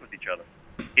interact with each other.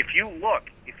 If you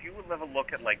would ever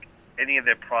look at like any of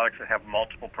their products that have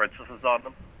multiple princesses on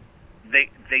them,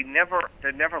 they're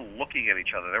never looking at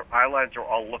each other. Their eye lines are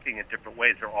all looking at different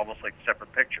ways. They're almost like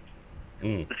separate pictures.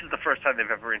 Mm. This is the first time they've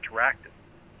ever interacted.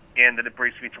 And then it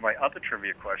brings me to my other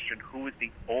trivia question: who is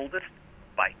the oldest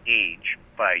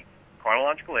by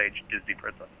chronological age, Disney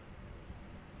princess?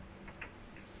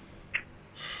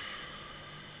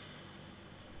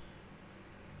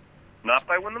 Not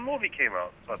by when the movie came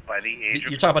out, but by the age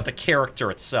You're of talking about the character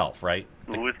itself, right?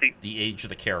 who is the The age of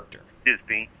the character.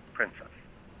 Disney princess.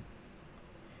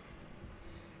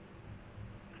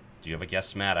 Do you have a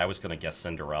guess, Matt? I was going to guess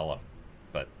Cinderella.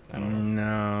 but I don't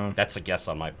know. No. That's a guess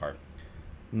on my part.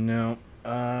 No.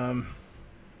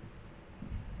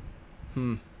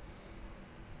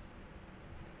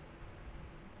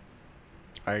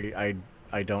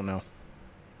 I don't know.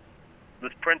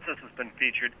 This princess has been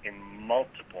featured in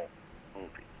multiple movies.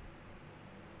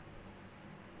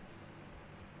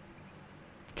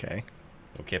 Okay.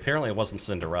 Okay, apparently it wasn't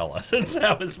Cinderella, since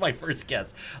that was my first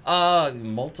guess.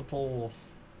 Multiple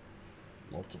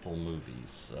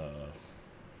movies.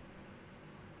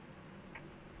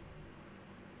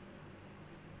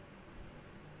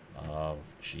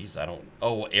 Geez, I don't...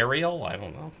 Oh, Ariel? I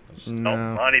don't know.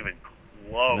 No, not even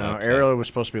close. No, Okay. Ariel was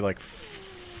supposed to be like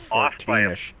Off by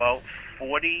 14-ish. about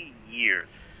 40 years.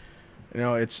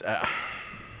 It's...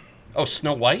 Oh,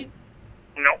 Snow White?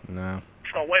 No, no.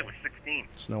 Snow White was 16.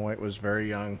 Snow White was very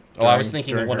young. Oh, I was during-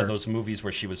 thinking of during one of her- those movies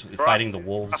where she was fighting the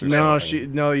wolves or No,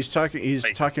 something.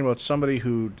 he's talking about somebody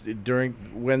who during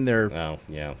Oh,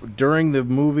 yeah. during the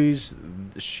movies,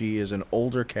 she is an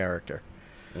older character.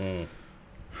 Mm.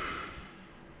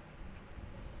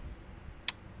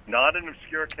 Not an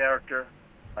obscure character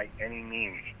by any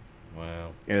means.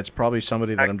 Wow. And it's probably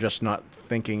somebody that I'm just not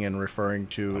thinking and referring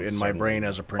to in my certainly brain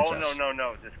as a princess. Oh,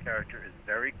 no. This character is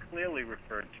very clearly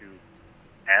referred to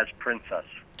as Princess.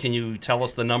 Can you tell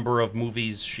us the number of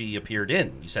movies she appeared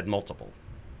in? You said multiple.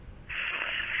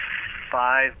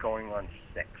 5 going on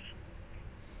 6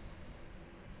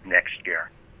 next year.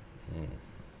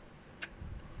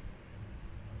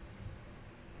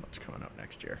 What's coming out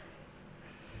next year?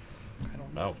 I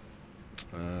don't know.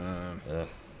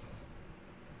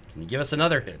 Can you give us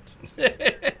another hint?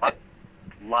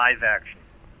 Live action.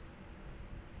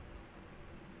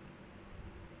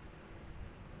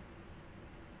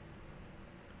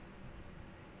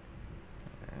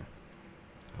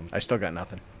 I still got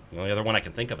nothing. The only other one I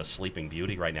can think of is Sleeping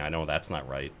Beauty right now. I know that's not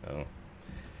right. Oh.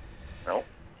 No.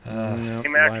 No,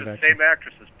 Same live action. same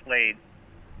actress has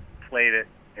played it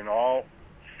in all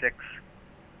 6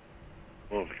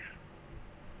 movies.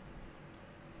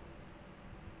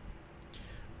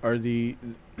 Are the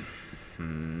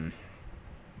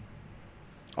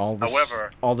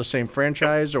However, all the same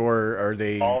franchise, or are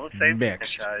they All the same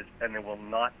mixed? franchise, and there will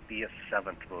not be a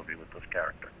 7th movie with this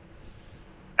character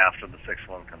after the 6th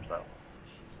one comes out.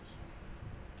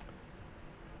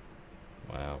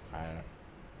 Wow. I don't know.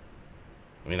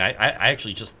 I mean, I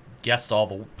actually just guessed all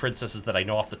the princesses that I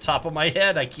know off the top of my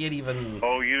head. I can't even...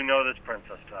 Oh, you know this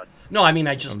princess, Todd. No, I mean,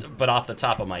 but off the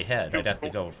top of my head. I'd have to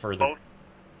go further.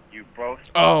 You both.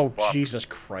 Oh, Well, Jesus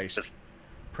Christ.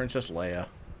 Princess Leia.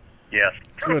 Yes.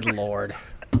 Good Lord.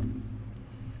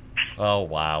 Oh,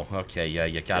 wow. Okay, yeah,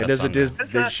 you got It us is a on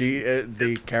that.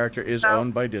 the character is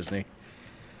owned by Disney.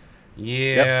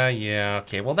 Yeah.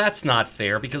 Okay, well, that's not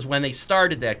fair, because when they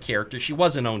started that character, she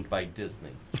wasn't owned by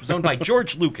Disney. She was owned by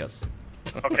George Lucas.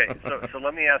 Okay, so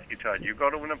let me ask you, Todd. You go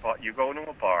into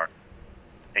a bar,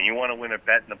 and you want to win a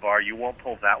bet in the bar. You won't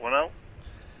pull that one out,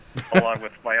 along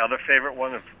with my other favorite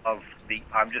one of the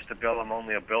 "I'm just a bill, I'm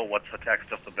only a bill. What's the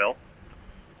text of the bill?"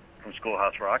 from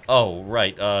Schoolhouse Rock. Oh,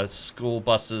 right. School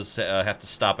buses have to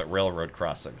stop at railroad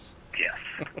crossings.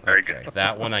 Yes, very Okay, good.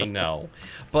 that one I know.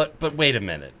 But wait a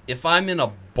minute. If I'm in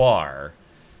a bar,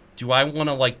 do I want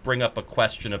to bring up a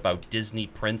question about Disney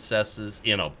princesses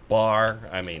in a bar?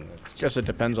 I mean, it's Guess it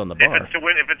depends on the If bar. it's to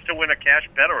win a cash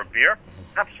bet or a beer,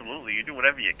 absolutely, you do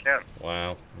whatever you can.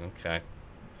 wow. Okay.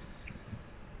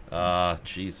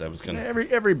 Geez, I was gonna.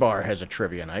 Every bar has a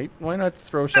trivia night. Why not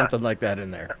throw something like that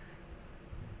in there?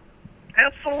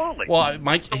 Absolutely. Well,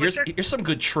 Mike, So here's ridiculous. some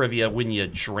good trivia when you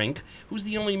drink. Who's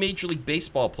the only Major League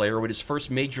Baseball player with his first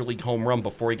Major League home run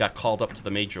before he got called up to the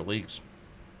Major Leagues?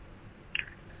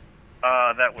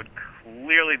 That would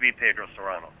clearly be Pedro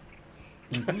Serrano.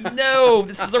 No,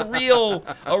 this is a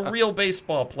real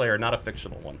baseball player, not a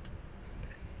fictional one.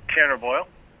 Tanner Boyle.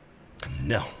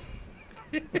 No.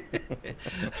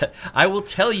 I will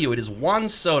tell you, it is Juan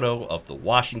Soto of the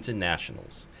Washington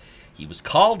Nationals. He was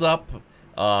called up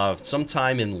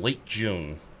sometime in late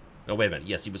June. No, wait a minute.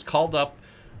 Yes, he was called up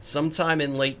sometime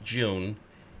in late June,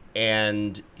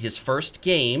 and his first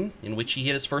game, in which he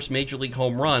hit his first Major League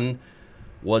home run,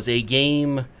 was a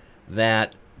game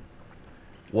that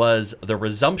was the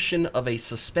resumption of a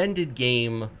suspended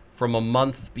game from a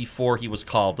month before he was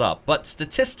called up. But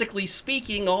statistically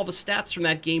speaking, all the stats from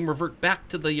that game revert back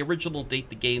to the original date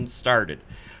the game started.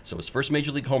 So his first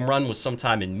Major League home run was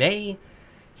sometime in May.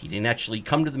 He didn't actually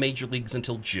come to the Major Leagues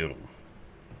until June.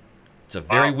 It's a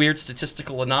very weird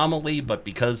statistical anomaly, but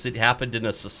because it happened in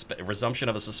a resumption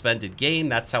of a suspended game,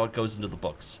 that's how it goes into the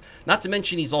books. Not to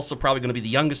mention, he's also probably going to be the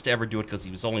youngest to ever do it because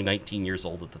he was only 19 years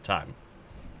old at the time.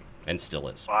 And still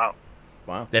is. Wow.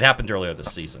 Wow. That happened earlier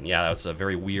this season. Yeah, that was a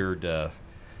very weird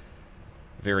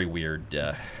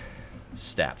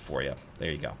stat for you.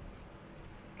 There you go.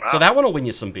 Wow. So that one will win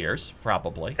you some beers,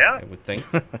 probably. Yeah. I would think.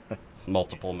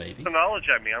 Multiple, maybe. The knowledge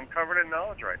I mean, I'm covered in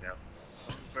knowledge right now.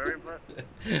 Very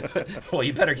impressive. Well,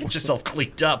 you better get yourself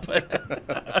cleaned up.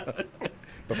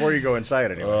 Before you go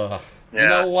inside, anyway. You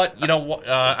know what?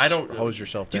 I don't. Hose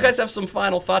yourself Do you down. guys have some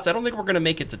final thoughts? I don't think we're going to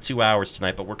make it to 2 hours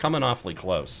tonight, but we're coming awfully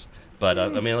close. But, I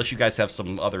mean, unless you guys have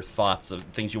some other thoughts of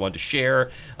things you wanted to share,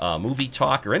 movie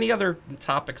talk, or any other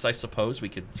topics, I suppose, we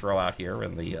could throw out here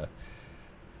in the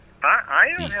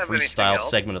I don't have anything freestyle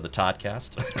else. segment of the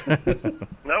Toddcast.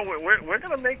 No, we're going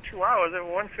to make 2 hours at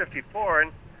 1:54,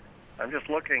 and I'm just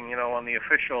looking, on the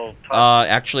official.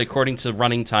 Actually, according to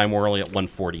running time, we're only at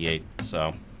 1:48.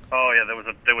 So. Oh yeah,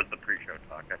 there was the pre-show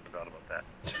talk. I forgot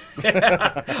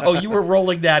about that. Oh, you were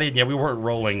rolling that in. Yeah, we weren't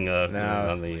rolling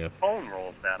on the. Phone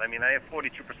rolls that. I mean, I have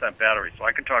 42% battery, so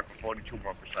I can talk for 42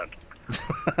 more percent.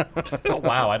 Oh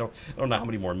wow, I don't know how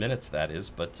many more minutes that is,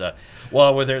 but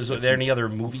well, are there any other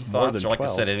movie thoughts, than or like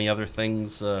 12. I said, any other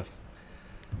things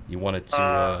you wanted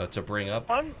to bring up?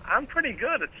 I'm pretty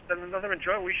good. It's been another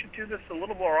enjoyment. We should do this a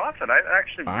little more often. I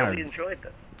actually really enjoyed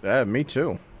this. Me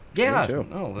too. Yeah, Me too.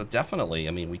 no, definitely.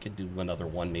 I mean, we could do another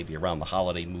one maybe around the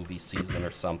holiday movie season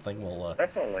or something. We'll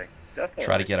Definitely.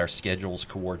 try to get our schedules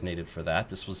coordinated for that.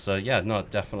 This was,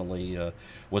 definitely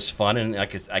was fun, and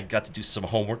I got to do some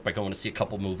homework by going to see a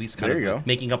couple movies, There you go.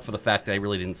 making up for the fact that I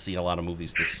really didn't see a lot of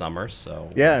movies this summer.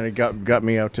 So Yeah, and it got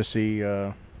me out to see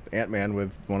Ant-Man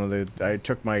with one of the. I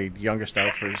took my youngest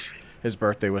out for his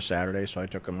birthday was Saturday, so I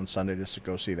took him on Sunday just to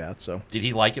go see that. So. Did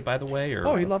he like it, by the way? Or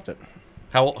Oh, he loved it.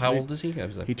 How old is he?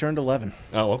 He turned 11.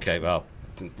 Oh, okay. Well,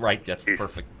 right. That's the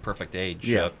perfect age.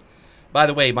 Yeah. By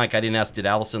the way, Mike, I didn't ask. Did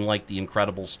Allison like The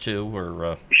Incredibles too,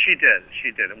 or? She did.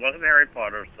 It wasn't Harry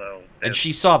Potter, so. And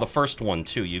she saw the first one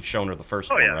too. You've shown her the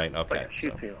first one, yeah. right? Okay. Oh, yeah,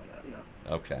 she's so- seen all that.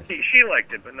 No. Okay. She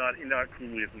liked it, but not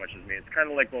really as much as me. It's kind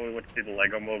of like when we went to see the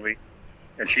Lego movie,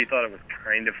 and she thought it was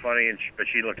kind of funny, but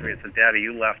she looked at me and said, "Daddy,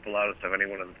 you laughed the loudest of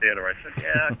anyone in the theater." I said,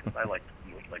 "Yeah, 'cause I like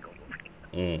the Lego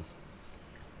movie." Mm.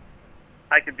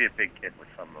 I could be a big kid with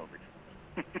some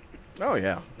movies. Oh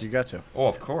yeah, you got to. Oh,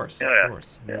 of course. Yeah. Of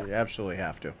course. Yeah. You absolutely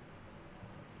have to.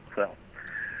 So,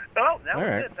 well, that All was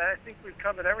right. it. I think we've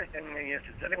covered everything. And if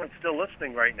anyone's still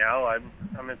listening right now, I'm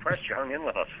impressed you hung in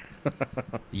with us.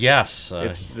 Yes.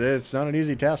 It's not an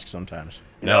easy task sometimes.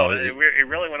 no. it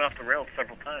really went off the rails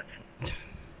several times.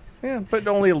 Yeah, but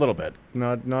only a little bit.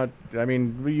 Not. I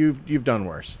mean, you've done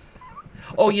worse.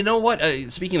 Oh, you know what?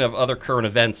 Speaking of other current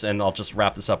events, and I'll just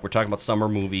wrap this up. We're talking about summer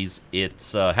movies.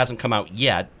 It's hasn't come out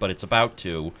yet, but it's about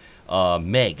to. The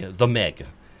Meg,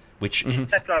 which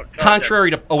That's out.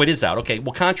 contrary to it is out. Okay,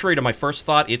 well, contrary to my first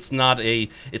thought, it's not a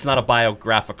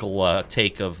biographical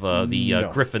take of the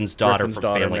No. Griffin's daughter Griffin's from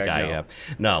daughter, Family Meg, Guy. no. Yeah,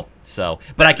 no. So,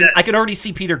 but I can already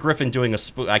see Peter Griffin doing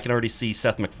I can already see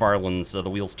Seth MacFarlane's the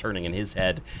wheels turning in his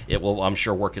head. It will, I'm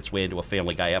sure, work its way into a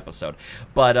Family Guy episode.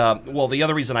 But well, the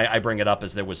other reason I bring it up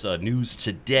is there was news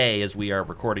today as we are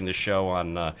recording the show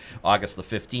on August the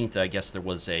 15th. I guess there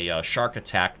was a shark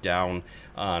attack down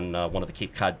on one of the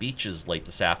Cape Cod beaches late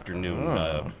this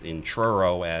afternoon in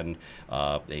Truro, and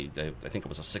I think it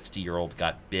was a 60-year-old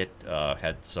got bit,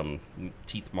 had some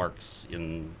teeth marks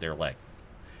in their leg.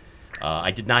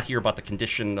 I did not hear about the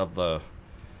condition of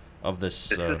this.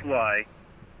 This is why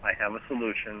I have a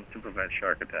solution to prevent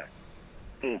shark attacks.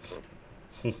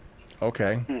 Foolproof.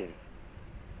 Okay.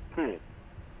 Pool.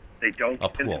 They don't A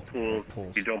get into pool. pools.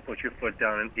 Pools. You don't put your foot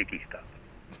down in icky stuff.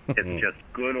 It's just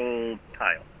good old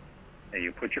tile. And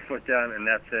you put your foot down, and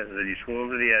that's it. And then you swim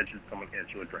over the edge, and someone hands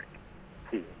you a drink.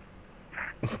 Pool.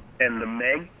 And The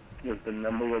Meg was the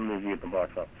 #1 movie at the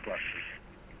box office last week.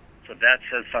 So that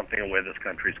says something of where this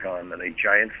country's gone, that a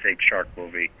giant fake shark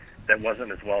movie that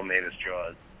wasn't as well made as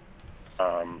Jaws.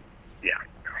 Yeah.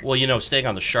 Well, staying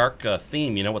on the shark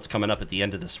theme, you know what's coming up at the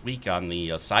end of this week on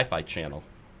the Sci-Fi Channel?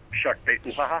 Shark bait.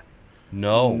 Ooh-ha-ha.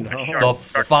 No, the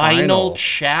Shark final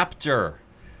chapter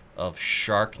of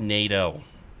Sharknado.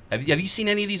 Have you seen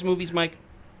any of these movies, Mike?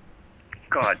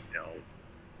 God, no.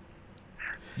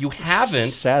 You haven't.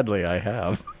 Sadly, I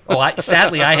have. Oh,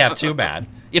 sadly, I have too, Matt.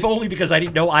 If only because I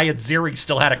didn't know Ian Ziering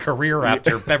still had a career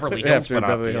after Beverly Hills After went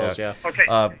off Beverly the Hills, yeah. Okay,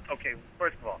 Uh, okay.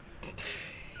 First of all,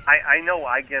 I know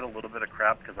I get a little bit of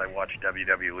crap because I watch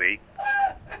WWE,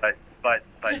 but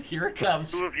Here it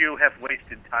comes. two of you have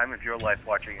wasted time of your life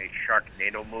watching a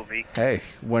Sharknado movie. Hey,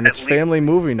 when At it's least- family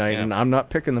movie night Yeah. and I'm not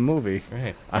picking the movie,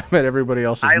 Right. I'm at everybody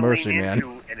else's I mercy, lean man.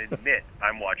 into and admit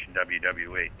I'm watching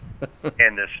WWE,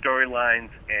 and the storylines,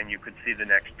 and you could see the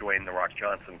next Dwayne The Rock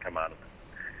Johnson come out of it.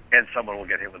 and someone will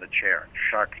get hit with a chair.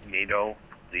 Sharknado,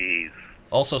 please.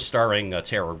 Also starring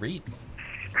Tara Reid.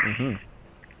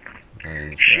 Mm-hmm.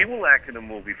 And, She will act in a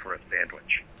movie for a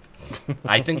sandwich.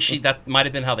 I think that might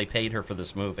have been how they paid her for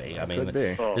this movie. I mean, Could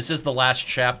be. this is the last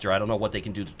chapter. I don't know what they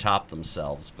can do to top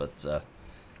themselves, but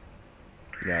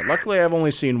Yeah, luckily I've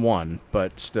only seen one,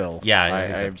 but still.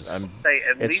 Yeah,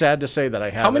 it's sad to say that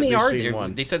I haven't how many are seen there?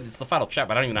 one. They said it's the final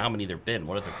chapter. I don't even know how many there've been.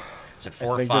 What are there? Is it 4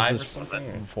 or think 5 this or is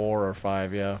something? 4 or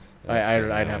 5, yeah.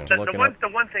 I'd have to look it up. The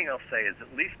one thing I'll say is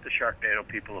at least the Sharknado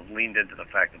people have leaned into the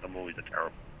fact that the movies are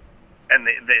terrible, and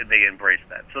they embrace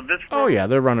that. So this. Oh yeah,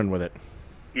 they're running with it.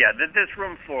 Yeah, this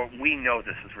room for we know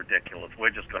this is ridiculous. We're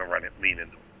just going to lean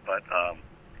into it. But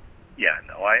yeah,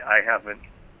 no, I haven't.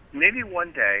 Maybe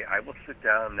one day I will sit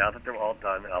down now that they're all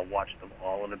done, and I'll watch them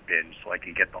all in a binge so I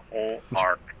can get the whole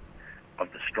arc of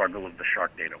the struggle of the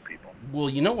Sharknado people. Well,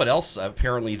 you know what else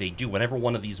apparently they do? Whenever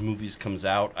one of these movies comes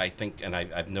out, I think, and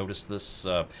I've noticed this,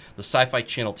 the Sci-Fi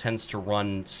Channel tends to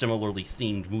run similarly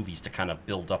themed movies to kind of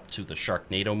build up to the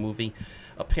Sharknado movie.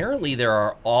 Apparently there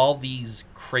are all these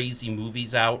crazy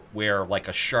movies out where like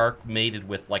a shark mated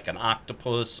with like an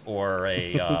octopus or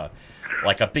a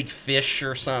like a big fish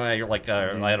or something, or like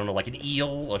a, I don't know, like an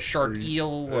eel, a shark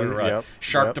eel, or a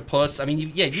sharktopus. I mean, you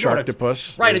know what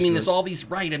Sharktopus. right, I mean, there's all these,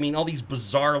 right, I mean, all these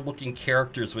bizarre-looking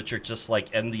characters which are just like,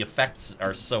 and the effects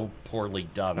are so poorly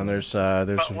done. And there's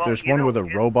one with a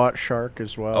robot shark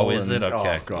as well. Oh, is it? and-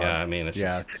 Okay. Oh, God. Yeah, I mean, it's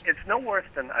just... It's no worse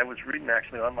than I was reading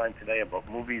actually online today about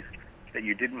movies that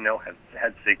you didn't know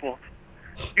had sequels.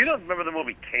 You don't remember the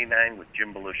movie K-9 with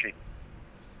Jim Belushi?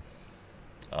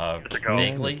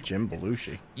 Vaguely. Jim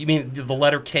Belushi. You mean the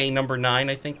letter K, number 9,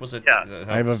 I think, was it? Yeah.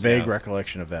 I have a vague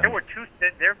recollection of that.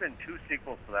 There have been 2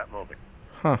 sequels to that movie.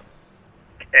 Huh.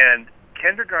 And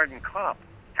Kindergarten Cop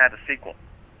had a sequel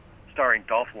starring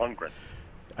Dolph Lundgren.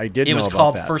 I did It know was about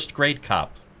called that. First Grade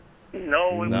Cop.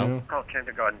 No, it was called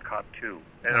Kindergarten Cop 2.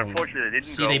 And unfortunately, they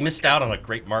didn't See, they missed out on a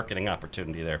great marketing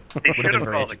opportunity there. They Would should have been have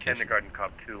very called the educational. Kindergarten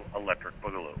Cop 2 Electric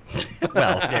Boogaloo.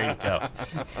 Well, there you go.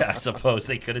 I suppose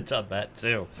they could have done that,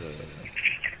 too.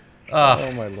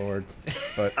 Oh, my Lord.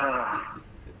 But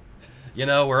You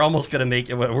know, we're almost going to make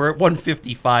it. We're at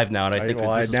 155 now, and I think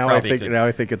this is probably good. now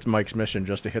I think it's Mike's mission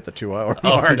just to hit the 2-hour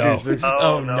Oh, mark. no.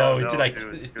 Oh, no. no, Did I...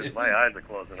 dude, my eyes are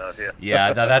closing out here.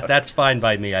 Yeah, that's fine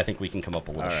by me. I think we can come up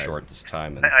a little short this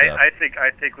time. And, I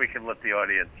think we can let the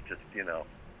audience just,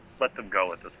 let them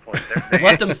go at this point.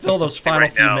 let them fill those final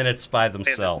right few now, minutes by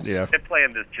themselves. Yeah. They're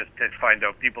playing this just to find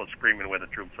out people screaming where the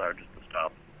troops are just to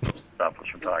stop us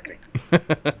from talking.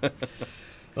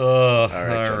 All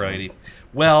right, righty.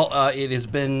 Well, it has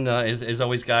been, as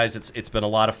always, guys, it's been a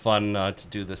lot of fun to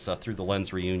do this Through the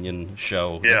Lens reunion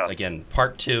show. Yeah. Again,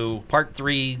 part 2, part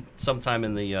 3, sometime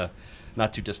in the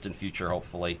not too distant future,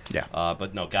 hopefully. Yeah.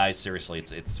 But no, guys, seriously,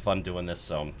 it's fun doing this.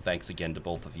 So thanks again to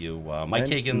both of you, Mike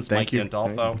And Higgins, thank Mike you.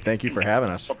 Gandolfo. Thank you for having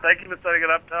us. Well, thank you for setting it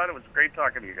up, Todd. It was great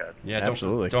talking to you guys. Yeah,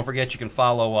 Absolutely. Don't forget, you can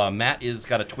follow Matt. Is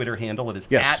got a Twitter handle. It is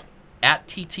Yes. at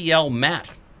TTL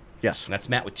Matt. Yes. And that's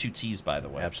Matt with 2 T's, by the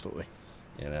way. Absolutely.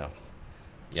 You know.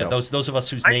 Yeah, So- those of us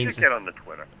whose I names. should get on the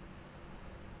Twitter.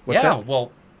 What's yeah, that?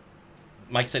 well,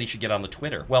 Mike said he should get on the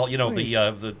Twitter. Well, you know,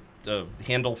 the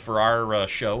handle for our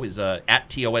show is at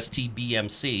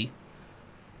TOSTBMC.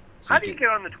 So How do you get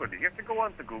on the Twitter? You have to go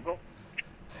on to Google.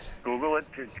 Google it.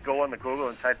 Just go on the Google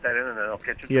and type that in, and then it'll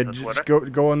get you Yeah, to the just Twitter.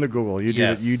 go on the Google.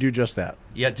 Yes. You do just that.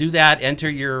 Yeah, do that. Enter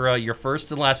your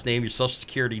first and last name, your social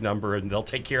security number, and they'll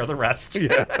take care of the rest.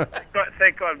 Yeah.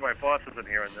 Thank God my boss isn't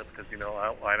hearing this because,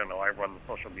 I don't know, I run the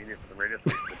social media for the radio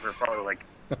station. They're probably like,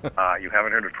 you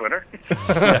haven't heard of Twitter?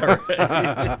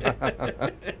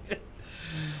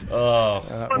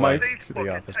 On Mike, Facebook, to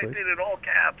the office, I please. did it all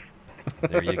caps.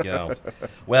 There you go.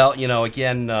 Well,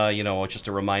 again, just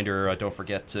a reminder, don't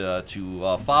forget to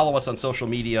follow us on social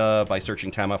media by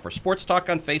searching Time Out for Sports Talk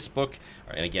on Facebook.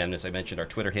 And again, as I mentioned, our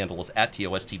Twitter handle is at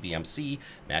TOSTBMC.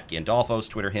 Matt Gandolfo's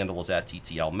Twitter handle is at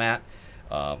TTLMatt.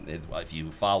 If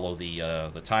you follow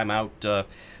the Time Out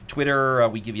Twitter,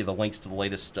 we give you the links to the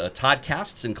latest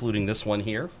Toddcasts, including this one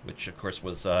here, which, of course,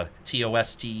 was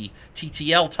TOST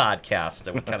TTL Toddcast.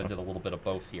 And we kind of did a little bit of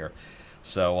both here.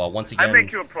 So once again, I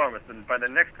make you a promise, and by the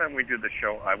next time we do the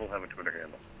show, I will have a Twitter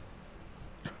handle.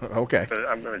 Okay. So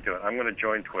I'm going to do it. I'm going to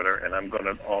join Twitter, and I'm going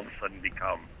to all of a sudden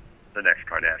become the next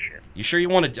Kardashian. You sure you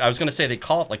want to? I was going to say they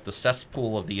call it like the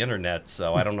cesspool of the internet,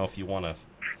 so I don't know if you want to.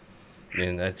 I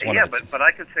mean, that's one Yeah, of its, but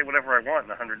I can say whatever I want in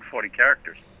 140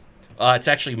 characters. it's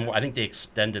actually more. I think they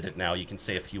extended it now. You can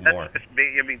say a few more. That's just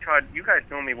me. I mean, Todd, you guys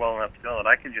know me well enough to know that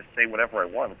I can just say whatever I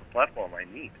want. It's a platform I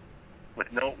need,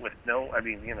 with no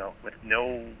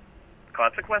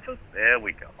Consequences? There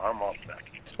we go. I'm all set.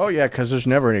 Oh, yeah, because there's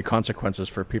never any consequences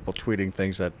for people tweeting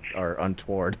things that are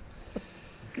untoward.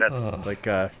 Like,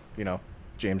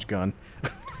 James Gunn.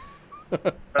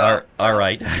 All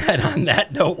right. And on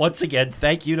that note, once again,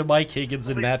 thank you to Mike Higgins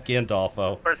and Matt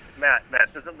Gandolfo. First, Matt,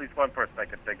 there's at least one person I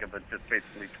can think of that just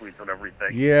basically tweets on everything.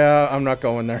 Yeah, I'm not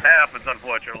going there. That happens,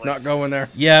 unfortunately. Not going there.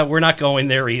 Yeah, we're not going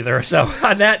there either. So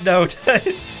on that note,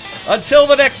 until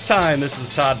the next time, this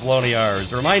is Todd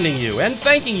Bloniarz reminding you and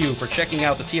thanking you for checking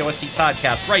out the TOST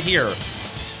Toddcast right here,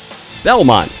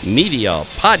 Belmont Media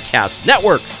Podcast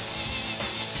Network.